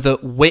so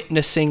that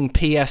witnessing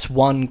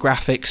PS1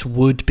 graphics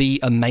would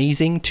be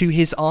amazing to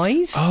his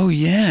eyes? Oh,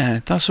 yeah.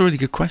 That's a really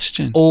good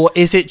question. Or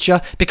is it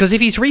just... Because if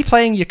he's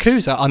replaying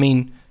Yakuza, I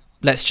mean,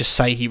 let's just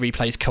say he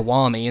replays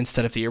Kiwami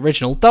instead of the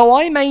original, though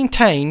I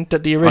maintain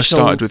that the original... I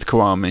started with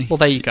Kiwami. Well,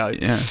 there you go.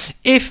 Yeah.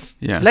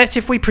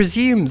 If we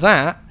presume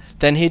that,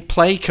 then he'd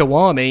play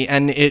Kiwami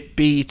and it'd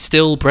be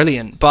still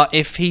brilliant. But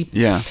if he...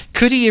 Yeah.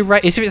 Could he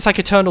erase... If it's like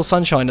Eternal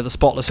Sunshine of the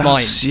Spotless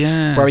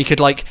Mind, where he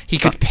could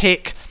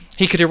pick...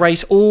 He could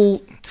erase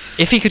all...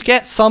 If he could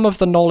get some of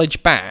the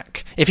knowledge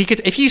back...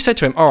 If you said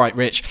to him, all right,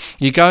 Rich,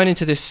 you're going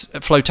into this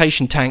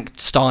flotation tank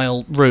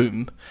style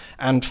room,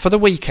 and for the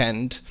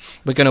weekend,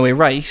 we're going to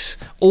erase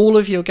all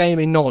of your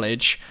gaming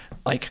knowledge,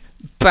 like,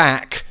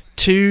 back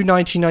to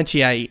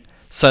 1998,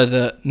 so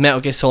that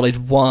Metal Gear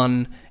Solid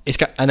 1...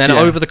 and then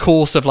over the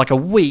course of like a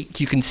week,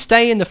 you can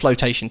stay in the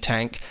flotation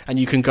tank, and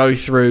you can go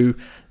through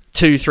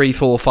 2, 3,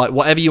 4, 5,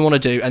 whatever you want to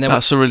do. And then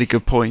that's a really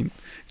good point.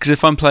 Because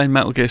if I'm playing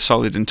Metal Gear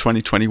Solid in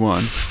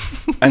 2021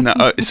 and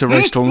it's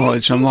erased all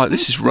knowledge, I'm like,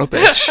 this is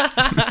rubbish.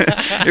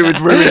 It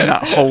would ruin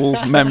that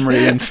whole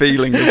memory and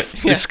feeling of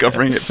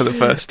discovering it for the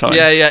first time.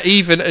 Yeah.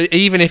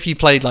 Even if you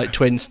played like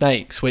Twin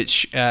Snakes,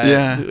 which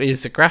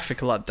is a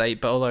graphical update,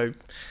 but although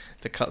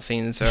the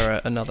cutscenes are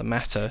another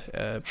matter.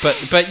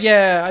 But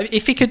yeah,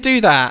 if he could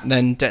do that,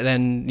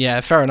 then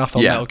yeah, fair enough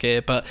on Metal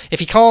Gear. But if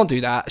he can't do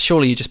that,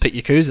 surely you just pick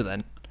Yakuza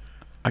then.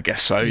 I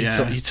guess so.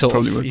 Yeah, you'd sort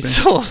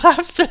of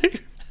have to.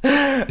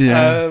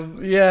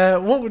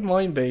 What would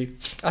mine be?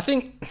 I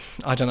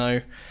don't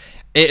know.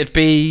 It'd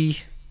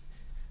be,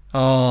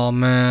 oh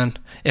man,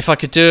 if I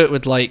could do it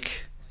with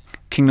like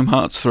Kingdom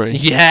Hearts 3.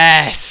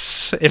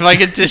 Yes, if I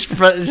could just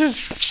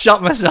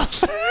shut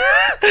myself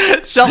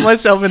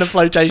in a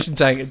flotation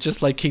tank and just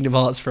play Kingdom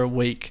Hearts for a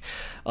week.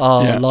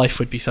 Life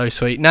would be so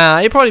sweet. Nah,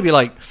 it'd probably be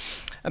like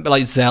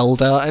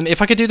Zelda, and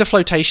if I could do the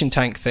flotation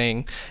tank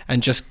thing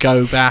and just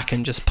go back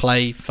and just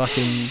play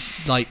fucking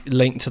like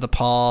Link to the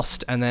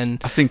Past, and then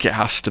I think it would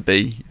have to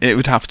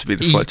be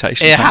the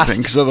flotation tank thing,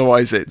 because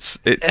otherwise it's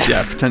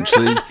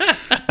potentially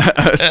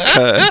a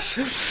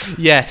curse.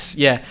 Yes,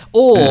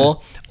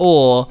 or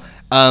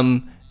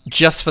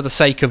just for the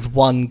sake of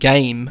one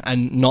game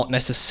and not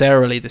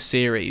necessarily the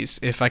series,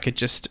 if I could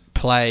just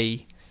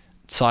play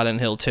Silent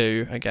Hill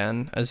 2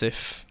 again as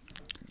if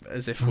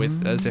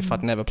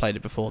I'd never played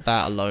it before.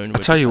 That alone would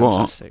be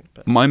fantastic.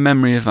 What, my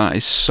memory of that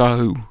is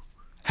so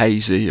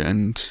hazy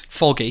and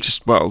foggy. It's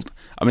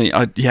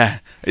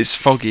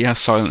foggy as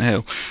Silent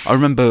Hill. I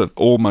remember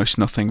almost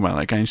nothing about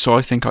that game, so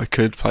I think I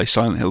could play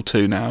Silent Hill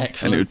 2 now.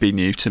 Excellent. And it would be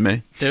new to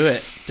me. Do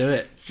it.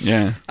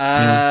 Yeah.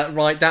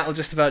 Right, that'll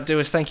just about do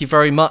us. Thank you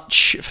very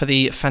much for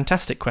the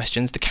fantastic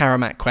questions, the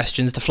Caramac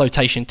questions, the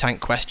flotation tank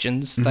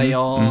questions. They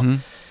are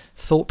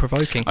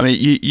thought-provoking. I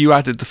mean, you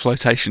added the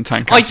flotation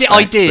tank.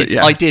 I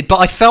did, but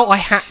I felt I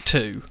had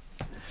to.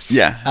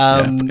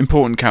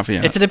 Important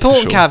caveat. It's an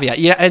important caveat,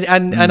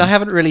 and I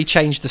haven't really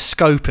changed the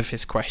scope of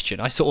his question.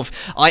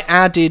 I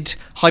added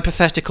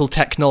hypothetical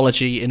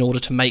technology in order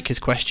to make his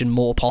question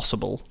more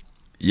possible.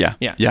 Yeah.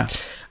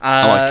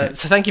 I like it.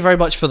 So thank you very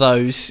much for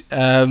those.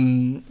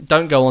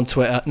 Don't go on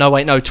Twitter.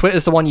 No,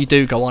 Twitter's the one you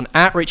do go on.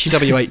 At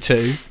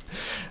RichieW82.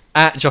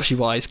 At Joshy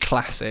Wise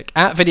Classic.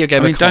 At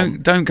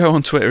VideoGamer.com. Don't go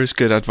on Twitter is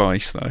good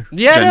advice though.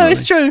 Yeah, generally. No,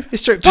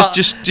 it's true.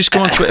 Just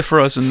go on Twitter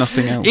for us and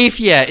nothing else.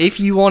 If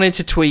you wanted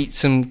to tweet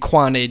some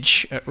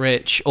quanage at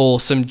Rich or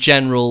some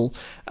general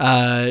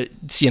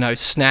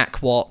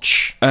snack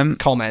watch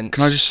comments.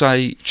 Can I just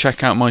say,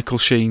 check out Michael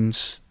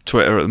Sheen's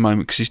Twitter at the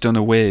moment, because he's done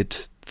a weird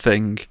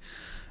thing,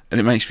 and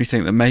it makes me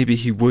think that maybe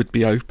he would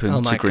be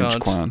open to Grinch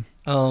Quan.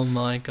 Oh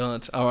my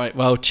god! All right,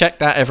 well, check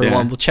that,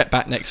 everyone. We'll check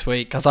back next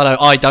week, because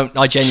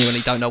I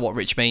genuinely don't know what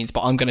Rich means,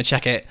 but I'm going to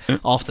check it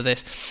after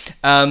this.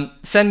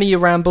 Send me your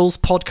rambles.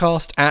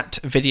 Podcast at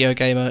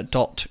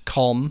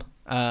videogamer.com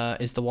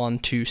is the one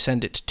to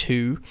send it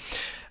to.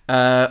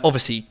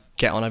 Obviously,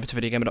 get on over to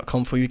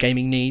videogamer.com for your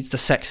gaming needs. The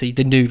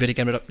new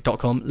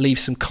videogamer.com. Leave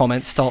some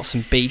comments, start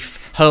some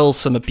beef, hurl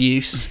some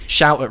abuse,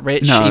 shout at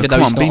Rich. Even though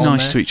he's not be on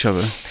nice there. to each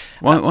other.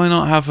 Why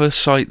not have a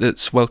site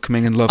that's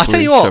welcoming and lovely? I tell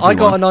you what, I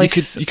got a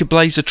nice. You could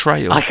blaze a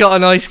trail. I got a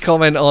nice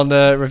comment on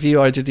a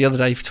review I did the other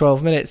day for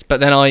 12 minutes, but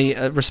then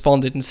I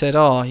responded and said,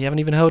 "Oh, you haven't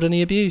even heard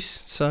any abuse."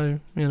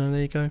 So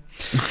there you go.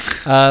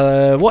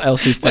 What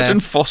else is there? Imagine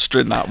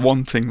fostering that,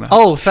 wanting that.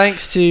 Oh,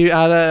 thanks to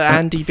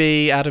Andy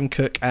B, Adam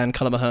Cook, and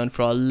Colin Mahern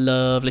for our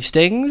lovely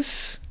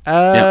stings.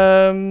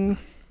 I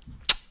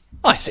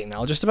think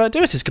that'll just about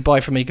do it. It's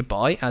goodbye from me,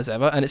 goodbye as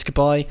ever, and it's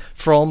goodbye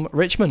from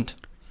Richmond.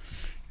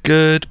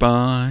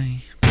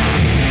 Goodbye.